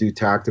you're going to do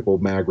tactical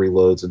mag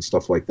reloads and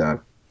stuff like that.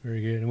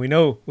 Very good. And we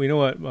know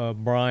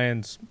what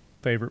Brian's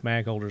favorite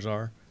mag holders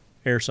are.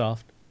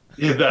 Airsoft.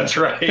 Yeah, that's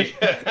right.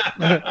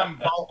 I'm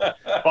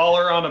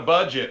baller on a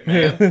budget,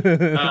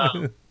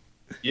 man.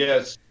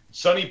 Yes.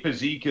 Sonny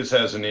Pazikas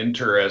has an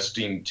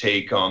interesting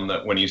take on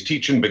that when he's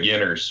teaching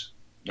beginners.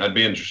 I'd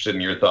be interested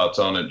in your thoughts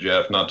on it,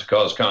 Jeff, not to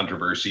cause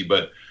controversy,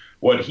 but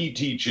what he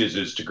teaches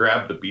is to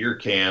grab the beer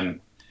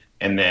can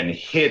and then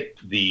hit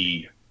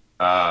the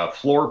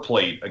floor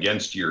plate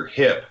against your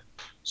hip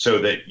so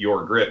that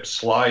your grip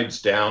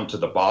slides down to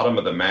the bottom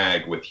of the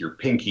mag with your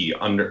pinky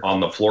on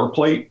the floor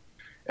plate.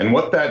 And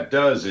what that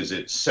does is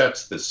it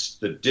sets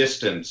the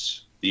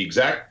distance,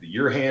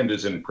 your hand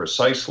is in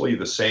precisely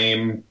the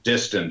same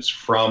distance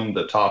from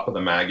the top of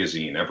the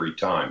magazine every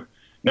time.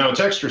 Now, it's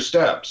extra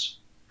steps.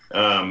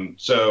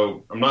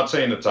 So I'm not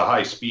saying it's a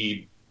high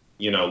speed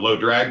low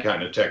drag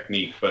kind of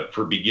technique. But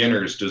for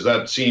beginners, does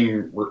that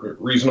seem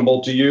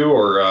reasonable to you,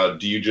 or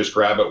do you just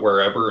grab it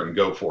wherever and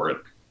go for it?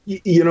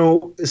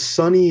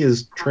 Sonny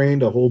has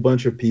trained a whole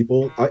bunch of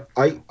people.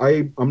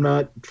 I'm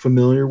not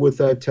familiar with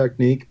that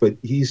technique, but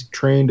he's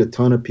trained a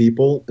ton of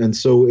people. And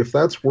so if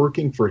that's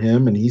working for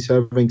him and he's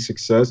having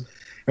success,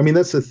 I mean,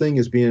 that's the thing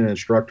is being an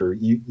instructor.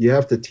 You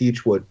have to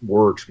teach what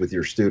works with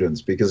your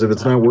students, because if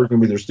it's not working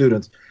with your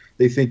students,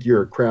 they think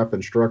you're a crap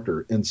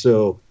instructor. And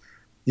so,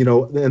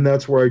 and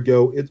that's where I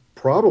go. It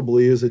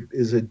probably is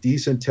a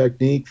decent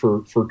technique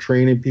for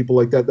training people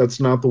like that.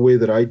 That's not the way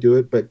that I do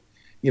it, but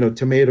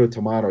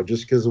tomato,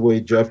 just because the way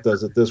Jeff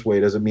does it this way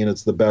doesn't mean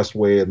it's the best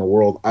way in the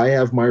world. I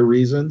have my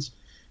reasons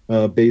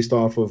based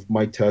off of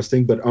my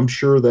testing, but I'm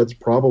sure that's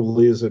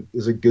probably is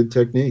a good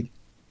technique.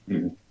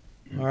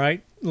 All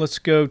right, let's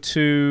go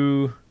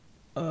to,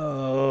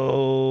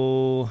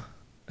 I'm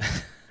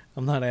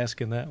not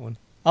asking that one.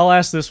 I'll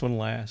ask this one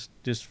last,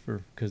 just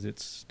because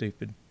it's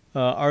stupid.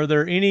 Are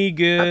there any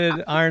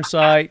good iron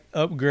sight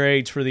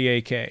upgrades for the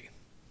AK?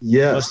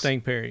 Yes.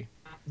 Mustang Perry.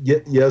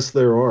 Yes,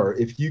 there are.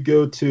 If you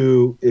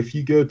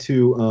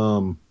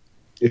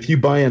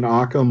buy an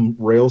Occam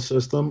rail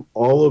system,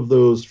 all of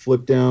those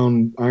flip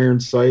down iron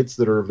sights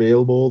that are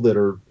available, that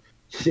are,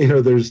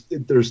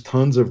 there's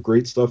tons of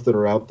great stuff that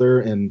are out there,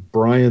 and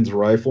Brian's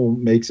rifle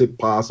makes it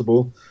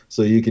possible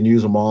so you can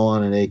use them all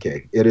on an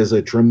AK. It is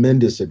a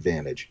tremendous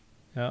advantage.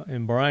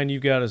 And Brian,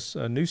 you've got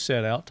a new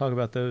set out. Talk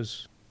about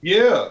those.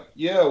 Yeah,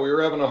 we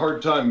were having a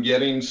hard time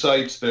getting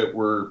sights that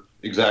were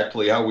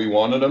exactly how we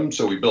wanted them,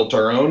 so we built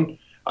our own.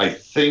 I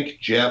think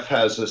Jeff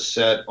has a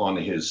set on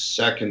his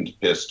second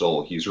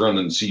pistol. He's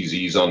running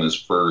CZs on his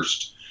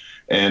first.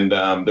 And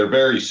they're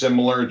very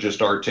similar,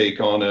 just our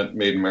take on it,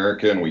 made in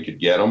America, and we could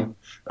get them.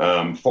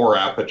 4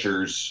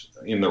 apertures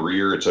in the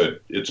rear.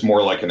 It's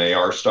more like an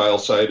AR style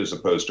sight as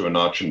opposed to a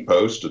notch and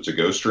post. It's a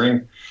ghost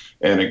ring.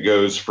 And it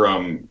goes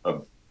from a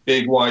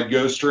big wide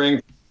ghost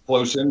ring,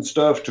 close in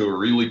stuff, to a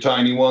really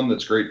tiny one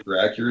that's great for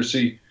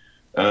accuracy.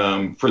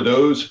 For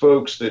those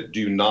folks that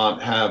do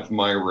not have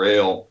my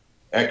rail,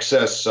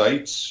 XS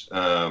sights,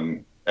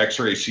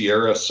 X-ray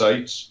Sierra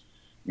sights,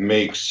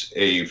 makes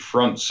a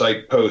front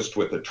sight post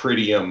with a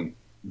tritium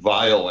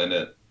vial in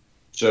it,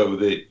 so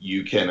that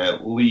you can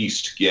at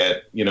least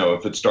get,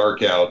 if it's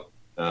dark out,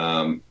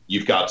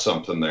 you've got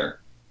something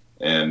there.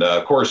 And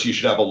of course, you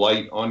should have a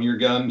light on your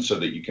gun so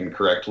that you can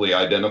correctly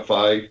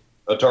identify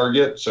a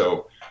target.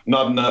 So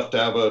not enough to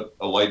have a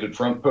lighted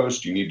front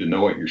post. You need to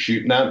know what you're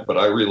shooting at, but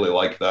I really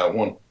like that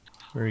one.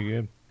 Very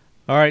good.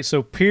 All right,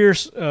 so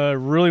Pierce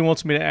really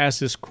wants me to ask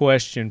this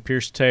question.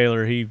 Pierce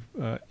Taylor, he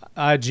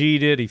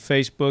IG'd it, he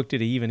Facebooked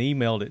it, he even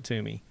emailed it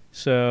to me.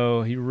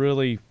 So he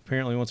really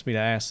apparently wants me to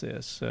ask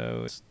this.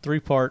 So it's 3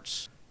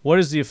 parts. What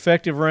is the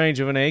effective range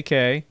of an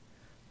AK?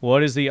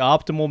 What is the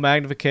optimal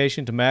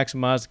magnification to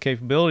maximize the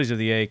capabilities of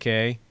the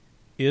AK?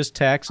 Is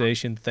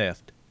taxation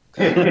theft?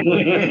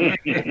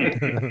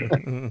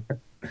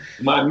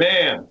 My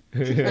man.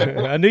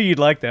 I knew you'd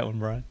like that one,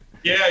 Brian.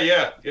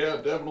 Yeah,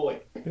 definitely.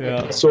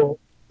 Yeah. So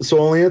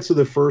I'll answer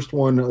the first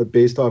one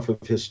based off of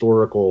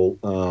historical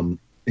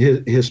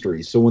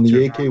history. So when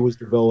the AK was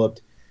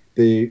developed,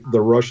 the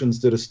Russians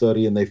did a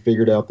study, and they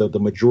figured out that the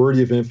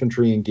majority of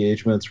infantry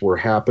engagements were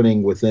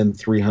happening within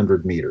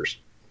 300 meters.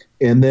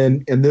 And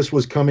this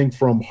was coming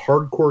from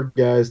hardcore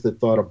guys that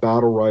thought a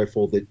battle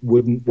rifle that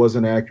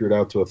wasn't accurate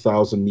out to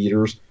 1,000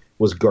 meters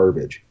was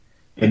garbage.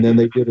 And then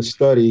they did a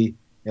study,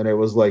 and it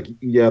was like,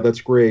 yeah,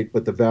 that's great,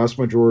 but the vast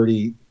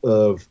majority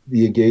of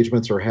the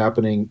engagements are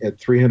happening at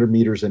 300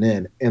 meters and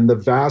in. And the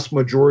vast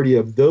majority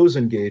of those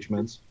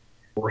engagements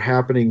were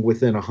happening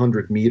within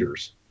 100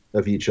 meters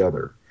of each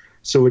other.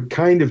 So it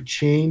kind of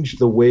changed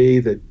the way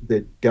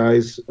that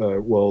guys,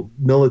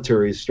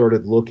 militaries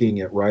started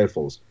looking at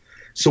rifles.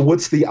 So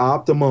what's the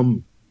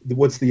optimum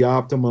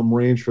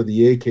range for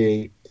the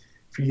AK,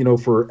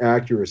 for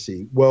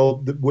accuracy? Well,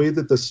 the way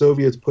that the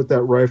Soviets put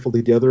that rifle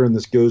together, and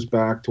this goes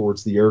back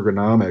towards the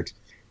ergonomics,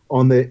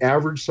 on the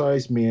average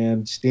sized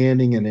man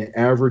standing in an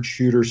average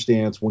shooter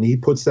stance, when he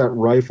puts that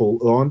rifle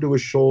onto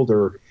his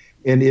shoulder,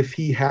 and if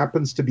he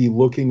happens to be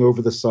looking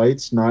over the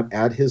sights, not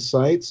at his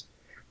sights,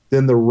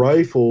 then the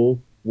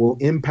rifle will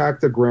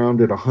impact the ground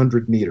at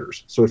 100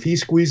 meters. So if he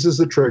squeezes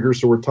the trigger,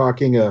 so we're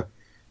talking a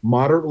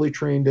moderately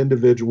trained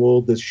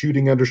individual that's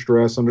shooting under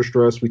stress. Under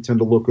stress, we tend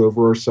to look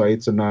over our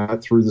sights and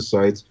not through the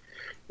sights.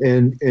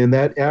 And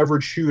that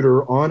average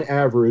shooter, on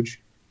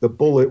average, the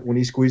bullet, when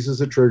he squeezes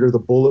the trigger, the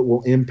bullet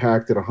will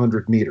impact at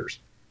 100 meters.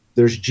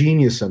 There's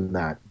genius in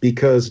that,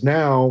 because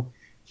now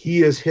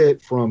he is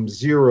hit from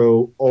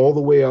 0 all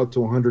the way out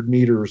to 100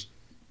 meters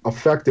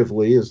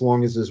effectively, as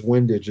long as his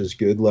windage is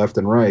good left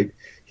and right.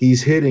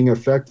 He's hitting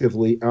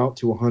effectively out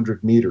to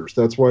 100 meters.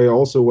 That's why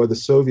the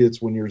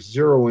Soviets, when you're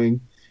zeroing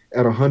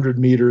at 100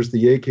 meters,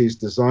 the AK is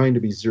designed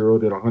to be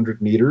zeroed at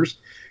 100 meters.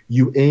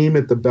 You aim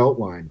at the belt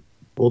line.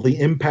 Well, the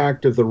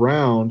impact of the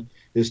round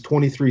is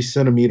 23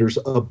 centimeters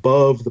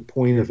above the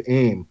point of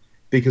aim,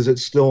 because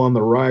it's still on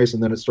the rise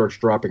and then it starts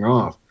dropping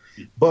off.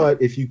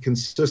 But if you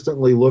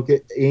consistently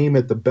aim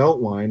at the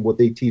belt line, what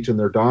they teach in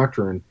their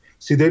doctrine,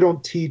 see, they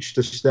don't teach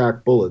to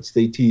stack bullets.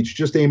 They teach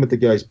just aim at the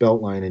guy's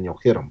belt line and you'll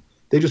hit them.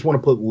 They just want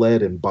to put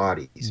lead in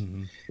bodies.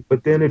 Mm-hmm.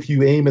 But then if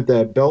you aim at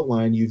that belt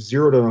line, you've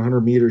 0 to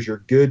 100 meters,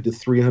 you're good to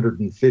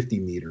 350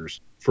 meters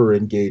for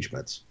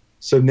engagements.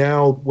 So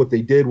now what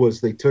they did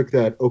was they took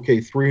that,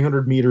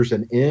 300 meters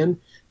and in,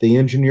 they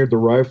engineered the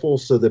rifle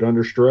so that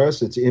under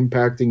stress, it's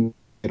impacting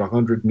at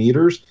 100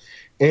 meters.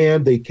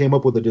 And they came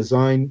up with a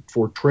design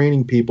for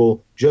training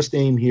people, just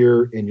aim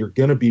here and you're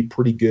going to be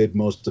pretty good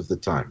most of the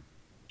time.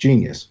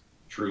 Genius.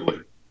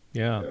 Truly.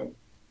 Yeah.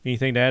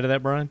 Anything to add to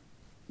that, Brian?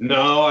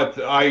 No,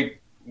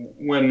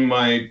 when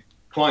my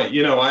client,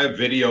 I have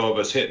video of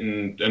us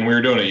hitting, and we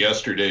were doing it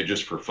yesterday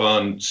just for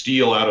fun,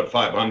 steel out of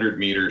 500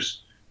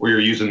 meters. We were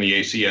using the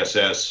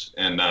ACSS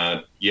and,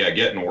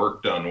 getting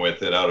work done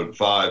with it out of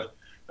 5.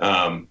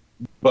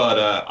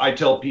 But I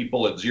tell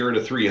people at 0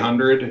 to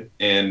 300,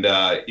 and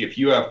if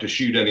you have to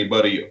shoot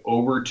anybody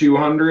over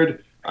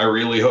 200, I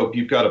really hope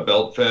you've got a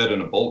belt fed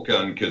and a bolt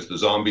gun because the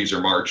zombies are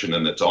marching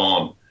and it's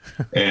on.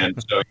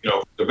 And so,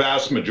 the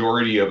vast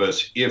majority of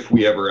us, if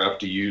we ever have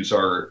to use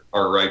our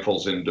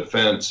rifles in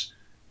defense,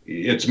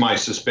 it's my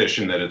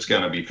suspicion that it's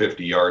going to be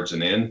 50 yards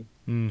and in.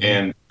 Mm-hmm.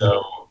 And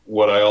so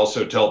what I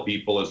also tell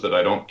people is that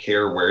I don't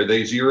care where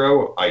they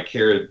zero. I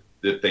care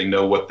that they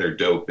know what their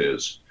dope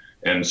is.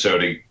 And so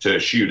to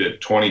shoot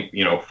at 20,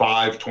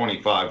 5,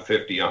 25,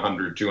 50,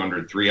 100,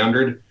 200,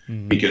 300,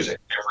 mm-hmm. because every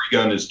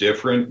gun is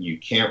different. You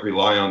can't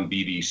rely on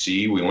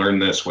BDC. We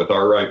learned this with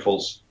our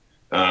rifles.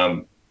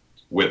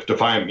 With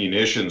Defiant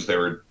Munitions, they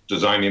were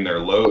designing their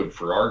load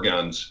for our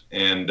guns.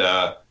 And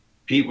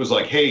Pete was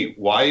like, hey,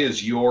 why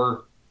is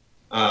your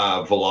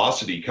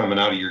velocity coming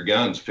out of your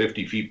guns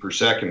 50 feet per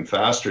second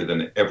faster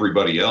than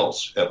everybody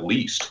else, at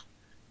least?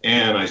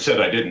 And I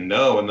said I didn't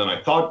know, and then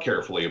I thought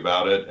carefully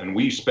about it, and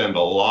we spend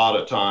a lot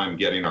of time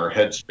getting our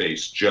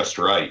headspace just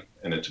right,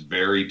 and it's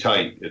very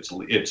tight.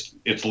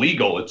 It's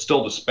legal, it's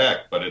still the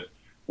spec, but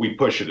we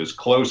push it as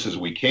close as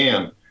we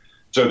can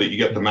so that you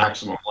get the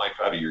maximum life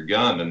out of your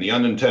gun. And the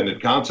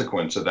unintended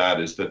consequence of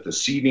that is that the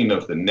seating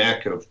of the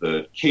neck of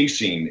the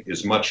casing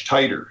is much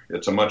tighter.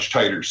 It's a much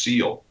tighter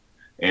seal.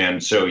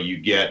 And so you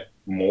get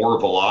more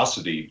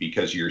velocity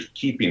because you're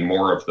keeping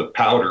more of the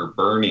powder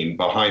burning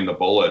behind the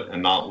bullet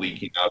and not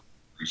leaking out of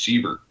the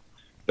receiver.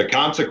 The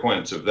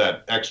consequence of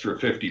that extra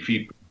 50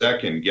 feet per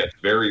second gets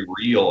very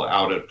real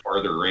out at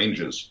farther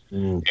ranges.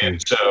 Mm-hmm.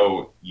 And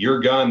so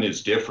your gun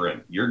is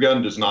different. Your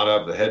gun does not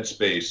have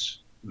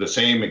the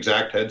same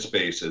exact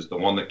headspace as the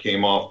one that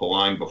came off the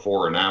line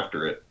before and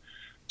after it.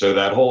 So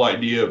that whole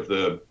idea of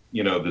the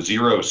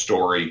zero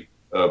story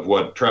of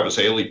what Travis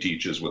Haley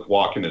teaches with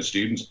walking his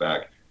students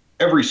back,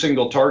 every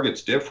single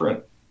target's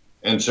different.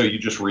 And so you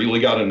just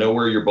really got to know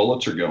where your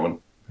bullets are going.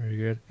 Very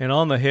good. And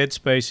on the head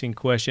spacing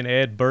question,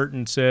 Ed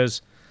Burton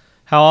says,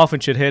 how often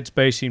should head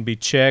spacing be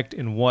checked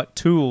and what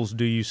tools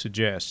do you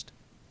suggest?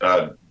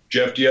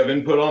 Jeff, do you have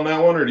input on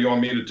that one or do you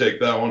want me to take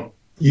that one?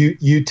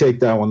 You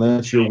take that one.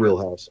 That's your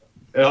wheelhouse.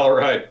 All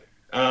right.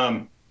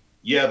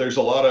 There's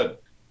a lot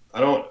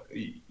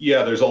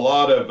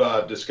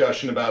of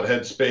discussion about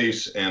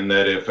headspace and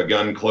that if a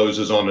gun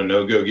closes on a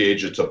no-go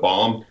gauge, it's a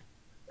bomb.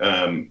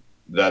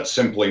 That's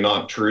simply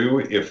not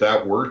true. If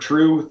that were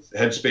true,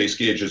 headspace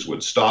gauges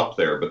would stop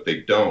there, but they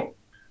don't.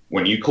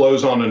 When you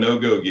close on a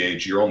no-go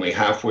gauge, you're only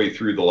halfway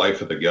through the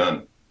life of the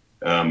gun.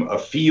 A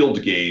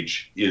field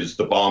gauge is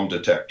the bomb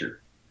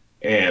detector.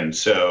 And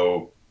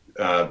so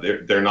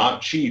they're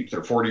not cheap.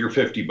 They're $40 or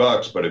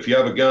 $50, but if you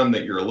have a gun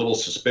that you're a little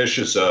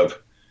suspicious of,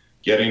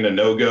 getting a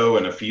no-go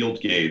and a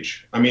field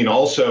gauge. I mean,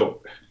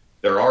 also,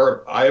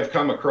 I have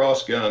come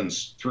across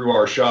guns through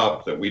our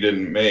shop that we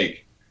didn't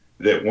make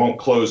that won't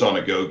close on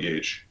a go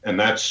gauge. And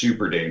that's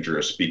super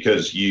dangerous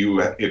because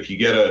if you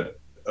get a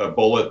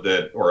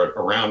bullet or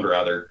a round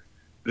rather,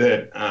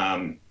 that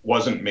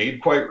wasn't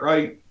made quite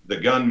right, the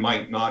gun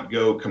might not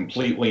go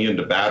completely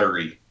into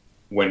battery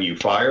when you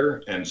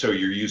fire. And so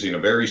you're using a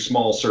very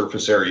small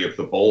surface area of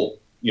the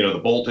bolt.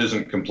 The bolt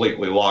isn't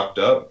completely locked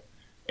up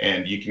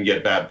and you can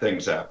get bad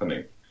things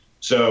happening.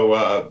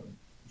 So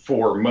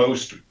for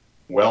most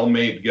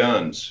well-made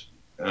guns,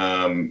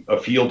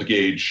 a field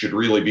gauge should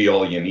really be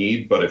all you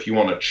need. But if you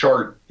want to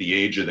chart the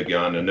age of the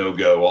gun, a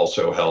no-go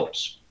also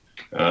helps.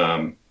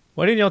 Why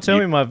didn't y'all tell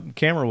me my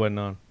camera wasn't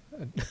on?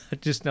 I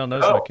just now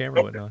noticed my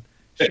camera wasn't on.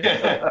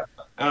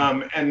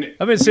 And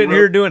I've been sitting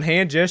here doing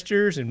hand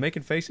gestures and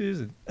making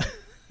faces.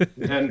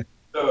 And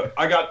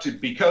I got to,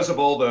 because of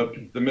all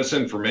the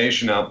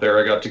misinformation out there,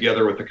 I got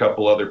together with a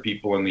couple other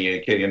people in the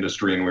AK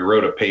industry and we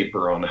wrote a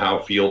paper on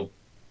how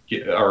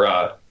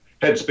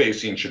head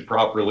spacing should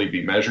properly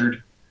be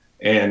measured.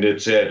 And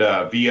it's at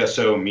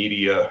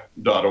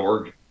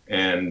vsomedia.org.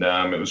 And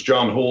it was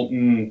John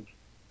Holton,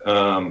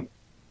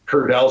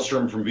 Kurt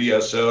Alstrom from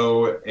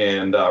VSO,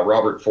 and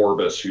Robert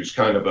Forbes, who's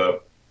kind of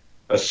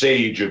a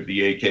sage of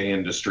the AK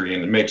industry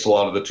and makes a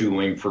lot of the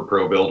tooling for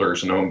pro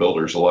builders and home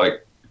builders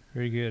alike.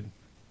 Very good.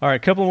 All right, a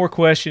couple more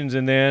questions,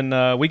 and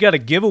then we got a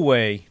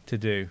giveaway to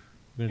do.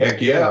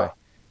 Heck yeah.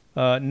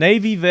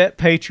 Navy Vet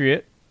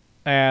Patriot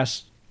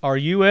asked, are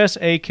U.S.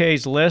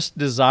 AKs less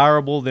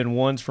desirable than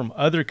ones from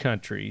other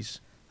countries?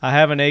 I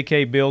have an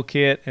AK build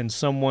kit, and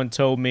someone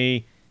told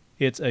me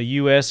it's a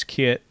U.S.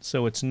 kit,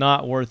 so it's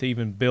not worth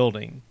even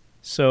building.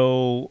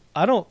 So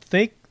I don't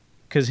think,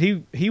 because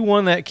he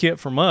won that kit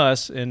from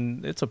us,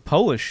 and it's a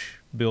Polish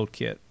build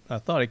kit. I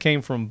thought it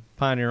came from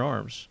Pioneer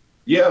Arms.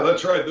 Yeah,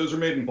 that's right. Those are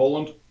made in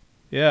Poland.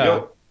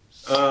 Yeah.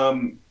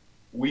 Yep.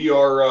 We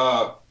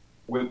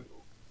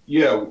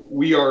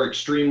are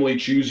extremely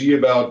choosy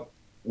about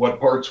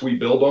what parts we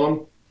build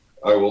on.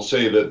 I will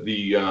say that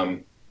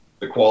the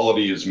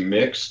quality is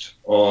mixed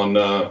on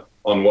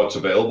what's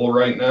available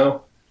right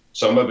now.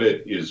 Some of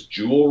it is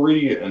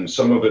jewelry, and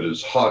some of it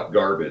is hot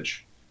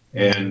garbage.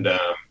 And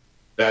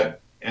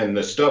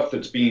the stuff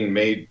that's being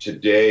made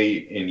today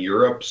in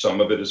Europe, some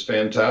of it is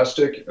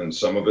fantastic, and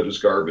some of it is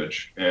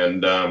garbage.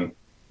 And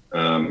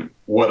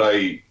what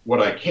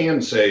I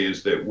can say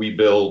is that we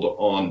build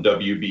on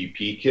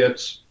WBP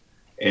kits,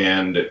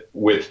 and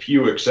with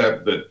few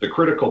except the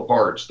critical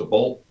parts, the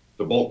bolt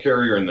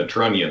carrier, and the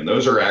trunnion,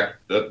 those are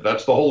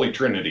that's the holy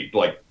trinity.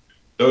 Like,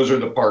 those are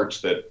the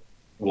parts that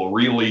will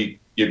really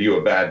give you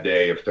a bad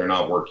day if they're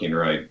not working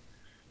right.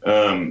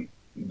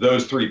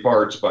 Those three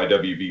parts by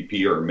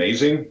WBP are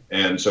amazing,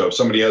 and so if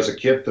somebody has a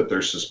kit that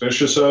they're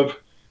suspicious of,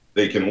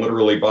 they can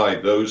literally buy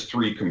those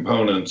three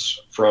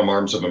components from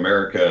Arms of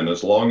America, and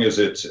as long as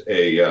it's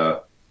a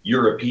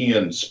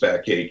European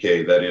spec AK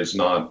that is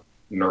not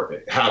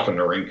half a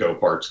Norinco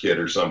parts kit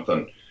or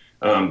something,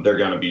 they're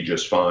going to be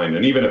just fine.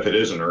 And even if it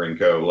is a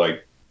Norinco,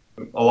 like,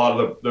 a lot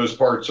of those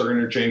parts are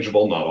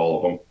interchangeable, not all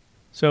of them.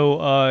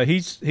 So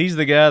he's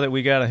the guy that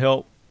we got to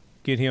help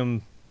get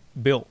him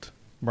built,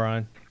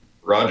 Brian.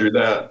 Roger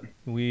that.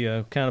 We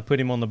kind of put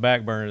him on the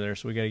back burner there,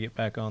 so we got to get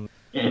back on.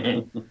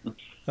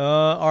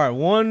 All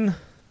right,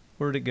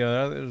 where'd it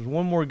go? There's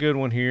one more good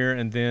one here,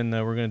 and then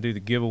we're going to do the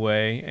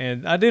giveaway.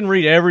 And I didn't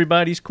read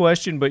everybody's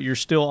question, but you're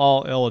still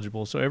all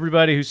eligible. So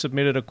everybody who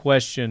submitted a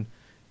question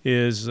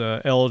is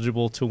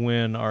eligible to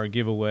win our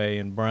giveaway,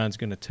 and Brian's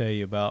going to tell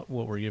you about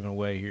what we're giving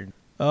away here.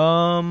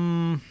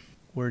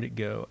 Where'd it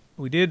go?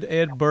 We did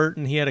Ed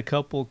Burton. He had a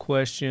couple of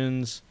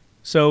questions.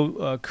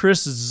 So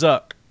Chris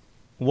Zuck,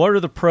 what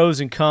are the pros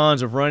and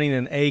cons of running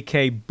an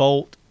AK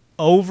bolt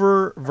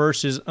over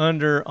versus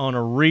under on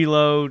a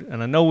reload?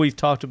 And I know we've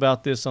talked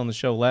about this on the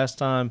show last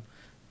time.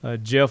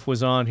 Jeff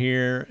was on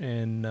here,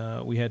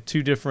 and we had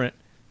two different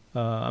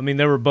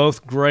they were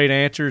both great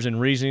answers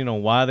and reasoning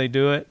on why they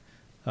do it.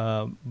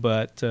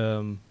 But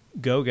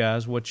go,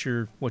 guys. What's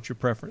your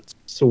preference?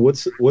 So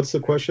what's the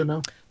question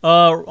now?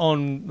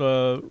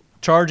 On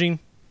charging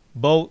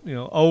bolt,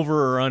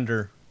 over or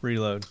under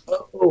reload.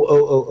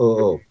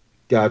 Oh.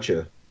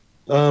 Gotcha.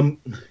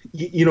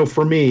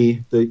 For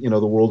me, the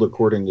world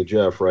according to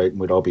Jeff, right? And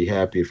we'd all be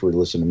happy if we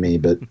listen to me,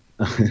 but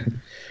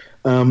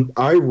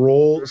I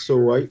roll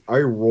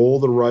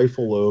the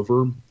rifle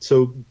over.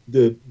 So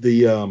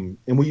and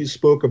we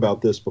spoke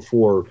about this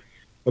before,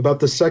 about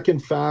the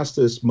second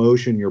fastest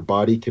motion your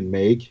body can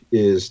make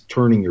is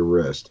turning your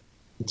wrist.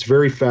 It's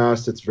very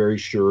fast. It's very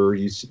sure.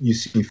 You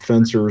see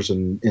fencers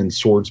and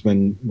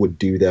swordsmen would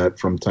do that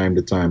from time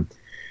to time.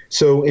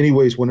 So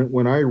anyways,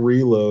 when I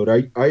reload,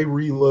 I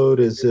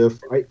reload as if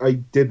I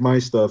did my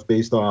stuff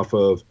based off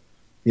of,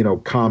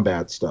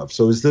 combat stuff.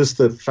 So is this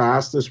the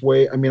fastest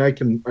way? I mean, I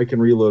can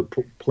reload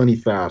plenty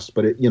fast,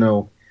 but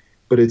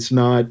it's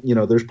not,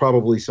 there's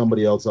probably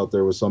somebody else out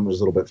there with something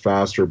that's a little bit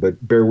faster,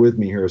 but bear with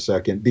me here a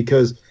second,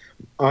 because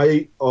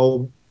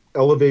I'll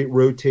elevate,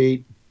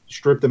 rotate,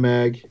 strip the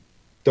mag,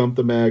 dump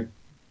the mag,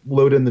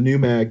 load in the new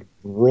mag,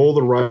 roll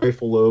the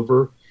rifle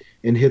over,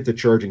 and hit the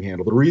charging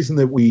handle. The reason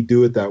that we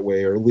do it that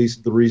way, or at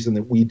least the reason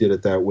that we did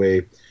it that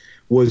way,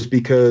 was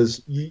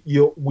because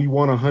we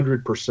want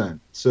 100%.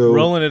 So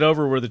rolling it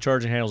over where the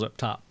charging handle's up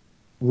top.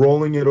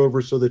 Rolling it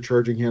over so the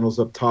charging handle's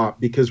up top,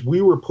 because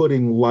we were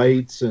putting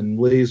lights and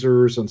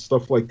lasers and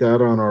stuff like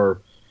that on our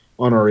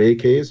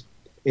AKs,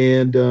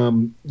 and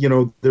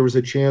there was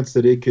a chance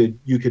that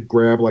you could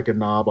grab like a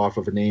knob off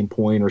of an aim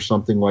point or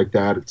something like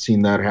that. I've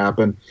seen that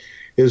happen.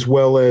 As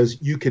well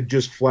as you could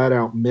just flat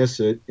out miss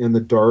it in the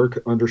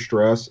dark under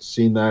stress.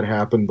 Seen that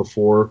happen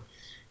before.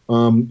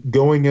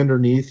 Going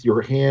underneath,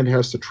 your hand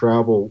has to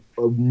travel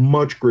a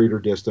much greater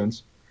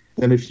distance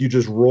than if you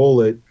just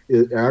roll it.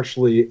 It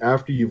actually,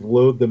 after you've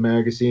loaded the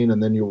magazine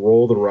and then you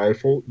roll the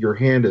rifle, your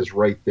hand is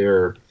right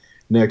there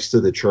next to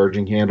the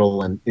charging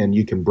handle, and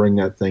you can bring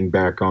that thing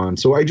back on.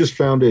 So I just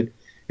found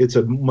it's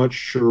a much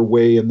sure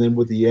way. And then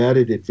with the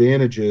added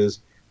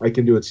advantages, I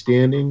can do it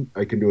standing,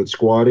 I can do it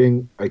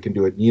squatting, I can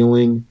do it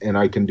kneeling, and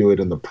I can do it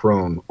in the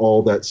prone,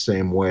 all that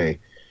same way.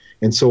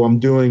 And so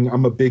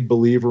I'm a big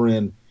believer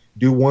in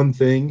do one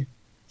thing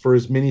for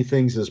as many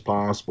things as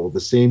possible, the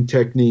same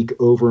technique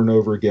over and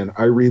over again.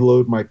 I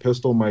reload my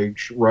pistol, my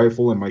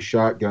rifle, and my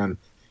shotgun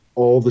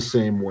all the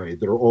same way.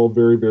 They're all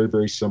very, very,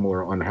 very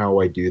similar on how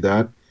I do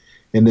that.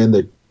 And then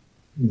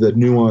the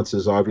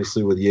nuances,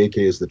 obviously, with the AK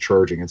is the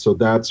charging. And so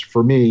that's,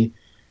 for me,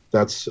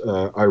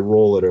 I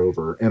roll it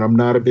over. And I'm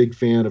not a big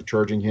fan of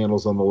charging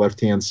handles on the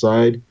left-hand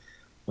side.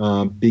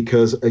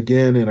 Because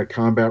again, in a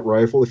combat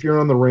rifle, if you're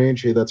on the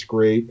range, hey, that's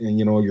great, and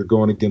you're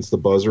going against the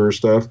buzzer or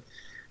stuff.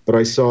 But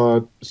I saw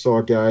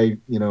a guy,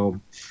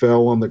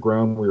 fell on the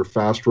ground. We were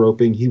fast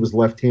roping. He was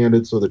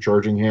left-handed, so the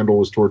charging handle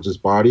was towards his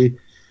body,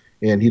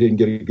 and he didn't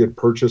get a good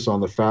purchase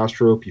on the fast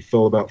rope. He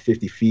fell about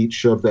 50 feet,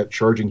 shoved that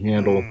charging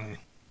handle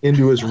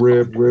into his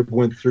rib. Rib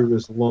went through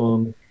his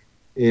lung,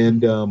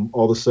 and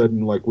all of a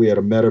sudden, like, we had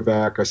a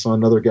medevac. I saw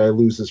another guy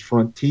lose his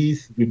front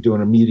teeth. We were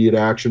doing immediate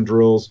action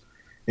drills,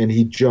 and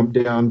he jumped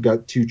down,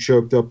 got too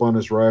choked up on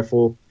his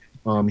rifle.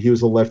 He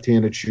was a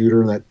left-handed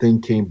shooter, and that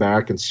thing came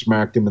back and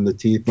smacked him in the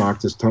teeth,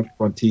 knocked his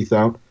front teeth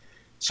out.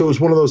 So it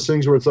was one of those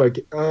things where it's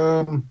like,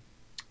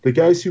 the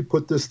guys who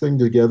put this thing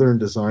together and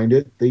designed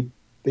it,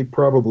 they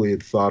probably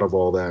had thought of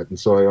all that, and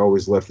so I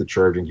always left the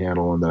charging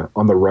handle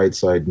on the right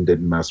side and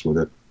didn't mess with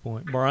it.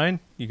 Brian,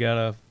 you got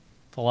a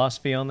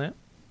philosophy on that?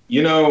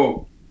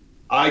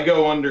 I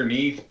go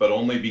underneath, but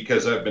only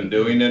because I've been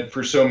doing it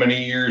for so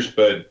many years.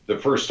 But the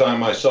first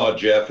time I saw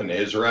Jeff and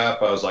his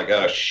rap, I was like,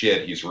 oh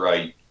shit, he's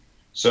right.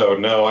 So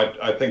no,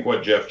 I think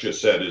what Jeff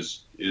just said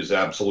is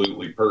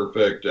absolutely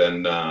perfect,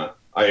 and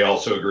I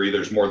also agree.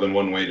 There's more than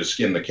one way to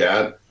skin the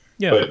cat.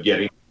 Yeah.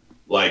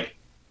 But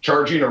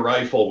charging a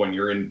rifle when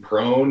you're in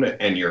prone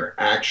and you're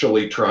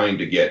actually trying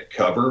to get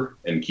cover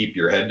and keep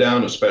your head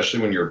down, especially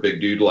when you're a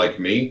big dude like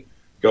me,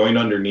 going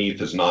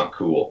underneath is not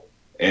cool.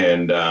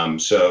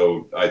 And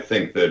so I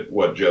think that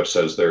what Jeff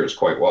says there is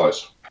quite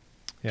wise.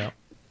 Yeah,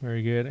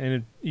 very good.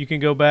 And you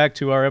can go back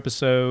to our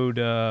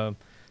episode.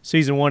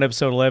 Season 1,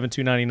 episode 11,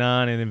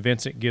 299, and then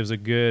Vincent gives a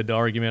good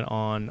argument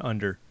on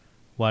under,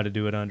 why to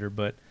do it under.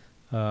 But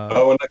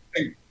and I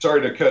think, sorry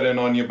to cut in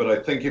on you, but I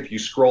think if you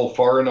scroll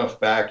far enough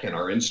back in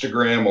our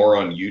Instagram or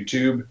on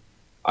YouTube,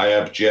 I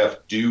have Jeff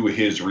do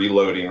his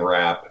reloading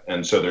rap,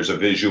 and so there's a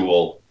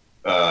visual,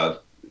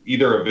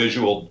 either a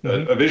visual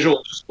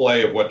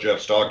display of what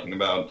Jeff's talking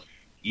about,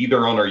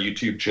 either on our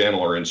YouTube channel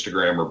or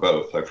Instagram or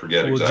both. I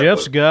forget exactly. Well,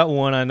 Jeff's got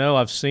one. I know.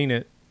 I've seen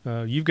it.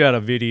 You've got a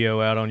video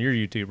out on your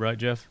YouTube, right,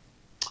 Jeff?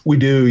 We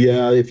do,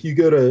 yeah. If you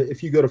go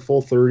to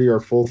Full 30,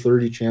 our Full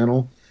 30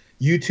 channel,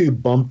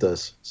 YouTube bumped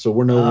us, so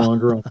we're no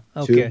longer on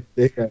YouTube.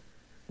 Okay.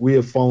 We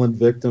have fallen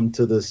victim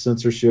to the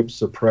censorship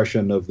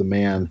suppression of the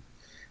man,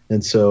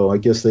 and so I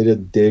guess they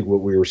didn't dig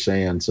what we were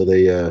saying. So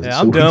they.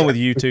 I'm done with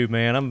YouTube,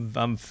 man.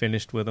 I'm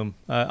finished with them.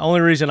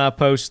 Only reason I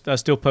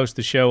still post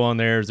the show on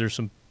there is there's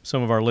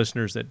some of our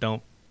listeners that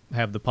don't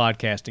have the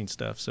podcasting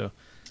stuff. So.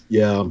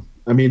 Yeah.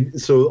 I mean,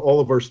 so all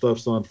of our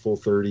stuff's on Full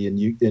 30,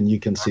 and you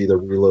can see the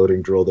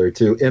reloading drill there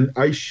too. And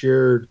I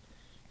shared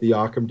the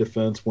Occam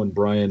defense when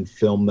Brian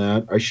filmed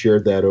that. I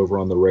shared that over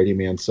on the Ready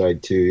Man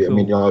side too. Cool. I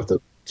mean, you'll have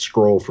to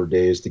scroll for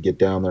days to get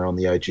down there on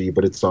the IG,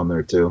 but it's on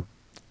there too.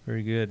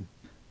 Very good.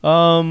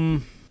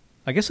 I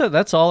guess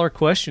that's all our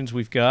questions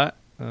we've got.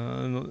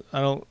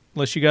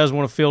 Unless you guys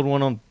want to field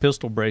one on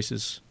pistol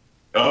braces.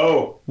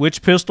 Oh.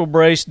 Which pistol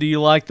brace do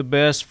you like the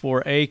best for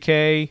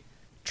AK?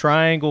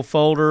 Triangle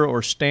folder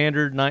or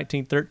standard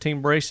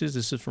 1913 braces?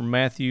 This is from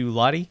Matthew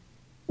Lottie.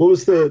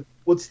 What's the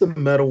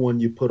metal one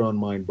you put on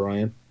mine,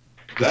 Brian?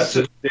 That's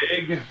a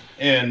SIG,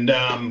 and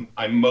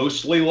I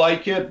mostly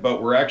like it,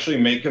 but we're actually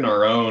making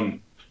our own.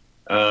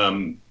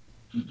 I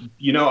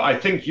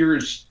think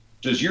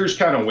does yours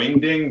kind of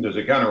wingding? Does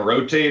it kind of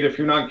rotate if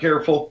you're not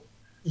careful?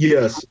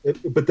 Yes,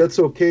 but that's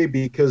okay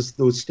because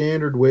the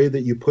standard way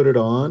that you put it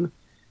on,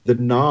 the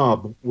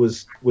knob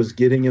was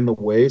getting in the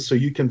way, so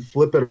you can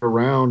flip it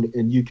around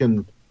and you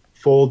can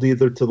fold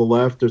either to the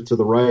left or to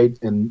the right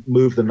and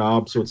move the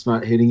knob so it's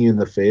not hitting you in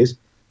the face.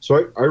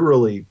 So I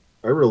really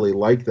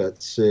like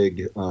that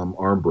SIG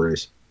arm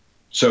brace.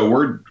 So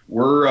we're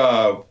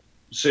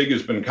SIG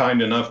has been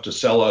kind enough to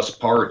sell us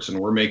parts, and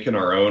we're making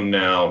our own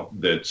now.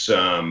 That's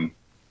gonna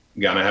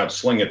have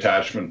sling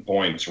attachment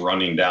points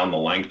running down the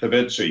length of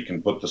it, so you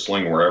can put the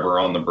sling wherever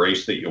on the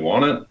brace that you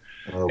want it,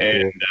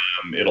 and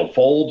it'll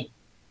fold.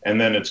 And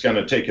then it's going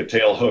to take a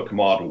tail hook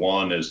mod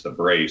 1 as the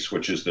brace,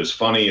 which is this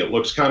funny, it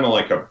looks kind of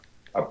like a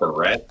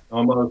barrette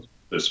almost,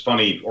 this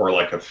funny, or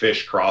like a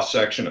fish cross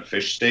section, a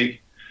fish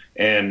steak.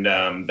 And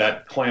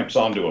that clamps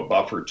onto a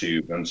buffer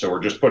tube. And so we're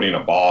just putting a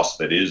boss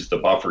that is the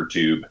buffer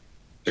tube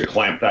to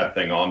clamp that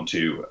thing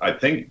onto. I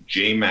think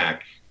JMac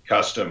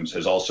Customs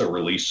has also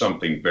released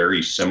something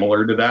very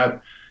similar to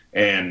that.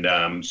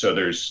 And so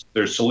there's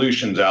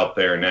solutions out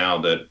there now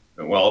that,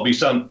 well,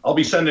 I'll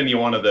be sending you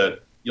one of the,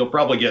 you'll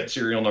probably get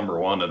serial number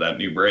 1 of that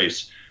new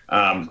brace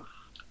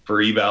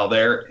for eval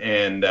there.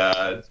 And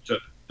so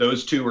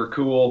those two are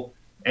cool.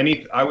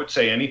 I would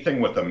say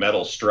anything with a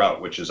metal strut,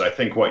 which is I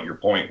think what your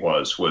point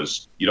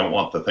was you don't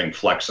want the thing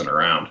flexing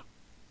around.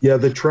 Yeah,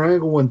 the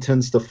triangle one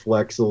tends to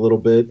flex a little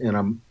bit,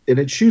 and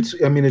it shoots.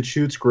 I mean, it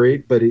shoots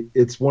great, but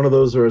it's one of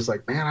those where it's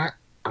like, man,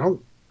 I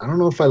don't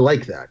know if I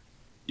like that.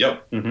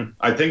 Yep. Mm-hmm.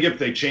 I think if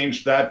they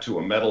changed that to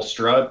a metal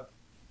strut,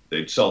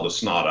 they'd sell the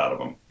snot out of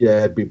them. Yeah,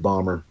 it'd be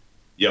bomber.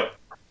 Yep.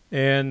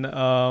 And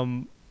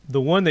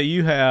the one that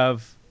you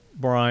have,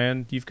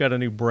 Brian, you've got a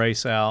new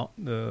brace out,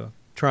 the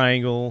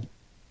triangle,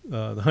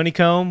 the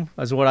honeycomb,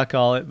 that's what I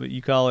call it, but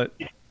you call it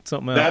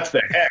something else. That's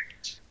the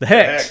hex. The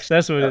Hex.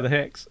 That's what it is, the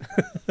Hex.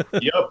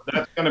 Yep,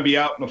 that's going to be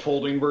out in a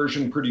folding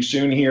version pretty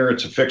soon here.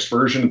 It's a fixed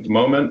version at the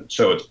moment,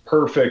 so it's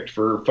perfect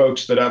for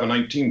folks that have a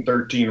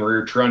 1913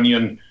 rear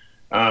trunnion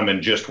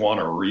and just want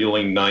a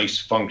really nice,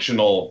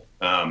 functional.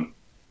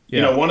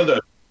 You know, one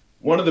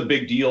of the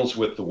big deals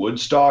with the wood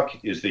stock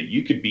is that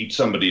you could beat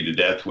somebody to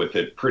death with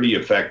it pretty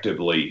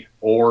effectively,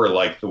 or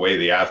like the way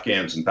the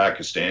Afghans and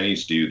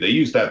Pakistanis do. They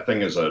use that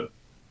thing as a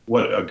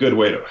good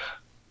way to.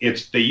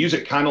 They use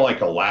it kind of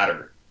like a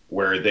ladder,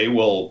 where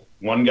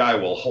one guy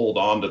will hold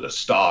on to the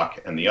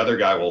stock and the other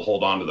guy will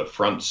hold on to the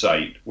front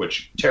sight,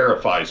 which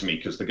terrifies me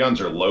because the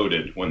guns are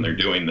loaded when they're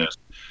doing this.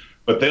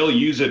 But they'll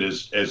use it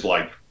as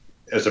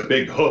a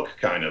big hook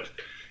kind of.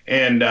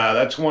 And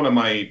that's one of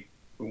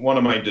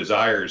my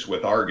desires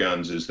with our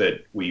guns is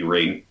that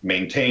we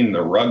maintain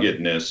the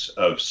ruggedness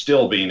of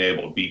still being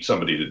able to beat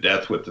somebody to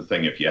death with the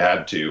thing if you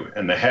had to.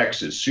 And the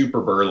Hex is super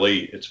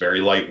burly. It's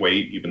very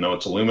lightweight, even though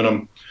it's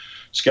aluminum.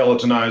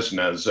 Skeletonized and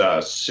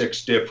has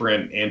 6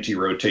 different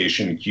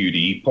anti-rotation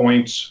QD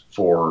points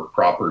for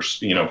proper,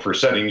 for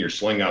setting your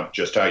sling up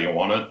just how you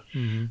want it.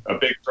 Mm-hmm. A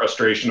big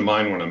frustration of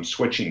mine when I'm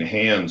switching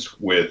hands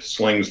with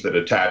slings that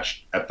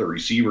attach at the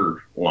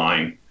receiver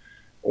line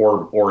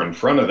or in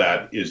front of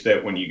that is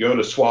that when you go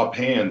to swap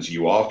hands,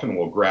 you often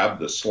will grab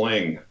the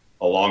sling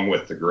along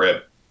with the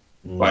grip.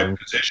 Mm-hmm. By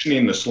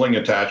positioning the sling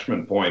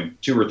attachment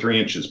point 2 or 3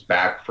 inches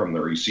back from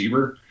the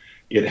receiver,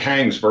 it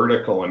hangs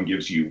vertical and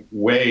gives you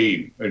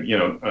a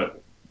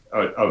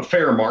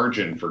fair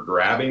margin for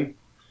grabbing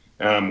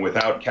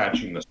without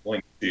catching the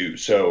sling too.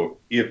 So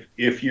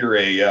if you're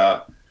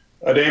an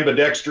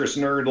ambidextrous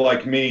nerd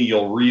like me,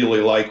 you'll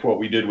really like what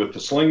we did with the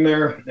sling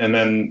there. And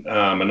then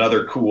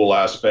another cool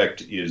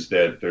aspect is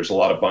that there's a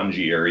lot of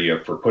bungee area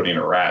for putting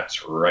a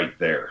rats right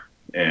there.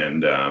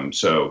 And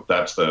so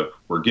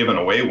we're giving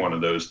away one of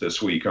those this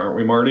week, aren't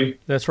we, Marty?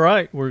 That's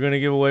right. We're going to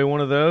give away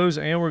one of those,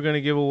 and we're going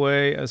to give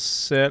away a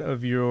set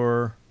of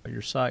your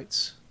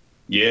sights.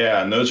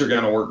 Yeah, and those are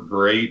going to work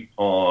great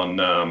on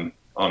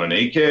an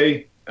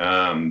AK.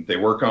 They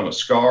work on a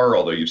SCAR,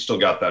 although you've still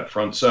got that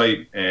front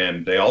sight,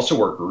 and they also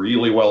work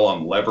really well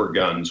on lever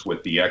guns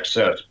with the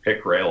excess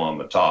pick rail on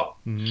the top.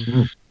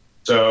 Mm-hmm.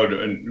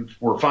 So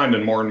we're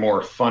finding more and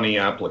more funny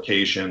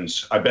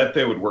applications. I bet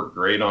they would work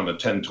great on a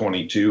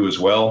 1022 as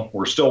well.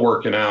 We're still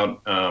working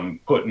out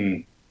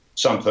putting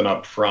something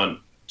up front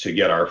to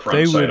get our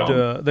front sight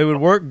on. They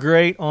would work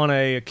great on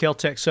a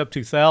Kel-Tec Sub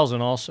 2000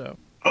 also.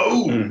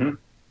 Oh, mm-hmm.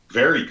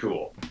 Very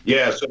cool.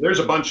 Yeah, so there's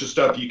a bunch of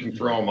stuff you can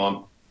throw them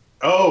on.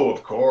 Oh,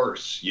 of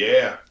course.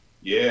 Yeah.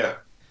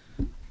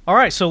 All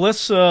right, so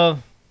let's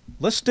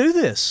do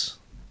this.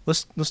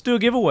 Let's do a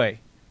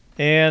giveaway.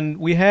 And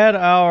we had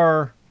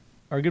our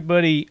good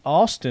buddy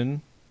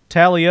Austin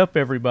tally up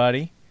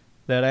everybody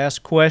that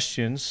asked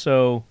questions.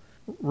 So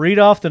read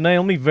off the name.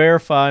 Let me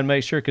verify and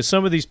make sure, because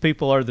some of these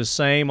people are the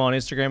same on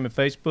Instagram and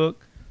Facebook.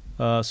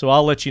 So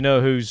I'll let you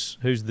know who's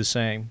the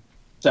same.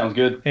 Sounds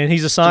good. And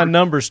he's assigned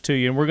numbers to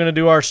you. And we're going to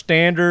do our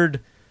standard,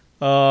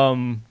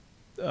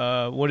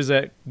 what is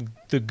that,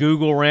 the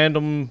Google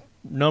random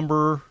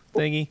number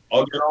thingy?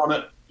 I'll get on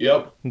it.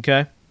 Yep.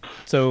 Okay.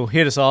 So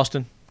hit us,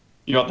 Austin.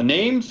 You want the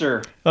names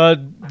or?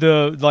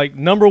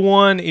 Number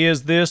 1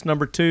 is this,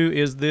 number 2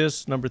 is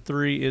this, number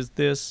 3 is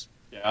this.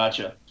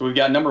 Gotcha. So we've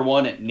got number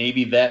 1 at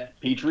Navy Vet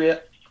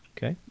Patriot.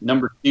 Okay.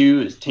 Number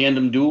 2 is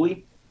Tandem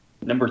Dooley.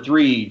 Number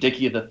 3,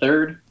 Dickie of the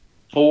Third.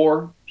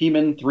 4,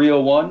 Peeman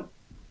 301.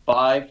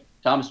 5,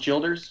 Thomas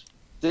Childers.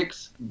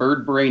 6,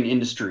 Bird Brain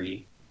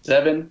Industry.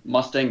 7,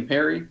 Mustang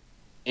Perry.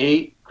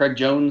 8, Craig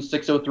Jones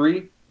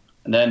 603.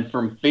 And then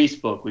from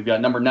Facebook, we've got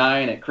number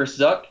 9 at Chris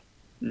Zuck.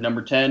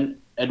 Number 10,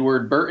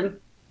 Edward Burton.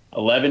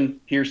 11,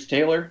 Pierce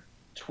Taylor.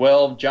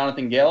 12,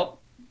 Jonathan Gallup.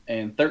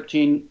 And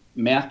 13,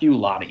 Matthew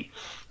Lottie.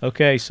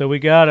 Okay, so we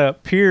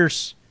got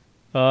Pierce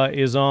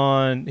is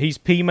on, he's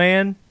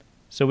P-Man,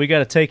 so we got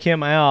to take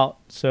him out.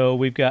 So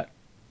we've got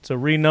to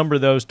renumber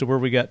those to where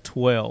we got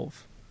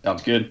 12.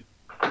 Sounds good.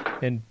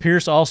 And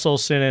Pierce also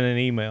sent in an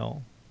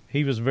email.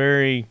 He was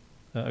very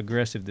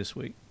aggressive this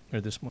week or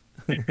this month.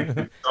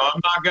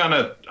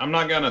 I'm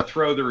not gonna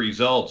throw the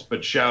results,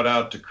 but shout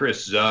out to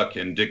Chris Zuck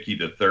and Dickie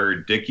the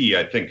Third. Dickie,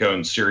 I think,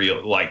 owns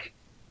serial,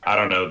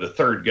 the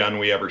third gun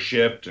we ever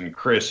shipped, and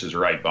Chris is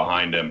right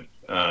behind him.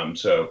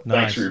 So nice.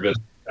 Thanks for your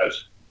business,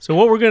 guys. So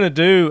what we're going to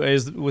do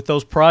is, with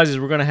those prizes,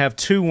 we're going to have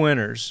 2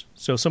 winners.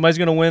 So somebody's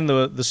going to win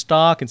the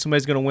stock, and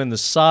somebody's going to win the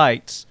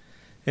sights.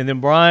 And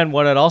then, Brian,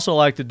 what I'd also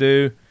like to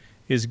do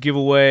is give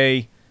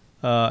away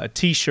a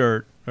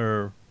T-shirt,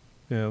 or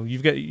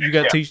you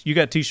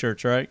got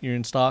T-shirts, right? You're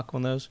in stock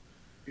on those.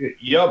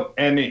 Yep,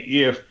 and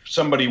if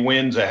somebody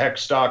wins a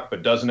hex stock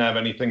but doesn't have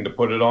anything to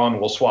put it on,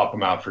 we'll swap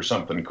them out for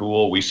something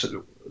cool.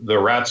 The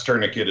Rats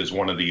Tourniquet is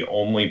one of the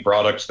only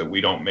products that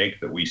we don't make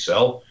that we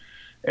sell.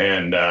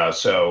 And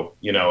so,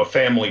 a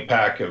family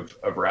pack of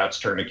Rats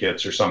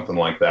Tourniquets or something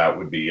like that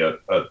would be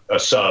a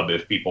sub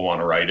if people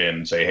want to write in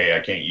and say, hey, I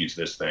can't use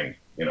this thing.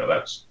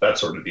 That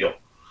sort of deal.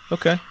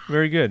 Okay,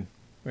 very good.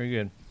 Very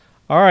good.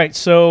 All right,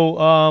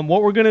 so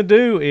what we're going to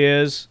do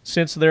is,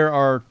 since there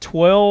are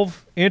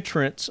 12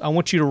 entrants, I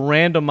want you to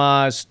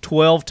randomize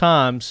 12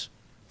 times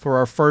for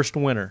our first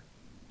winner.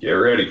 Get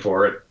ready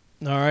for it.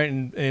 All right,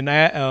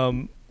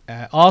 and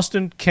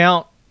Austin,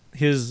 count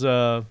his,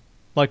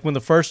 like when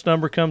the first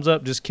number comes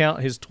up, just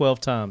count his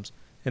 12 times.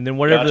 And then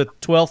whatever the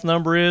 12th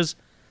number is,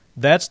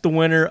 that's the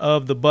winner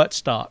of the butt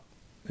stock.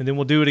 And then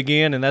we'll do it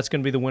again, and that's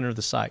going to be the winner of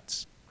the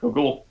sights.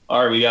 Cool.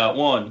 All right, we got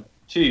 1,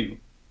 2,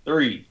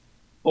 3,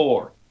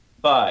 4,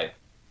 5,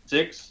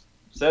 6,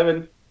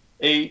 7,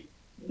 8,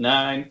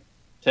 9,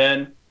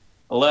 10,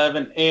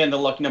 11, and the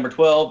lucky number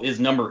 12 is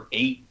number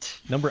 8.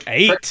 Number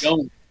 8?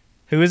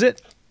 Who is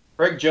it?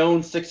 Craig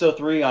Jones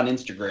 603 on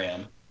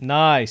Instagram.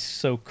 Nice.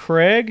 So,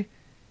 Craig,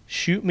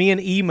 shoot me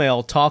an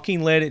email,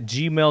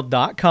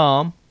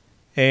 talkingled@gmail.com.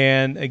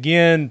 And,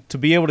 again, to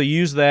be able to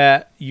use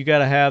that, you got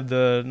to have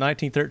the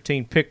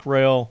 1913 pick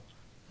rail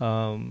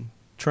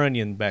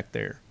trunnion back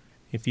there.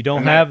 If you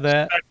don't have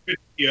that could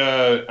be,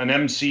 an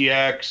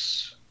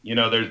MCX. You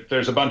know,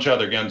 there's a bunch of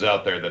other guns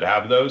out there that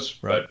have those.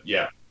 Right. But,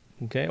 yeah.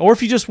 Okay. Or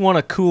if you just want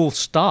a cool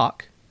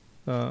stock,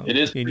 it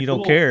is and you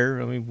don't care,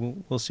 I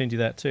mean, we'll send you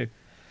that too.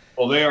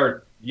 Well, they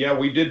are. Yeah,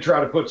 we did try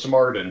to put some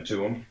art into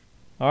them.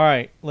 All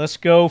right, let's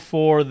go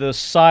for the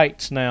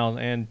sights now,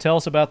 and tell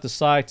us about the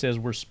sights as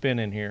we're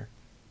spinning here.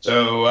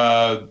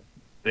 So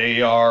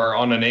they are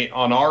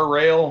on our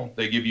rail.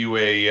 They give you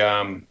a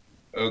a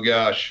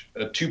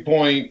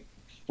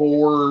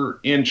 2.4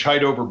 inch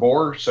height over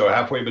bore, so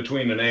halfway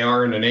between an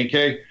AR and an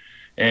AK.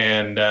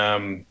 And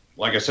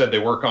like I said, they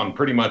work on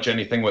pretty much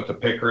anything with the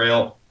pick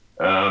rail.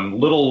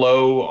 Little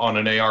low on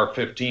an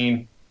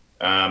AR-15.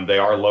 They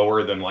are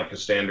lower than like a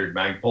standard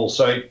Magpul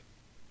sight.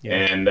 Yeah.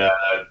 And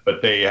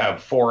but they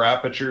have 4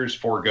 apertures,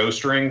 4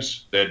 ghost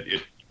rings that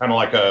it's kind of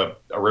like a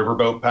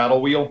riverboat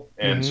paddle wheel.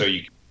 And so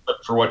you can flip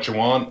for what you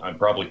want. I'd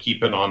probably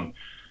keep it on,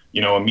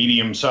 a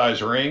medium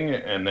size ring.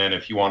 And then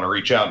if you want to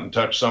reach out and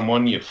touch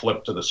someone, you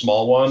flip to the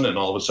small one, and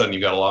all of a sudden you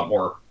got a lot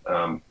more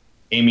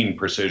aiming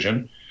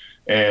precision.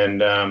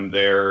 And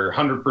they're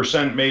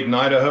 100% made in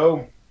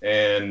Idaho.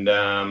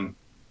 And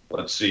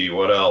let's see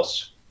what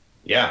else.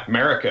 Yeah,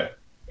 America.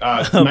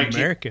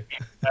 America.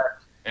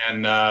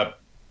 And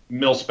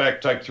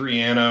mil-spec Type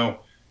 3 Anno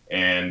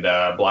and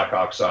black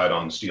oxide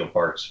on the steel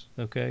parts.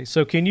 Okay,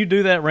 so can you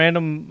do that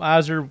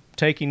randomizer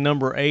taking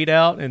number 8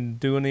 out and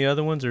doing the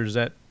other ones, or is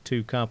that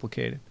too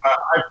complicated?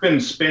 I've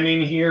been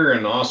spinning here,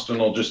 and Austin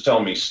will just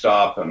tell me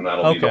stop, and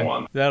that'll be the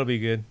one. That'll be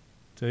good.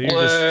 So you're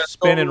just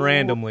spinning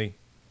randomly.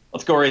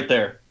 Let's go right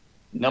there.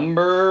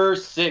 Number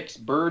 6,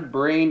 Bird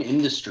Brain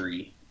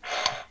Industry.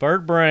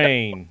 Bird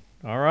Brain.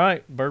 All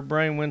right, Bird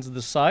Brain wins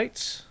the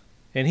sights.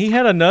 And he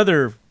had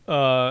another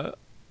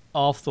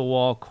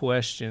off-the-wall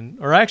question.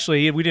 Or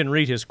actually, we didn't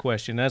read his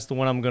question. That's the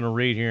one I'm going to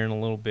read here in a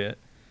little bit.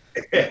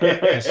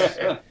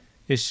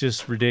 It's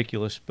just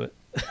ridiculous. But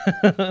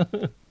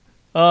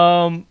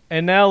and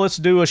now let's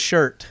do a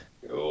shirt.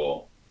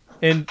 Cool.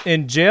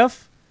 And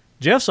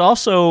Jeff's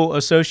also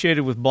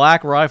associated with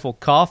Black Rifle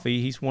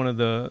Coffee. He's one of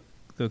the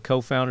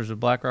co-founders of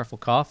Black Rifle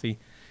Coffee.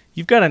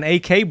 You've got an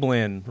AK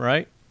blend,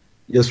 right?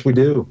 Yes, we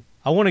do.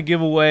 I want to give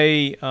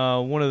away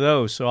one of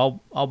those, so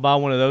I'll buy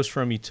one of those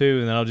from you too,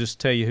 and then I'll just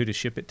tell you who to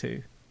ship it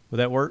to. Would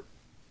that work?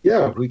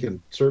 Yeah, we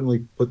can certainly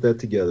put that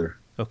together.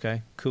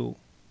 Okay, cool.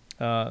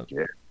 Yeah.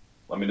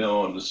 Let me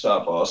know when to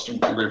stop, Austin.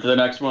 Ready for the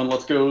next one?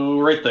 Let's go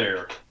right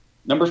there.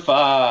 Number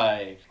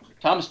 5,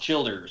 Thomas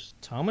Childers.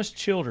 Thomas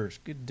Childers,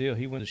 good deal.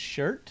 He wins a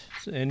shirt.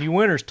 And you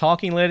winners,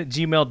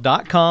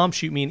 talkingled@gmail.com.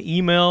 Shoot me an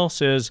email.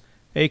 Says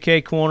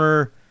AK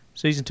Corner,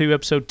 Season 2,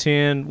 Episode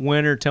 10.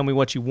 Winner, tell me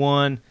what you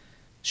won.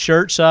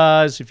 Shirt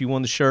size, if you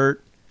won the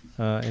shirt.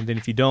 And then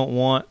if you don't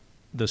want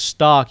the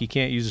stock, you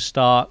can't use the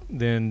stock,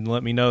 then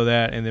let me know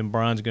that. And then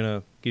Brian's going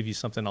to give you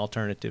something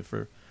alternative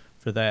for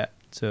that.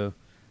 So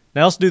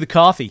now let's do the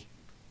coffee.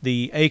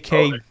 The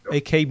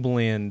AK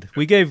blend.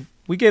 We gave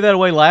that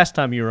away last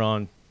time you were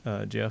on,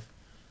 Jeff.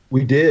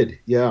 We did,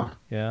 yeah.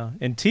 Yeah,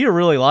 and Tia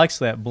really likes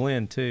that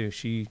blend too.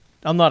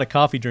 I'm not a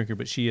coffee drinker,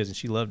 but she is, and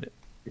she loved it.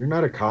 You're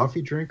not a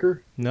coffee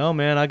drinker? No,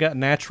 man, I got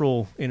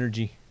natural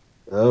energy.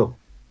 Oh.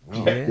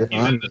 Yeah.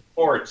 He's into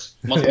sports.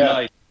 Must be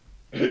nice.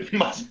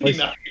 Must be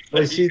nice.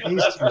 I see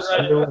these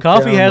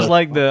Coffee has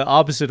like the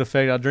opposite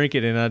effect. I drink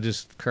it and I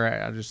just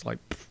crack. I just like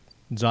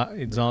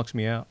it zonks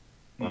me out.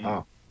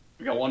 Wow.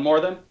 We got one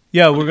more then?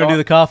 Yeah, we're gonna do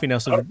the coffee now.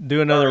 So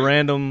do another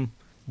random.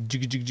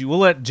 We'll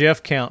let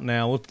Jeff count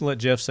now. We'll let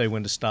Jeff say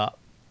when to stop.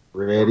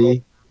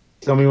 Ready?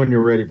 Tell me when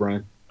you're ready,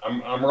 Brian.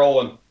 I'm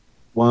rolling.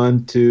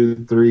 1,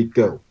 2, 3,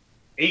 go.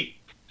 8.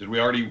 Did we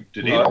already?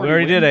 Did We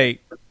already did 8.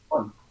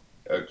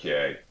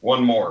 Okay,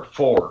 one more.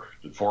 4.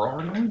 Did 4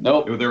 already win?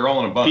 Nope. They're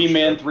all in a bunch.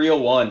 P-Man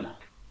 301.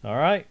 All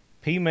right,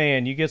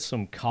 P-Man, you get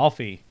some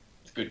coffee.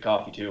 It's good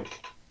coffee too.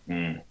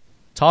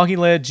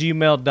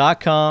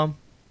 talkingled@gmail.com.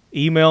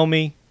 Email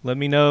me. Let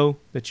me know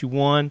that you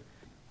won.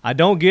 I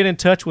don't get in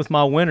touch with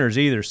my winners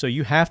either, so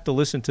you have to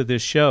listen to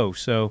this show.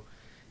 So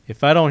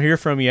if I don't hear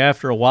from you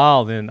after a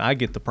while, then I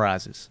get the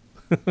prizes.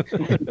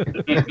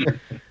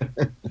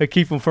 I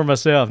keep them for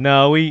myself.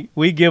 No,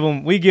 we give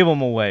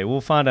them away.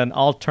 We'll find an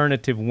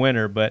alternative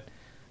winner, but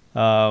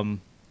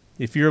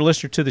if you're a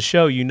listener to the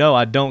show, you know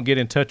I don't get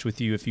in touch with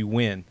you if you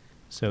win.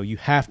 So you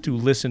have to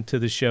listen to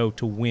the show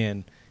to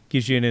win.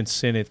 Gives you an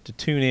incentive to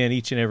tune in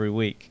each and every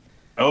week.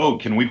 Oh,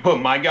 can we put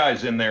my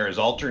guys in there as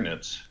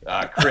alternates?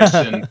 Chris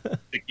and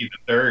Dickie the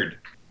third.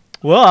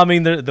 Well, I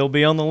mean, they'll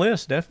be on the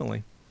list,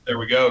 definitely. There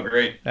we go.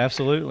 Great.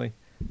 Absolutely.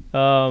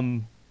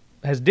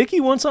 Has Dickie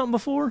won something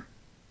before?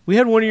 We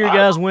had one of your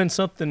guys win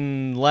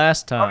something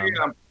last time.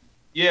 Oh,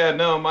 yeah.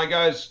 No, my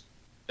guys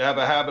have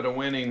a habit of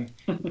winning.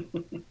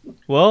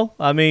 Well,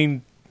 I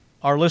mean,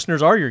 our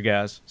listeners are your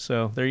guys,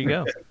 so there you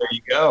go. There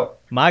you go.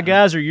 My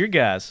guys are your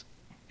guys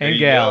and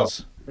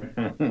gals.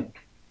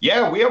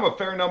 Yeah, we have a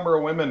fair number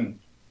of women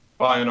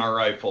buying our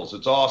rifles.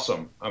 It's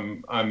awesome.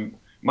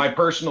 My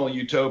personal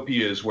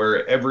utopia is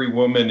where every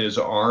woman is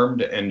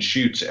armed and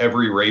shoots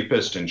every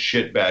rapist and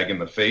shitbag in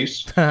the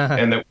face.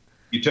 And that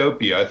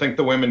utopia, I think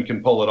the women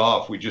can pull it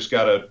off. We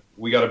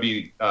gotta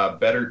be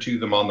better to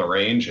them on the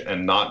range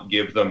and not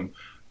give them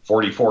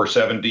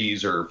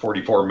 4470s or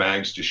 44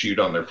 mags to shoot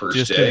on their first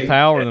day. Just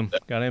empower them.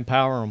 Got to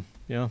empower them.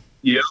 Yeah.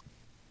 Yeah.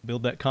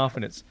 Build that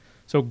confidence.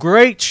 So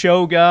great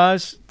show,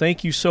 guys.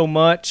 Thank you so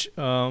much.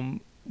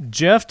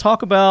 Jeff,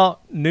 talk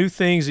about new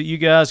things that you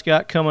guys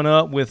got coming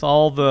up with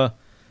all the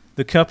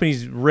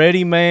companies,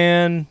 Ready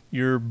Man,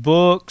 your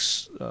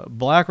books,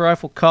 Black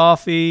Rifle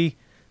Coffee,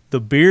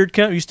 the Beard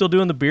Company. You still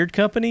doing the Beard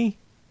Company?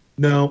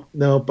 No.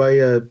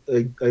 I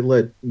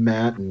let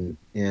Matt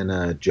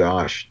and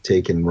Josh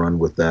take and run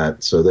with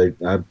that. So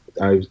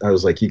I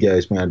was like, you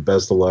guys, man,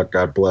 best of luck.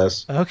 God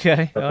bless.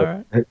 Okay, all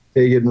right.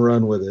 Take it and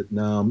run with it.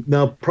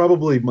 Now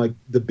probably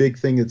the big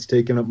thing that's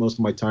taking up most of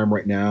my time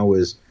right now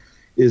is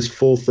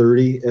Full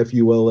 30,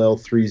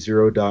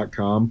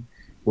 FULL30.com.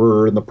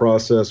 We're in the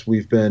process.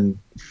 We've been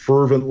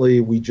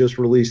we just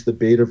released the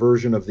beta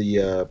version of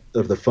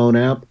the phone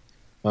app.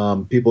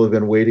 People have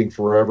been waiting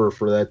forever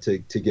for that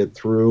to get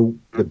through.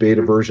 The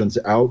beta version's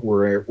out.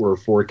 We're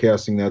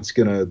forecasting that's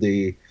gonna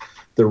the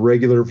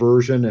regular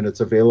version, and it's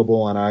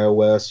available on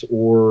iOS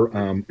or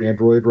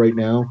Android right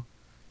now.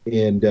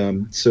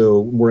 And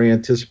so we're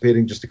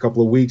anticipating just a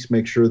couple of weeks,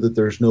 make sure that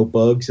there's no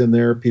bugs in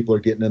there. People are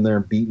getting in there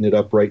and beating it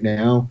up right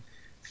now,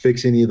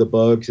 fix any of the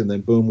bugs, and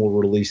then boom, we'll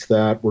release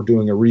that. We're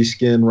doing a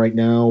reskin right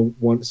now.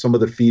 Some of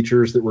the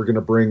features that we're going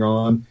to bring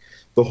on.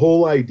 The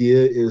whole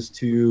idea is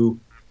to,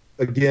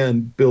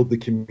 again, build the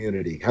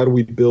community. How do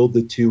we build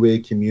the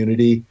 2A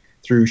community?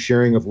 Through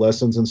sharing of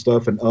lessons and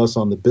stuff. And us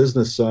on the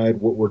business side,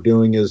 what we're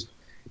doing is,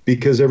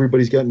 because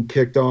everybody's gotten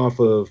kicked off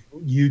of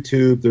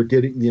YouTube, they're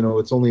getting,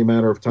 it's only a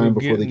matter of time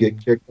before they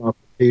get kicked off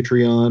of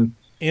Patreon.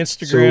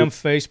 Instagram,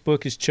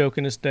 Facebook is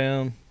choking us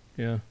down.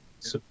 Yeah.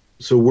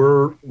 So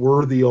we're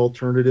the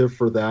alternative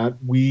for that.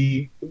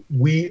 We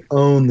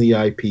own the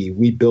IP.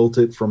 We built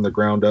it from the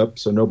ground up,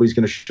 so nobody's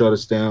going to shut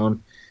us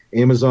down.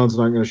 Amazon's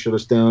not going to shut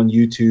us down.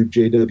 YouTube,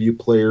 JW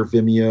Player,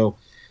 Vimeo,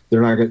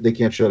 they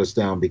can't shut us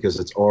down because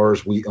it's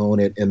ours. We own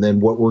it. And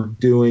then what we're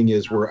doing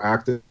is we're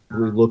actively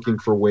looking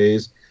for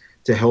ways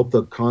to help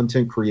the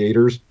content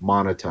creators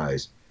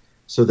monetize,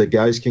 so that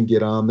guys can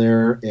get on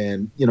there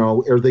and,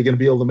 are they going to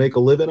be able to make a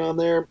living on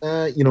there?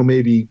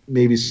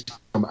 Maybe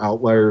some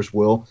outliers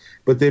will,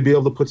 but they'd be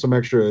able to put some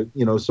extra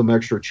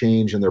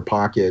change in their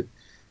pocket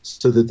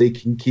so that they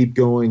can keep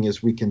going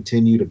as we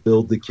continue to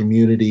build the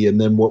community.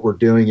 And then what we're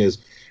doing is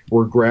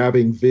we're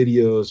grabbing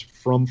videos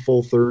from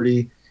Full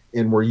 30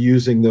 and we're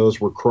using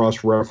those. We're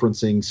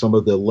cross-referencing some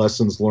of the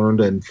lessons learned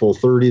in Full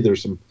 30.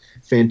 There's some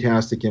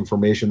fantastic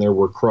information there.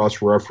 We're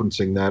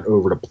cross-referencing that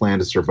over to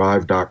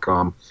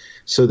plantosurvive.com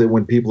so that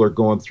when people are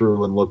going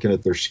through and looking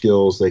at their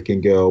skills, they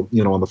can go,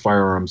 on the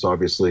firearms,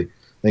 obviously,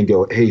 then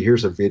go, hey,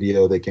 here's a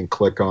video. They can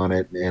click on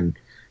it, and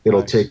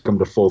it'll take them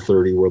to Full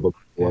 30 where they'll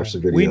watch the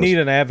videos. We need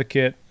an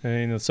advocate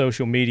in the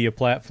social media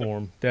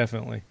platform,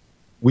 definitely.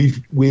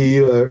 We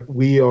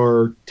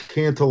are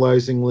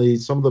tantalizingly,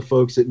 some of the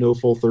folks that know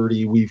Full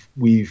 30, we've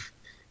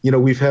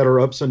had our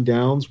ups and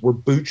downs. We're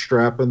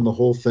bootstrapping the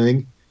whole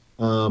thing.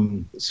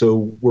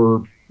 So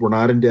we're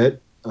not in debt.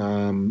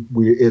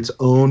 It's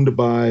owned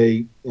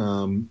by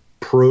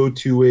pro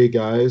 2A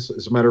guys.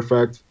 As a matter of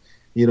fact,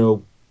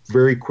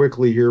 very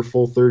quickly here,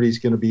 Full 30 is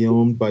going to be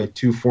owned by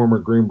 2 former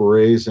Green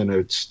Berets and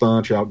a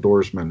staunch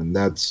outdoorsman, and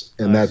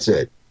that's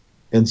it.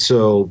 And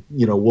so,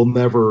 we'll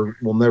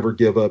never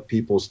give up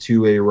people's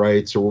 2A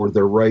rights or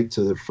their right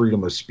to the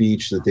freedom of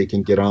speech, that they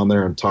can get on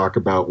there and talk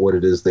about what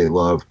it is they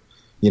love,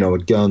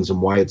 with guns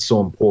and why it's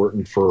so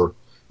important for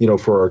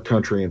our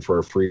country and for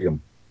our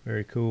freedom.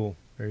 Very cool.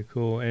 Very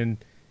cool. And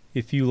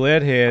if you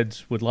lead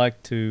heads would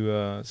like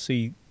to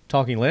see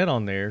Talking Lead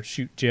on there,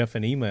 shoot Jeff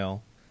an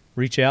email,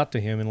 reach out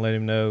to him and let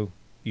him know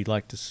you'd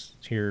like to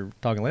hear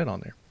Talking Lead on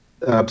there.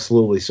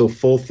 Absolutely. So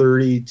Full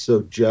 30,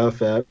 so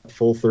Jeff at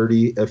Full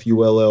 30,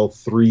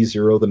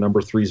 FULL30, the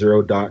number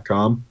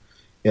 30.com,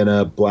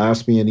 and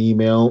blast me an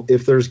email.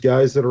 If there's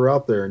guys that are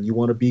out there and you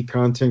want to be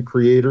content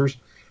creators,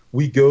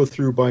 we go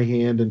through by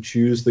hand and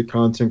choose the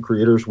content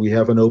creators. We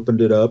haven't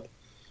opened it up.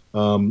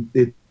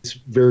 it's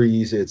very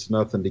easy. It's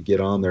nothing to get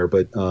on there,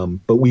 but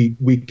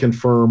we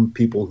confirm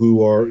people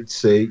who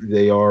say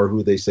they are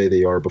who they say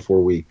they are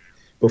before we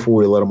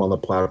let them on the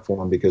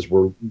platform, because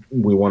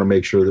we want to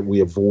make sure that we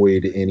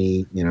avoid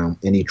any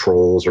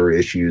trolls or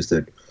issues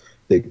that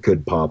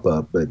could pop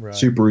up. But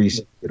super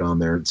easy to get on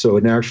there. So,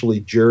 and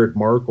actually Jared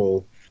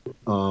Markle,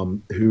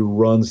 who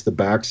runs the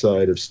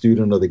backside of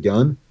Student of the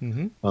Gun,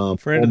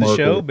 friend of the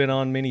show, been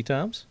on many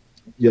times.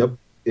 Yep.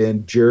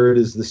 And Jared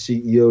is the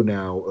CEO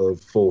now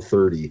of Full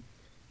 30,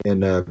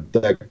 and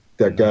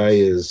that guy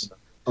is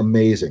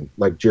amazing.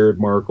 Like Jared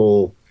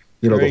Markle,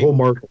 the whole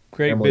Markle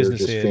family are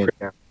just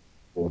fantastic.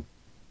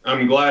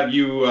 I'm glad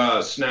you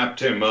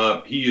snapped him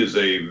up. He is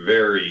a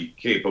very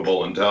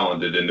capable and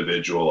talented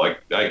individual.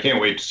 I can't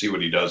wait to see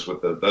what he does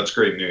with it. That's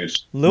great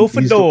news. Lil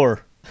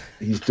Fedor.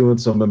 He's doing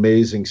some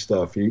amazing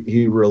stuff.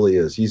 He really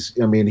is.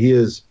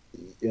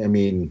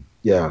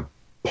 Yeah.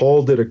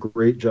 Paul did a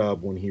great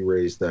job when he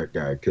raised that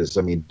guy, because,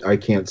 I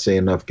can't say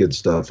enough good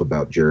stuff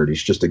about Jared.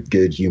 He's just a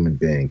good human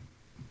being.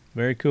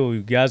 Very cool.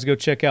 You guys go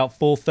check out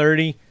Full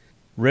 30.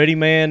 Ready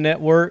Man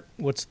Network.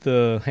 What's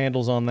the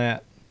handles on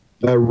that?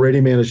 Ready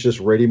Man is just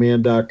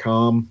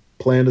readyman.com.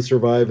 Plan to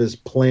Survive is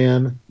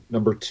plan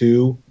number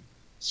 2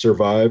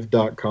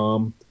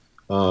 survive.com.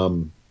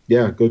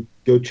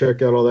 Go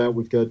check out all that.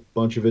 We've got a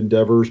bunch of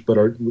endeavors, but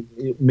our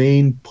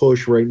main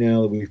push right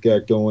now that we've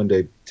got going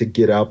to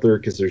get out there,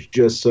 because there's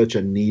just such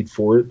a need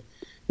for it,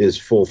 is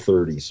Full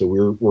 30. So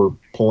we're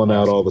pulling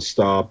out all the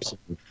stops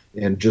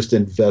and just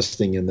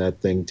investing in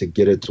that thing to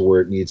get it to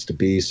where it needs to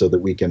be, so that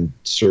we can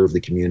serve the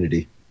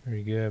community.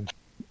 Very good.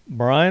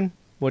 Brian,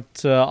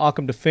 what's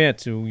Occam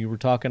Defense? You were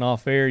talking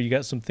off air. You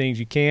got some things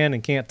you can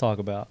and can't talk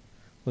about.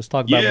 Let's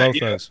talk about both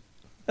those.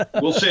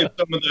 We'll save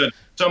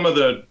some of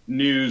the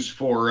news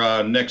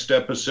for next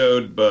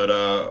episode, but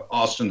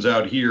Austin's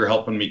out here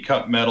helping me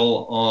cut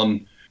metal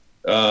on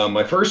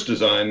my first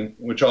design,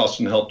 which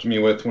Austin helped me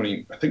with when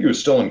I think he was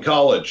still in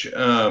college.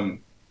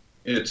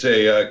 It's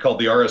called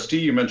the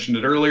RST. You mentioned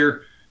it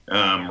earlier.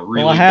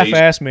 Really I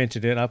half-assed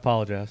mentioned it. I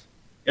apologize.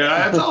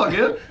 Yeah, that's all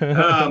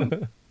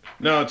good.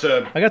 No,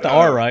 I got the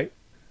R right.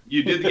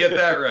 You did get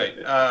that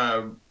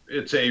right.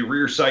 It's a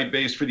rear sight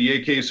base for the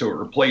AK, so it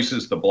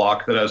replaces the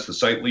block that has the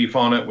sight leaf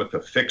on it with a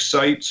fixed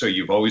sight. So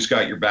you've always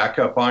got your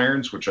backup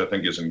irons, which I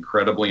think is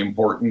incredibly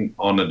important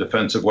on a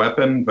defensive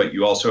weapon, but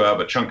you also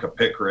have a chunk of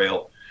pick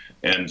rail.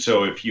 And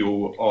so if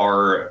you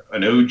are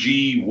an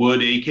OG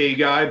wood AK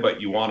guy, but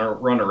you want to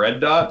run a red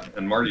dot,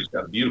 and Marty's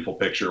got a beautiful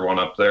picture one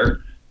up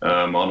there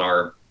on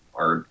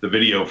the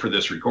video for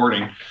this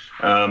recording.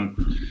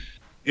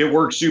 It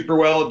works super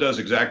well. It does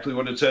exactly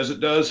what it says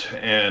it does.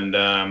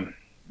 And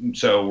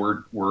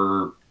so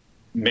we're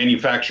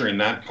manufacturing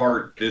that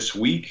part this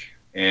week,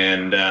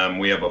 and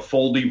we have a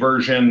foldy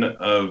version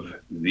of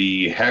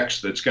the Hex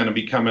that's going to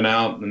be coming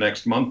out in the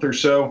next month or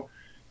so.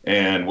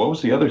 And what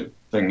was the other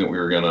thing that we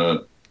were going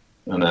to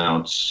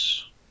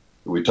announce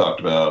that we talked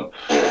about?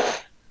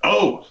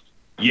 Oh,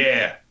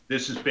 yeah,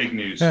 this is big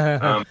news.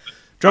 Drum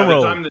by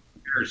roll. the time this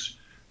airs,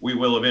 we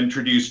will have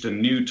introduced a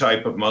new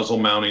type of muzzle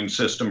mounting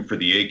system for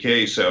the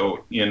AK.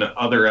 So in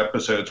other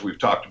episodes, we've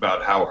talked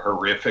about how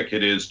horrific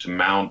it is to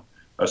mount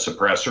a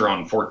suppressor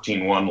on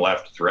 14-1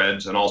 left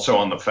threads, and also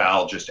on the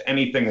FAL. Just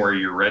anything where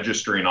you're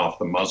registering off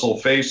the muzzle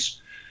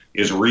face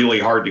is really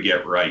hard to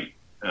get right.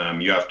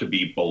 You have to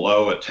be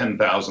below a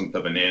 10,000th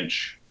of an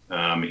inch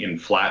in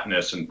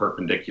flatness and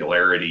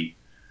perpendicularity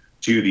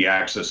to the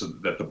axis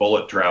that the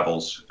bullet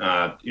travels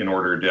in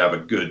order to have a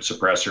good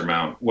suppressor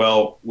mount.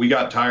 Well, we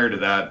got tired of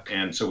that,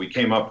 and so we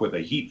came up with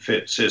a heat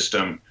fit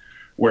system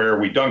where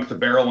we dunk the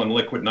barrel in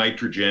liquid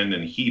nitrogen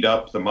and heat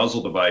up the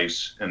muzzle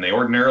device, and they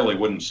ordinarily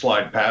wouldn't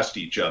slide past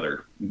each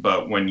other.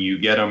 But when you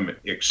get them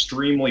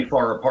extremely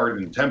far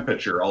apart in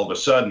temperature, all of a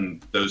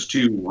sudden those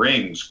two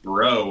rings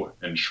grow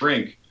and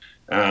shrink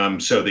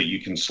so that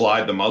you can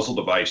slide the muzzle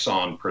device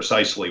on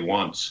precisely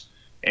once.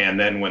 And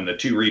then when the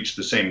two reach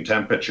the same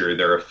temperature,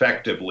 they're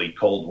effectively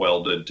cold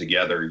welded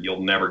together.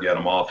 You'll never get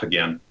them off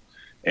again.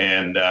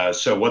 And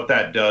so what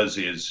that does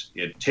is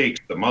it takes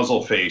the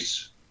muzzle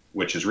face,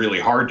 which is really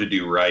hard to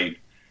do right,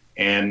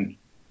 and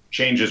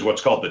changes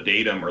what's called the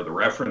datum or the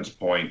reference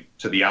point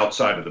to the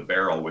outside of the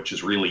barrel, which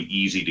is really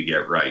easy to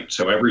get right.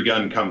 So every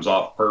gun comes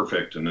off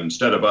perfect. And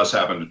instead of us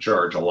having to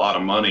charge a lot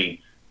of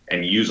money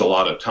and use a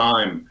lot of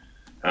time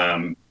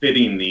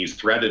fitting these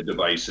threaded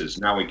devices,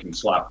 now we can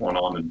slap one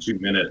on in 2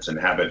 minutes and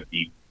have it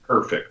be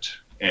perfect.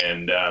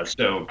 And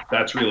so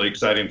that's really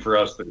exciting for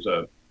us. There's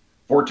a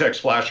Vortex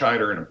flash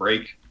hider and a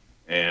brake,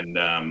 and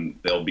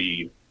they'll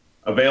be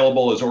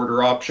available as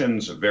order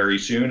options very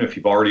soon. If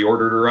you've already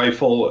ordered a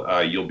rifle,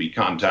 you'll be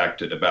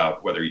contacted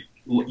about whether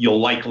you'll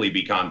likely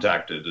be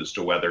contacted as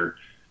to whether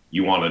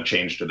you want to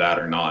change to that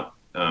or not.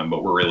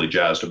 But we're really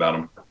jazzed about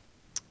them.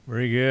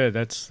 Very good.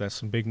 That's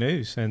some big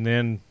news. And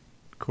then,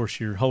 of course,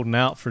 you're holding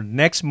out for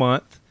next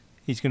month.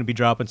 He's going to be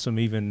dropping some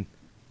even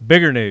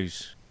bigger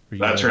news for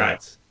you. That's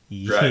guys.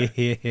 right.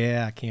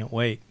 Yeah, I can't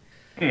wait.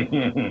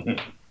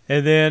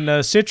 And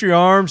then Century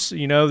Arms,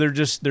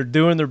 they're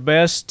doing their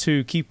best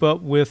to keep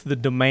up with the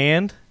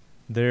demand.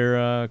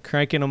 They're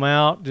cranking them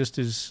out just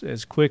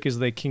as quick as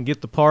they can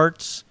get the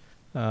parts.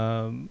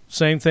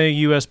 Same thing,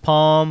 U.S.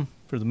 Palm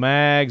for the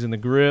mags and the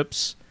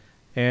grips.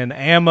 And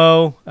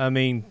ammo, I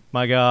mean,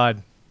 my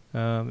God,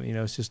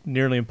 it's just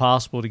nearly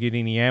impossible to get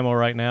any ammo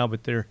right now,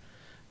 but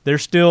they're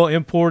still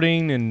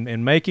importing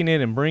and making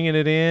it and bringing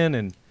it in,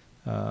 and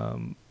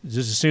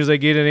just as soon as they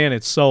get it in,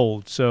 it's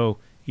sold. So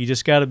you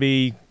just got to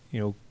be,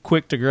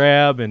 quick to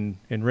grab and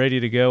ready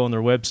to go on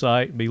their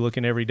website and be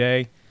looking every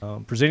day.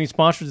 Presenting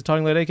sponsors of the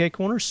Talking Lead AK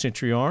Corner,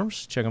 Century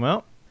Arms. Check them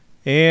out.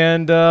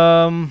 And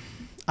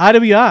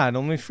IWI.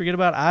 Don't forget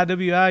about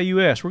IWI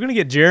US. We're going to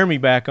get Jeremy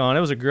back on. It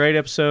was a great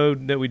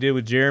episode that we did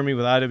with Jeremy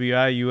with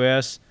IWI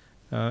US.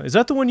 Is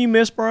that the one you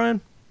missed,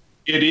 Brian?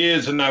 It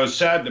is, and I was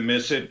sad to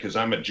miss it because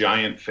I'm a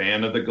giant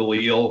fan of the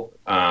Galil.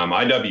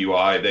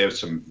 IWI, they have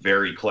some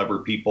very clever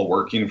people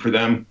working for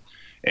them.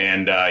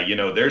 And,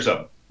 there's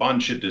a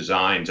bunch of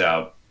designs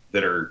out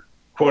that are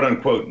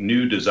quote-unquote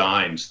new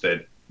designs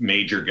that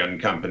major gun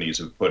companies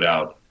have put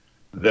out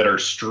that are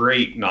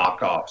straight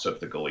knockoffs of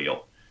the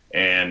Galil.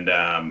 And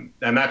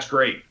that's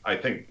great. I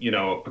think,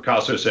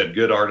 Picasso said,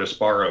 good artists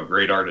borrow,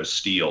 great artists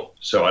steal.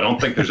 So I don't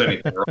think there's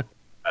anything wrong with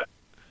that.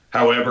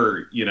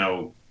 However,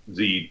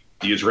 the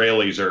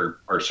Israelis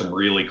are some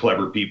really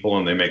clever people,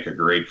 and they make a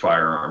great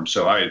firearm.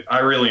 So I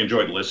really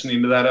enjoyed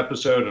listening to that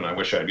episode, and I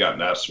wish I'd gotten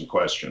to ask some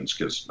questions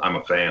because I'm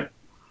a fan.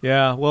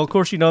 Yeah, well, of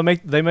course, they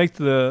make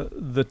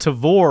the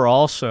Tavor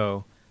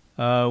also,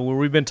 where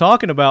we've been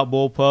talking about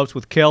bullpups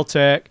with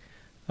Kel-Tec.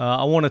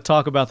 I want to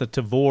talk about the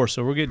Tavor,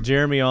 so we'll get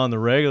Jeremy on the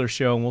regular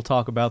show, and we'll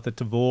talk about the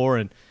Tavor.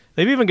 And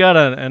they've even got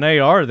an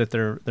AR that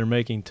they're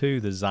making too,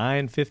 the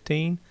Zion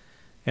 15,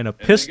 and a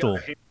pistol.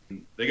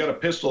 They got a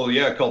pistol,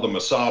 called the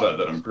Masada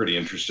that I'm pretty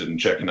interested in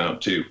checking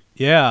out too.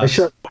 Yeah,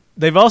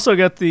 they've also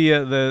got the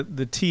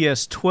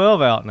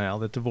TS12 out now,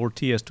 the Tavor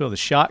TS12, the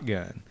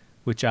shotgun,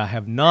 which I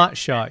have not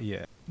shot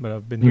yet, but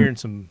I've been hearing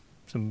some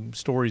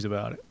stories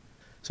about it.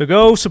 So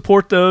go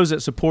support those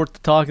that support the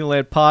Talking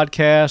Lead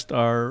podcast,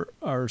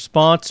 our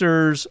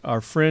sponsors, our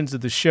friends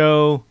of the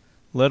show.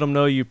 Let them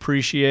know you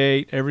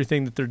appreciate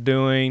everything that they're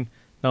doing,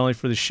 not only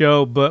for the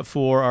show, but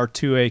for our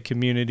 2A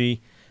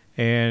community.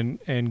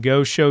 And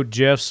go show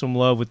Jeff some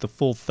love with the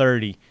Full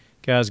 30.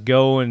 Guys,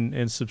 go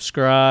and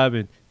subscribe.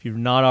 And if you're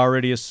not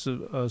already a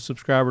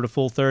subscriber to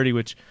Full 30,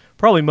 which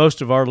probably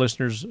most of our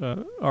listeners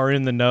are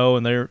in the know,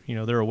 and they're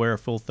aware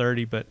of Full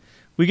 30, but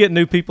we get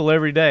new people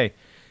every day.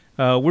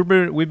 We've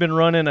been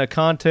running a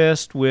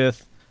contest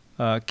with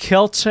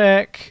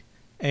Kel-Tec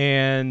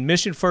and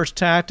Mission First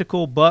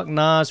Tactical, Buck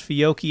Knives,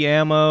 Fiocchi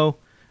Ammo,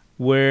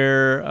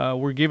 where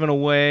we're giving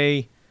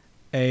away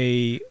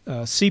a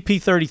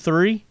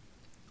CP33,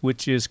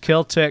 which is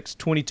Kel-Tec's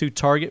 22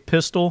 target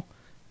pistol.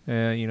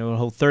 It'll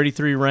hold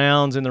 33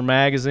 rounds in their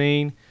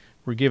magazine.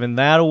 We're giving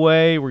that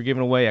away. We're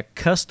giving away a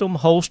custom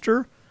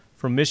holster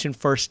from Mission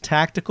First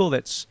Tactical.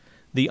 That's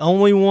the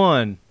only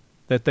one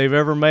that they've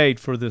ever made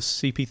for the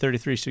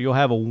CP33. So you'll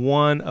have a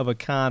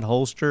one-of-a-kind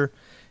holster,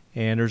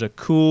 and there's a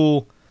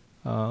cool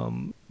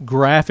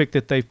graphic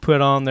that they've put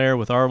on there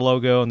with our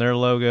logo and their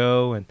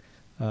logo and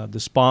the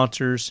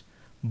sponsors.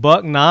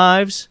 Buck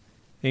Knives,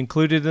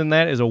 included in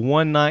that is a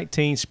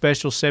 119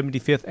 special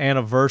 75th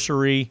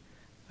anniversary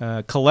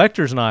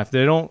collector's knife.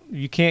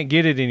 You can't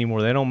get it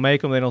anymore. They don't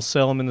make them. They don't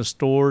sell them in the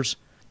stores.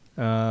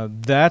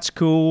 That's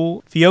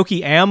cool.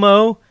 Fiocchi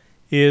Ammo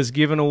is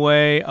giving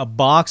away a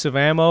box of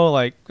ammo,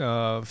 like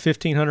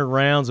 1,500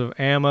 rounds of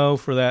ammo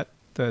for that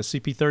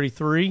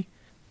CP33.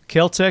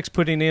 Kel-Tec's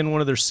putting in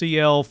one of their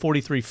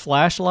CL43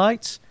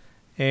 flashlights,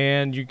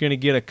 and you're going to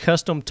get a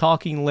custom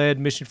Talking Lead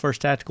Mission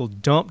First Tactical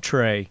dump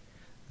tray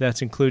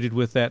that's included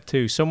with that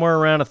too. Somewhere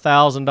around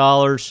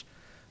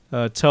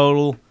 $1,000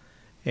 total.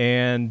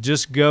 And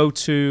just go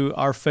to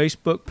our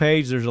Facebook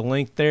page. There's a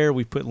link there.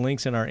 We put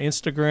links in our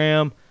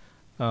Instagram,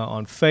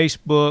 on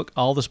Facebook.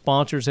 All the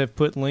sponsors have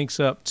put links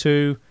up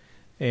too.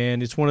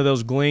 And it's one of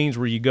those gleans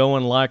where you go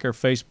and like our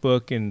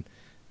Facebook and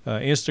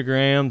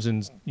Instagrams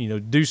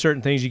and do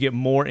certain things, you get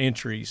more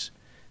entries.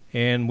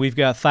 And we've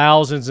got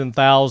thousands and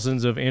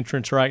thousands of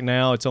entrants right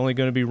now. It's only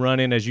going to be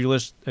running as you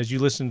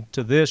listen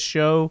to this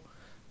show.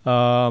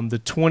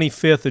 The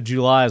 25th of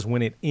July is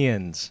when it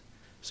ends.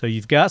 So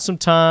you've got some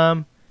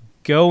time.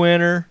 Go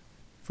enter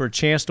for a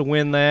chance to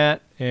win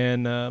that.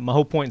 And my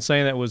whole point in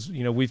saying that was,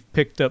 we've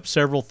picked up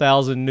several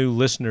thousand new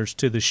listeners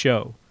to the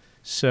show.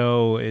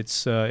 So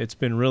it's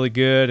been really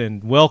good.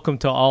 And welcome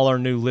to all our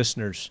new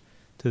listeners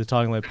to the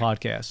Talking Lead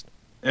podcast.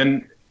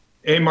 And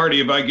hey,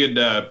 Marty, if I could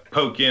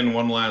poke in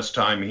one last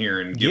time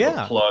here and give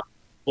a plug,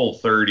 Full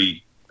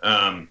 30.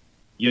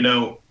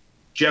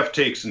 Jeff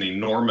takes an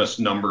enormous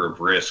number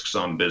of risks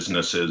on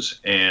businesses,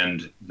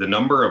 and the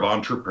number of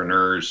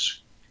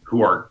entrepreneurs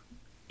who are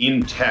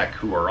in tech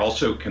who are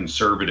also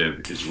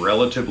conservative is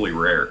relatively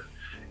rare.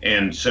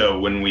 And so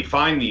when we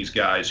find these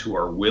guys who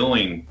are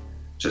willing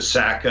to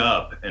sack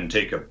up and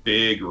take a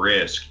big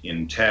risk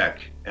in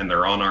tech and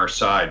they're on our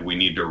side, we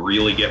need to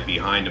really get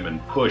behind them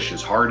and push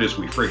as hard as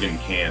we friggin'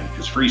 can,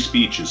 because free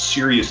speech is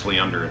seriously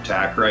under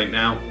attack right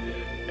now.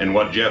 And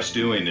what Jeff's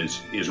doing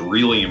is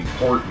really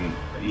important.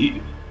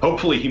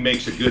 hopefully he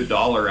makes a good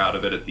dollar out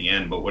of it at the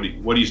end. But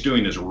what he's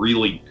doing is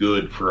really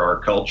good for our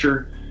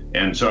culture.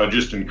 And so I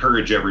just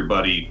encourage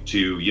everybody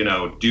to,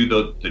 do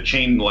the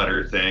chain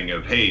letter thing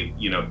of, hey,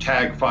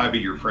 tag 5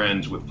 of your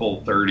friends with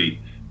full 30,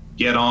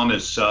 get on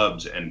as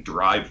subs and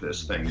drive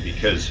this thing,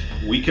 because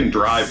we can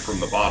drive from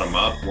the bottom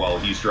up while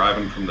he's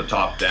driving from the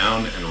top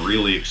down and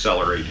really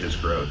accelerate his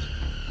growth.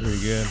 Very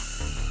good.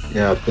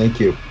 Yeah, thank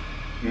you.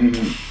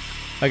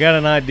 I got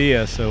an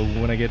idea, so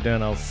when I get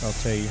done, I'll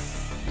tell you.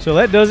 So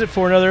that does it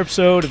for another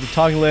episode of the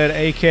Talking Lead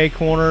AK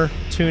Corner.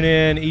 Tune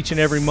in each and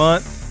every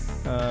month.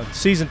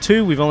 Season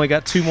 2, we've only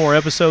got 2 more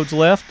episodes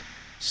left,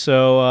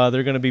 so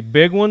they're going to be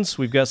big ones.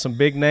 We've got some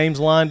big names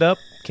lined up.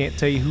 Can't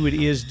tell you who it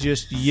is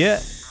just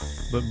yet,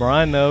 but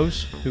Brian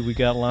knows who we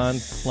got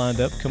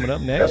lined up coming up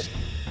next.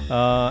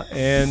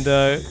 And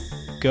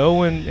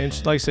go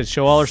and like I said,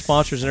 show all our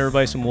sponsors and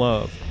everybody some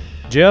love.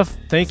 Jeff,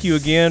 thank you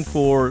again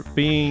for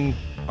being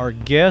our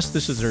guest.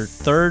 This is our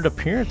 3rd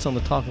appearance on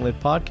the Talking Lead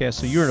podcast,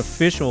 so you're an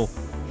official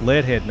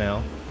Leadhead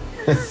now.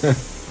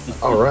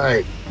 All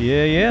right.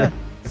 Yeah.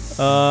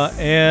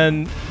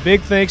 And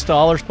big thanks to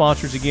all our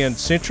sponsors again: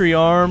 Century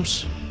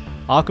Arms,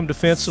 Occam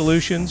Defense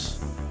Solutions,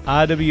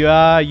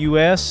 IWI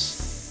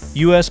US,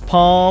 US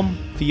Palm,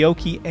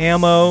 Fiocchi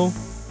Ammo,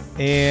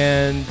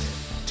 and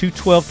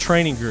 212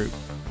 Training Group.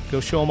 Go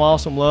show them all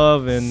some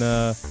love and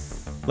let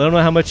them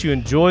know how much you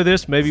enjoy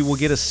this. Maybe we'll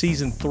get a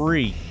season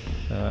 3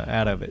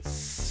 out of it.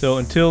 So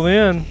until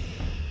then,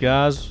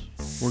 guys,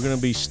 we're going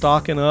to be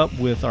stocking up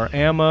with our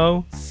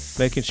ammo,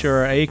 making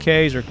sure our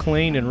AKs are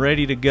clean and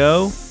ready to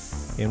go,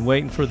 and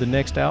waiting for the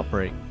next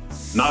outbreak.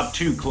 Not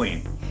too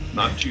clean.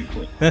 Not too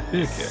clean.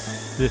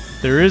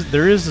 There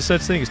is a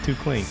such thing as too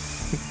clean.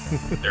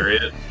 There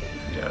is.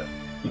 Yeah.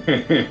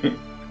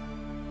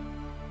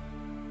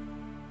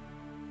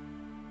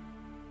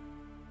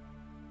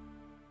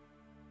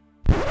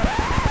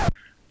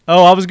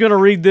 Oh, I was going to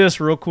read this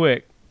real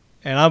quick,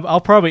 and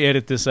I'll probably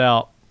edit this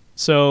out.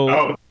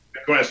 So, the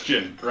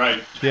question,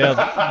 right?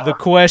 Yeah, the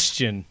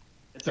question.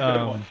 It's a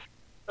good one.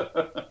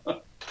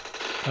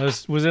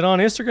 Was it on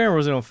Instagram or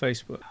was it on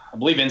Facebook? I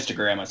believe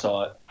Instagram. I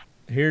saw it.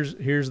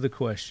 Here's the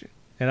question,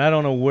 and I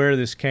don't know where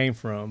this came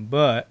from,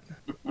 but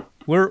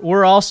we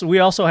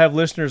also have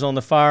listeners on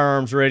the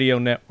Firearms Radio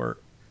Network.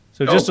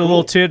 So just a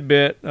little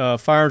tidbit: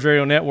 Firearms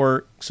Radio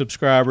Network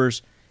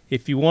subscribers,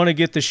 if you want to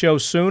get the show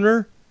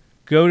sooner,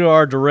 go to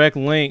our direct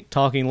link,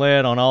 Talking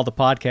Lead, on all the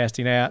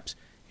podcasting apps,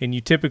 and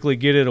you typically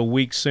get it a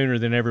week sooner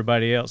than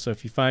everybody else. So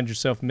if you find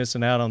yourself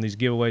missing out on these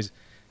giveaways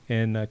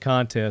and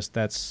contests,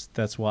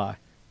 that's why.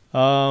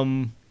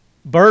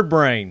 Bird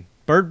Brain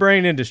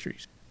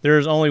Industries. There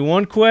is only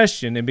one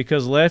question, and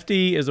because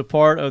Lefty is a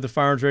part of the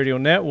Firearms Radio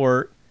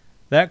Network,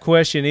 that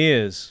question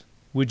is: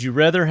 would you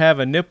rather have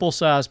a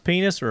nipple-sized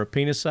penis or a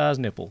penis-sized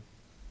nipple?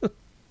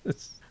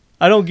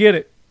 I don't get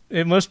it.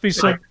 It must be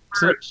some...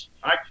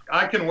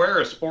 I can wear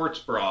a sports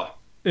bra.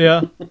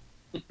 Yeah.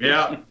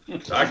 Yeah,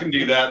 I can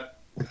do that.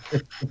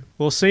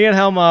 Well, seeing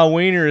how my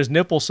wiener is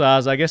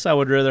nipple-sized, I guess I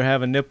would rather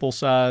have a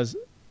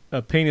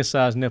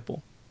penis-sized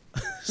nipple.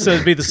 So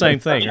it'd be the same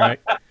thing, right?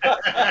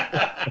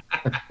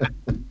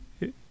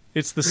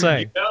 It's the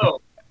same.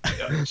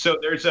 So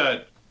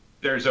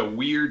there's a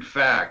weird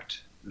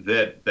fact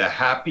that the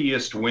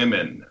happiest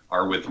women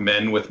are with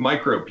men with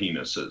micro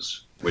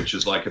penises, which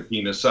is like a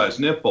penis-sized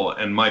nipple.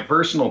 And my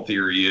personal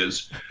theory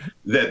is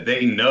that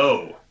they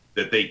know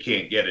that they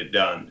can't get it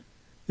done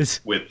with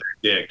their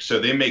dick. So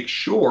they make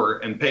sure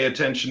and pay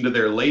attention to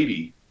their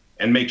lady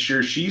and make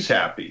sure she's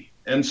happy.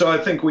 And so I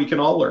think we can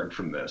all learn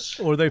from this.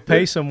 Or they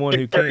pay someone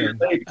who can.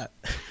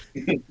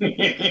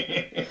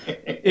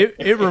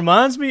 It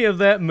reminds me of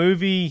that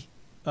movie.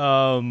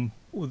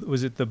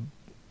 Was it the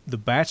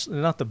Bachelor?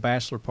 Not the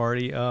Bachelor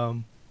Party. It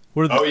was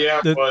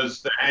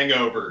The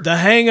Hangover. The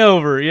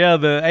Hangover, yeah,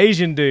 the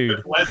Asian dude.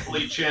 With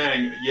Leslie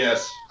Chang,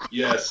 yes.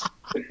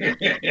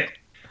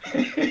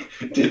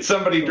 Did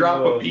somebody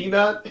drop a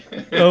peanut?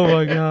 Oh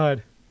my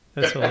God,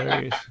 that's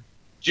hilarious.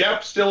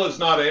 Jeff still has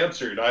not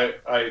answered.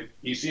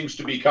 He seems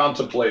to be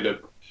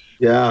contemplative.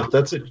 Yeah,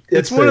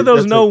 it's one of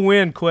those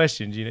no-win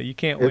questions. You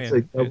can't win. It's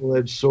a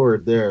double-edged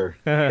sword there.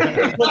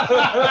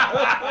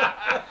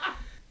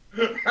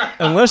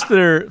 Unless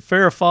they're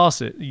Farrah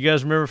Fawcett. You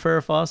guys remember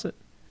Farrah Fawcett?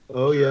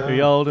 Oh yeah. Are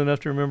y'all old enough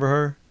to remember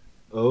her?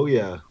 Oh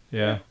yeah.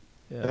 Yeah.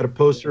 I had a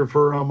poster of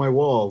her on my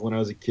wall when I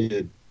was a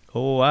kid.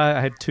 Oh, I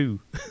had 2.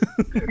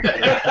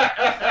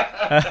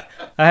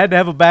 I had to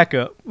have a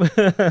backup.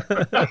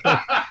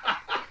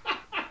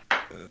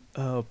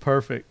 Oh,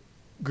 perfect.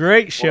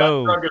 Great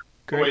show.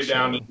 Way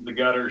down into the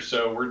gutter,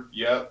 so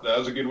that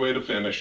was a good way to finish.